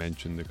 like she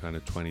mentioned the kind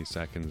of 20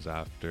 seconds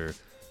after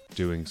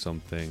doing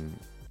something,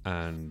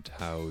 and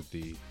how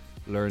the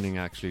learning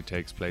actually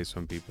takes place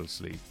when people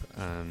sleep.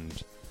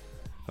 And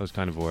I was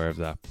kind of aware of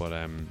that, but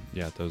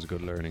yeah, that was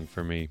good learning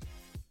for me.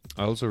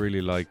 I also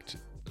really liked,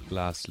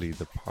 lastly,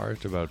 the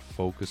part about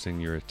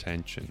focusing your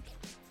attention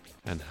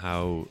and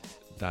how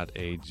that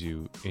aids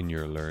you in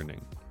your learning.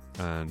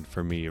 And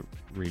for me, it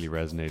really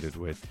resonated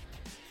with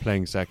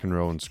playing second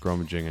row and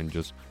scrummaging and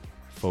just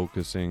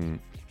focusing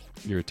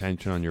your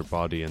attention on your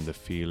body and the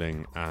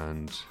feeling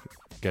and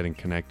getting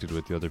connected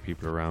with the other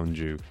people around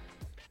you,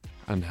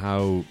 and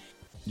how,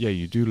 yeah,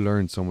 you do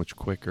learn so much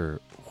quicker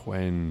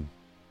when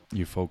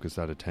you focus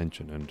that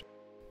attention.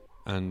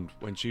 And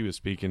when she was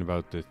speaking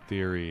about the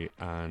theory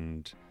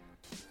and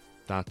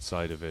that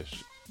side of it,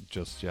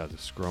 just, yeah, the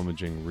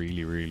scrummaging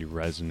really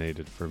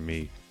resonated for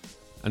me.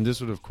 And this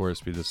would of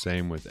course be the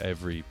same with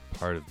every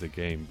part of the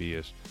game, be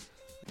it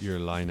your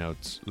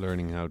lineouts,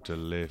 learning how to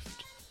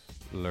lift,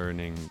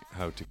 learning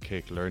how to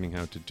kick, learning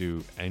how to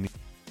do any.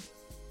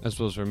 I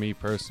suppose for me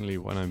personally,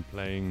 when I'm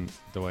playing,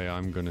 the way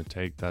I'm going to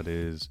take that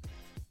is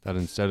that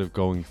instead of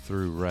going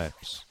through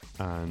reps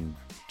and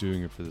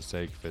doing it for the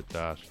sake of it,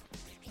 that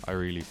I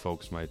really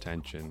focus my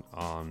attention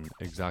on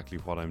exactly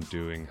what I'm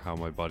doing, how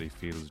my body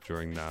feels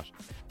during that,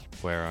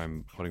 where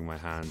I'm putting my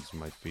hands,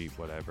 my feet,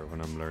 whatever,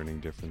 when I'm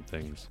learning different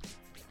things.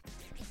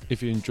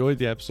 If you enjoyed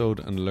the episode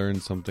and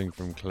learned something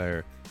from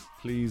Claire,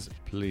 please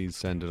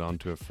send it on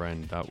to a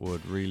friend. That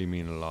would really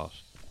mean a lot.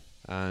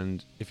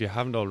 And if you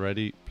haven't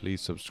already,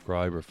 please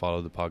subscribe or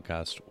follow the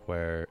podcast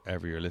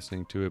wherever you're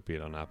listening to it, be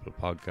it on Apple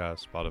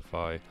Podcasts,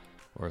 Spotify,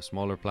 or a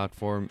smaller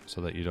platform, so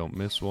that you don't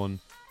miss one.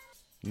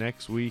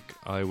 Next week,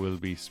 I will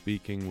be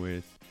speaking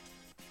with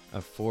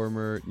a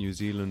former New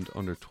Zealand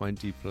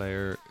under-20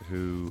 player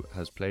who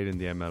has played in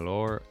the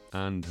MLR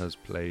and has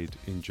played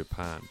in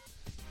Japan.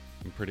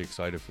 I'm pretty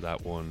excited for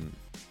that one.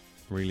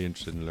 Really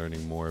interested in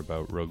learning more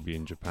about rugby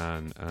in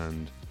Japan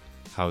and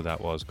how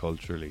that was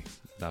culturally.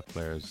 That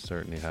player has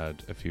certainly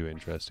had a few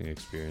interesting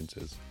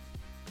experiences.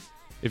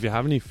 If you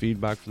have any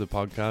feedback for the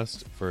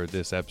podcast for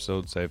this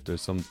episode, say if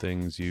there's some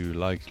things you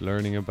liked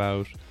learning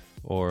about,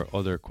 or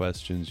other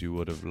questions you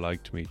would have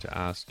liked me to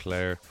ask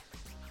Claire,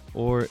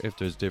 or if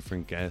there's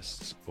different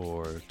guests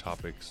or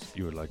topics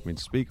you would like me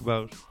to speak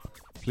about,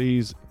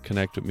 please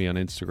connect with me on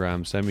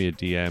Instagram. Send me a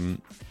DM.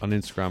 On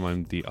Instagram,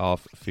 I'm the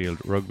Off-Field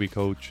Rugby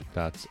Coach.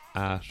 That's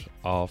at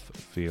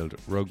Off-Field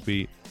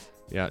Rugby.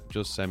 Yeah,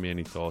 just send me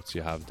any thoughts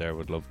you have there.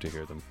 Would love to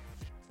hear them.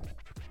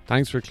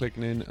 Thanks for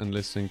clicking in and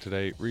listening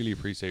today. Really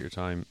appreciate your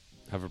time.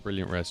 Have a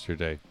brilliant rest of your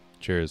day.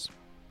 Cheers.